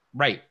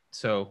right.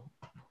 So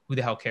who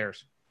the hell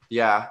cares?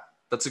 Yeah.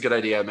 That's a good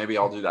idea. Maybe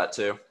I'll do that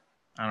too.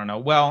 I don't know.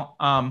 Well,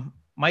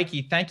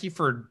 Mikey, thank you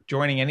for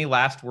joining. Any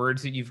last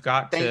words that you've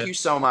got? Thank you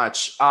so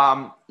much.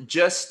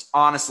 Just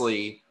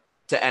honestly,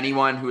 to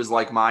anyone who is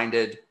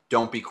like-minded,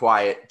 don't be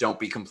quiet. Don't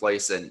be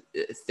complacent.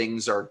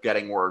 Things are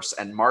getting worse.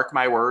 And mark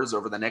my words,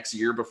 over the next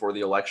year before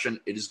the election,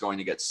 it is going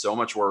to get so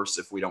much worse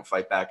if we don't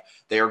fight back.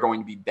 They are going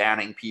to be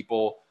banning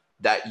people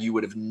that you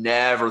would have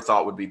never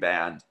thought would be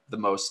banned. The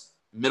most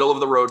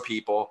middle-of-the-road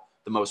people,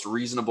 the most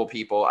reasonable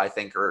people, I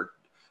think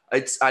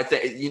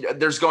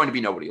there's going to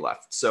be nobody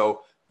left.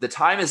 So the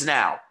time is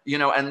now,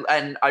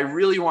 and I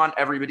really want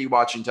everybody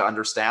watching to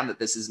understand that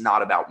this is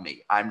not about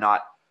me. I'm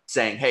not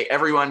saying, hey,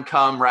 everyone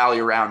come rally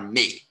around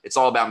me. It's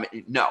all about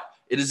me. No,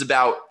 it is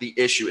about the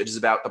issue. It is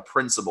about the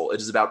principle. It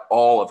is about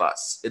all of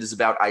us. It is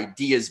about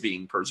ideas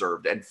being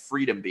preserved and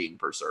freedom being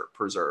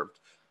preserved.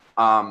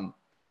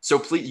 So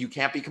please, you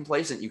can't be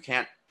complacent. You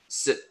can't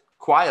sit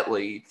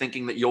quietly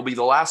thinking that you'll be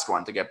the last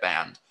one to get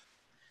banned.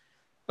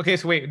 Okay,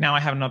 so wait, now I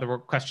have another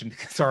question.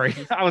 Sorry.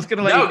 I was going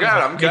to let you. No, good.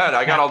 I'm good.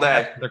 I got all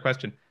day. Another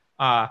question.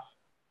 I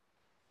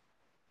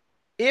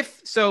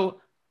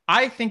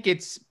think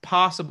it's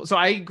possible. So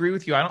I agree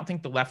with you. I don't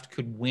think the left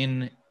could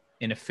win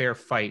in a fair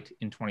fight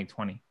in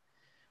 2020.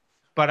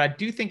 But I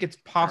do think it's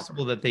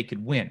possible that they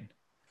could win.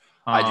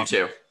 I do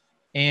too.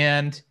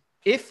 And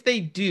if they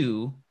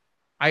do,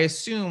 I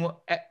assume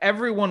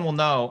everyone will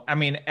know. I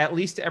mean, at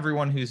least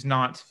everyone who's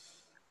not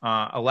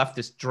a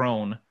leftist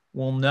drone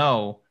will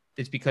know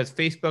it's because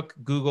Facebook,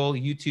 Google,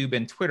 YouTube,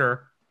 and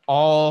Twitter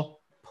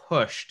all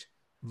pushed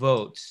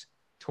votes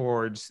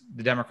towards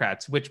the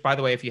Democrats, which, by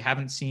the way, if you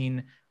haven't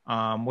seen,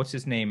 what's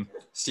his name?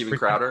 Steven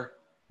Crowder?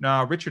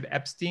 No, Richard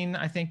Epstein,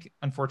 I think.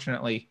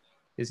 Unfortunately,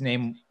 his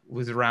name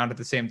was around at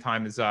the same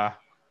time as,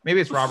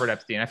 maybe it's Robert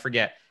Epstein. I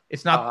forget.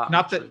 It's not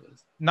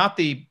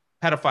the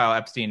pedophile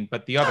Epstein,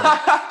 but the other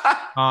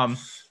one.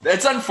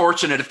 It's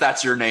unfortunate if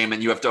that's your name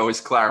and you have to always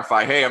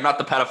clarify, hey, I'm not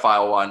the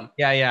pedophile one.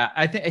 Yeah.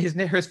 I think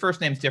his first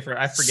name's different.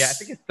 I forget. I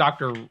think it's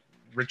Dr.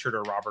 Richard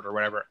or Robert or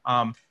whatever.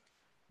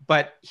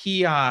 But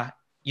he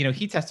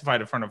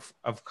testified in front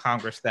of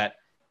Congress that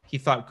he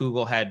thought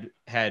Google had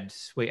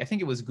swayed. I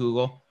think it was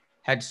Google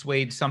had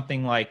swayed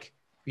something like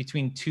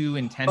between 2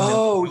 and 10 million.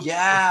 Oh,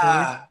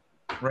 yeah.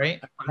 Right?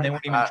 And they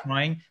weren't even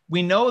trying.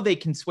 We know they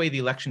can sway the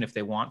election if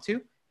they want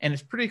to. And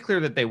it's pretty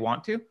clear that they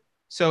want to.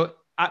 So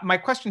my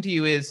question to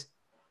you is,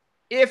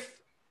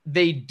 if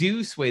they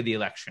do sway the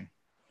election,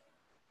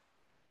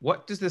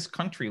 what does this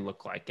country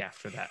look like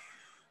after that?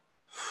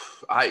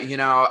 I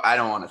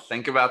don't want to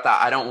think about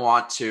that. I don't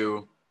want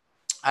to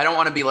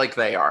be like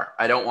they are.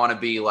 I don't want to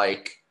be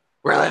like,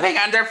 we're living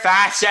under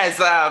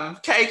fascism,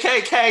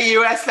 KKK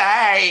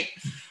USA.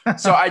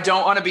 So I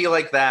don't want to be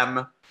like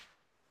them.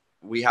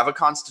 We have a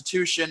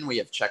constitution. We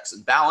have checks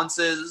and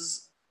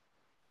balances.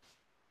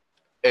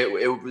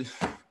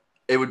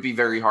 It would be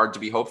very hard to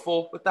be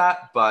hopeful with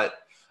that, but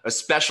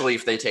especially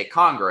if they take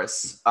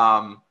Congress.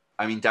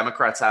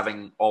 Democrats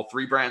having all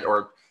 3 branches,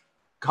 or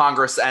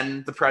Congress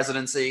and the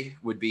presidency,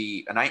 would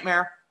be a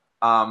nightmare.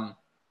 I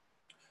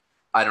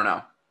don't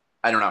know.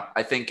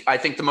 I think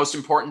the most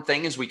important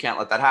thing is we can't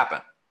let that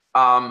happen.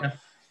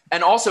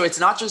 And also, it's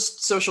not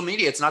just social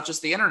media. It's not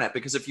just the internet,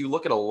 because if you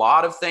look at a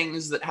lot of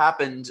things that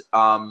happened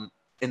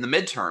in the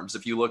midterms.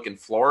 If you look in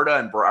Florida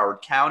and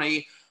Broward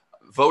County,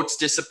 votes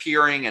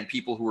disappearing and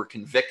people who were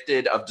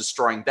convicted of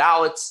destroying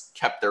ballots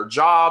kept their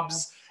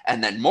jobs,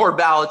 and then more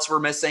ballots were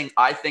missing.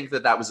 I think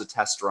that was a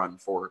test run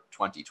for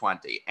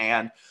 2020.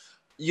 And,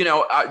 you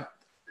know, I'm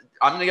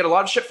going to get a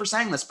lot of shit for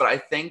saying this, but I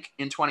think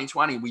in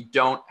 2020, we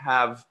don't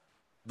have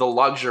the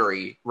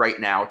luxury right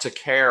now to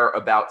care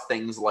about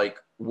things like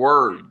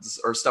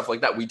words or stuff like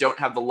that. We don't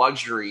have the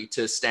luxury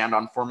to stand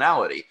on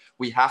formality.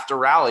 We have to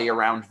rally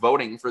around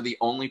voting for the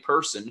only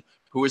person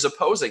who is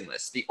opposing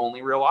this, the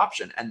only real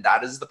option, and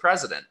that is the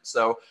president.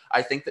 So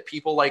I think that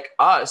people like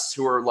us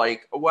who are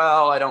like,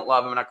 well, I don't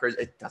love him, I'm not crazy,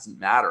 it doesn't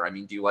matter. I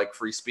mean, do you like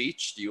free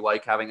speech? Do you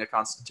like having a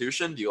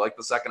constitution? Do you like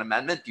the Second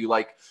Amendment? Do you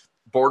like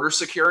border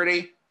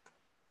security?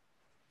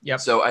 Yep.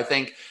 So I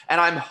think,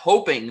 and I'm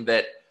hoping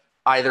that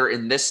either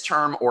in this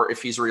term or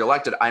if he's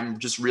reelected, I'm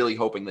just really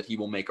hoping that he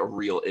will make a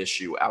real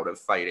issue out of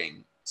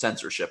fighting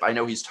censorship. I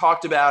know he's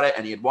talked about it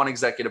and he had one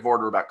executive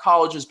order about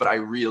colleges, but I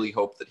really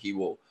hope that he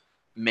will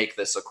make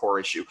this a core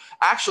issue.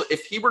 Actually,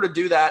 if he were to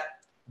do that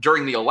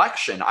during the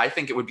election, I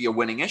think it would be a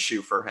winning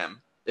issue for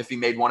him if he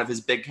made one of his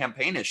big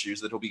campaign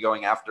issues that he'll be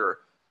going after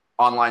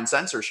online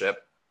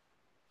censorship.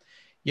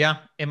 Yeah,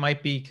 it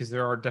might be, because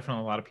there are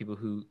definitely a lot of people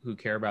who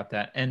care about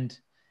that. And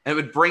it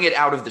would bring it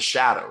out of the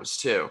shadows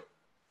too.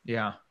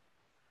 Yeah.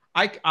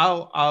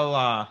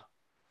 I'll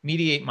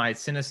mediate my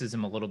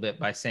cynicism a little bit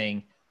by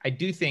saying I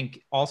do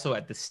think also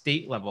at the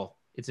state level,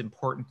 it's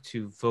important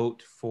to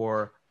vote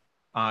for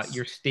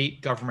your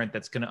state government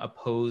that's going to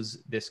oppose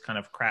this kind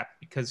of crap,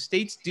 because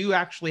states do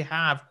actually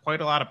have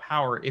quite a lot of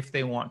power if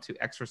they want to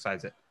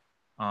exercise it.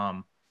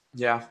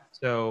 Yeah.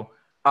 So,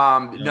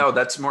 no,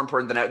 that's more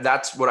important than that.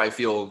 That's what I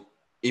feel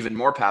even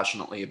more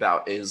passionately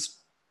about, is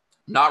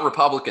not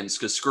Republicans,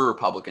 because screw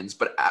Republicans,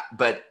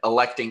 but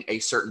electing a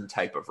certain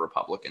type of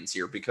Republicans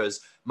here,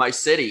 because my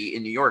city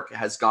in New York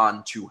has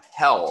gone to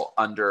hell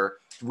under,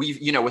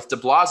 with de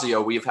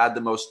Blasio, we've had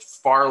the most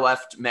far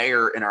left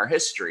mayor in our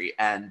history,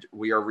 and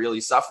we are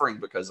really suffering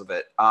because of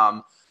it.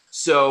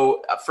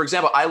 So for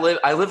example, I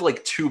live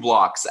like 2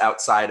 blocks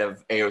outside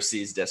of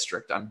AOC's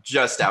district. I'm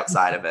just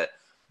outside of it.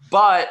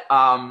 But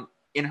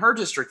in her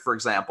district, for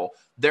example,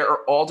 there are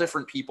all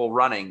different people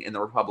running in the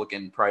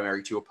Republican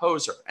primary to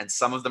oppose her. And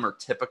some of them are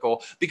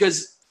typical,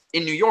 because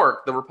in New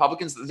York, the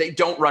Republicans, they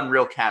don't run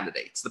real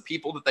candidates. The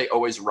people that they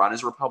always run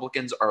as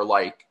Republicans are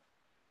like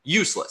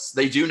useless.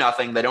 They do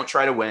nothing. They don't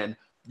try to win.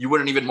 You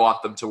wouldn't even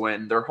want them to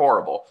win. They're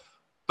horrible.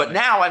 But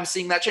now I'm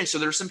seeing that change. So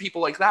there's some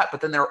people like that.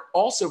 But then there are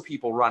also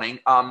people running.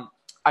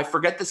 I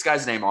forget this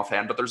guy's name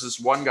offhand, but there's this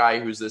one guy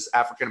who's this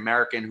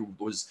African-American who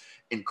was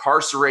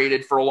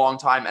incarcerated for a long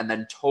time and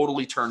then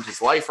totally turned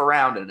his life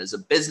around and is a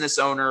business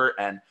owner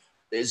and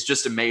is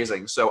just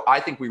amazing. So I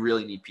think we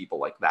really need people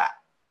like that.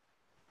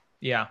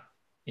 Yeah.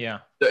 Yeah.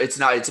 So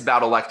it's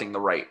about electing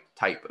the right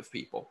type of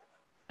people.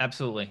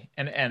 Absolutely.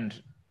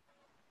 And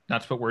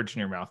not to put words in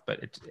your mouth,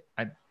 but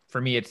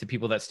for me, it's the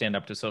people that stand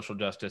up to social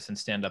justice and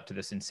stand up to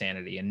this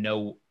insanity and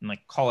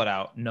call it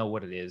out, know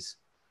what it is.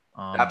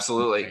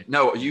 Absolutely.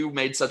 No, you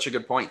made such a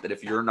good point that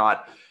if you're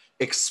not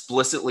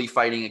explicitly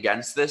fighting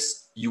against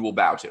this, you will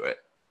bow to it.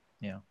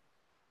 Yeah.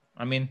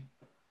 I mean,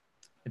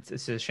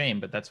 it's a shame,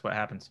 but that's what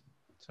happens.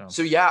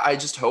 So yeah, I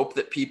just hope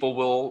that people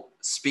will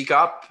speak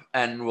up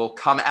and will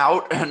come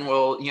out and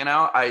will,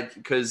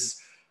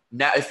 because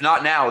now, if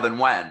not now, then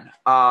when?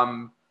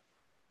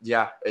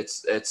 Yeah,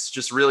 it's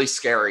just really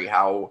scary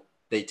how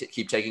they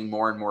keep taking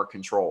more and more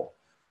control.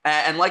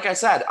 And like I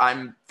said,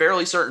 I'm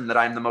fairly certain that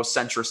I'm the most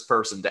centrist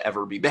person to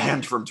ever be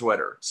banned from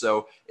Twitter.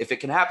 So if it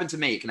can happen to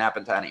me, it can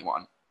happen to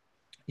anyone.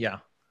 Yeah.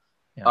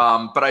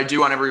 But I do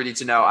want everybody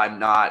to know I'm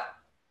not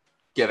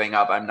giving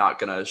up. I'm not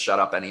going to shut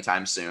up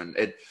anytime soon.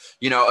 I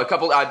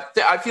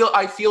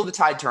feel the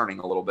tide turning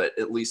a little bit,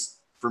 at least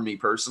for me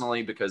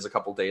personally, because a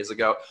couple days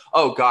ago,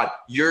 oh God,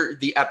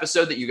 the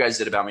episode that you guys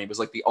did about me was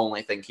like the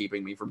only thing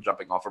keeping me from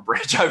jumping off a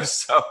bridge. I was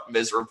so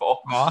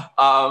miserable.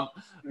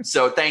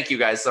 So thank you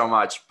guys so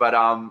much. But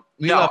I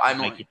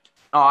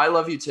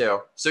love you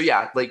too. So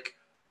yeah,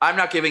 I'm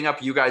not giving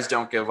up. You guys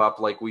don't give up.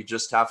 We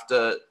just have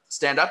to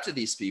stand up to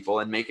these people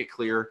and make it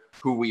clear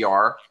who we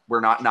are.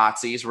 We're not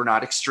Nazis. We're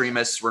not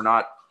extremists. We're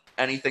not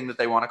anything that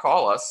they want to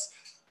call us.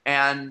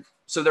 And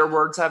so their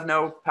words have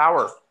no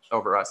power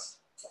over us.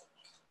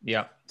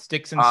 Yeah.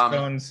 Sticks and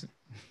stones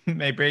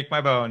may break my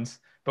bones.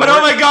 But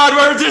oh my God,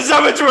 words are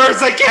so much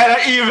worse. I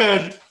can't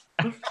even.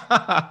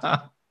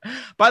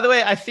 By the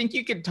way, I think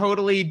you could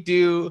totally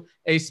do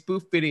a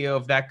spoof video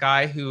of that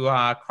guy who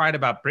cried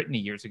about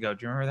Britney years ago.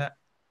 Do you remember that?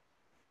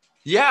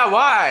 Yeah,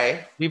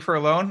 why? Leave her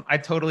alone. I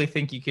totally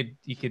think you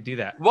could do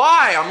that.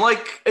 Why? I'm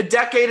like a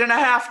decade and a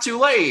half too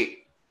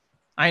late.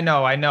 I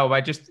know. I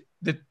just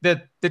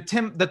the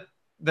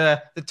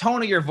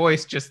tone of your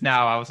voice just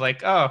now. I was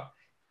like, oh,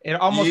 it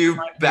almost. You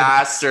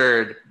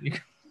bastard! You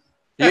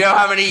know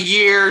how many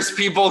years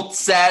people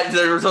said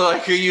they were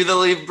like, "Are you the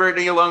leave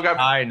Britney alone guy?"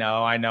 I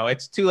know.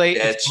 It's too late.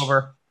 Bitch.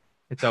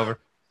 It's over.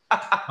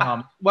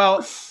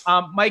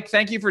 Mike,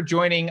 thank you for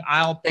joining.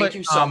 Thank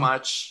you so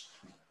much.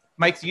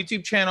 Mike's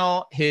YouTube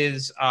channel,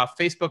 his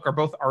Facebook are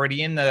both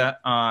already in the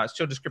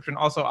show description.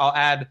 Also, I'll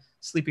add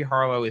Sleepy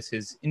Harlow is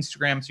his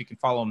Instagram, so you can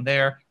follow him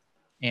there.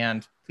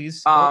 And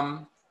please.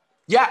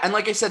 Yeah, and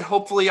like I said,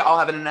 hopefully I'll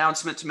have an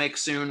announcement to make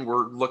soon.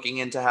 We're looking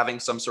into having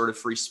some sort of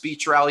free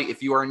speech rally.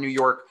 If you are in New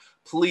York,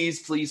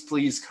 please, please,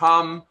 please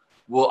come.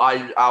 Well,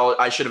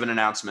 I should have an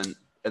announcement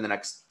in the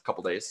next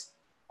couple days.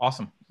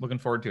 Awesome. Looking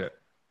forward to it.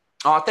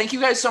 Thank you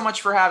guys so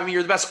much for having me.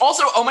 You're the best.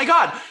 Also, oh my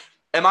God,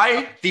 am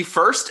I the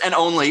first and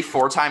only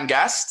 4-time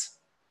guest?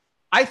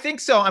 I think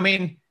so. I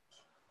mean,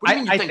 what do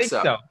you mean you think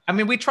so? I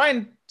mean, we try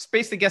and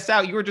space the guests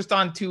out. You were just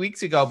on 2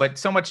 weeks ago, but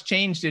so much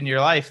changed in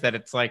your life that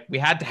it's like we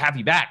had to have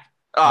you back.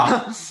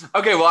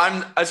 Okay,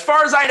 well, as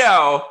far as I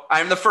know,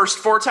 I'm the first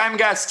 4-time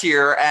guest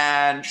here,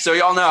 and so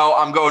y'all know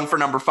I'm going for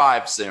number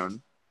 5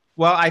 soon.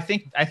 Well, I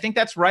think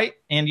that's right,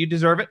 and you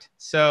deserve it.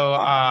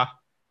 So,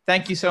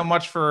 thank you so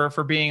much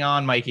for being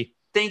on, Mikey.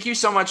 Thank you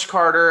so much,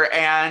 Carter,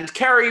 and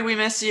Carrie. We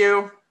miss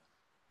you.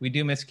 We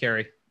do miss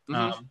Carrie.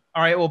 All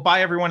right, well,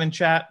 bye everyone in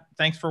chat.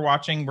 Thanks for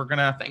watching. We're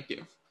gonna thank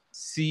you.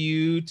 See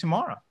you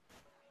tomorrow.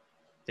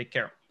 Take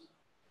care.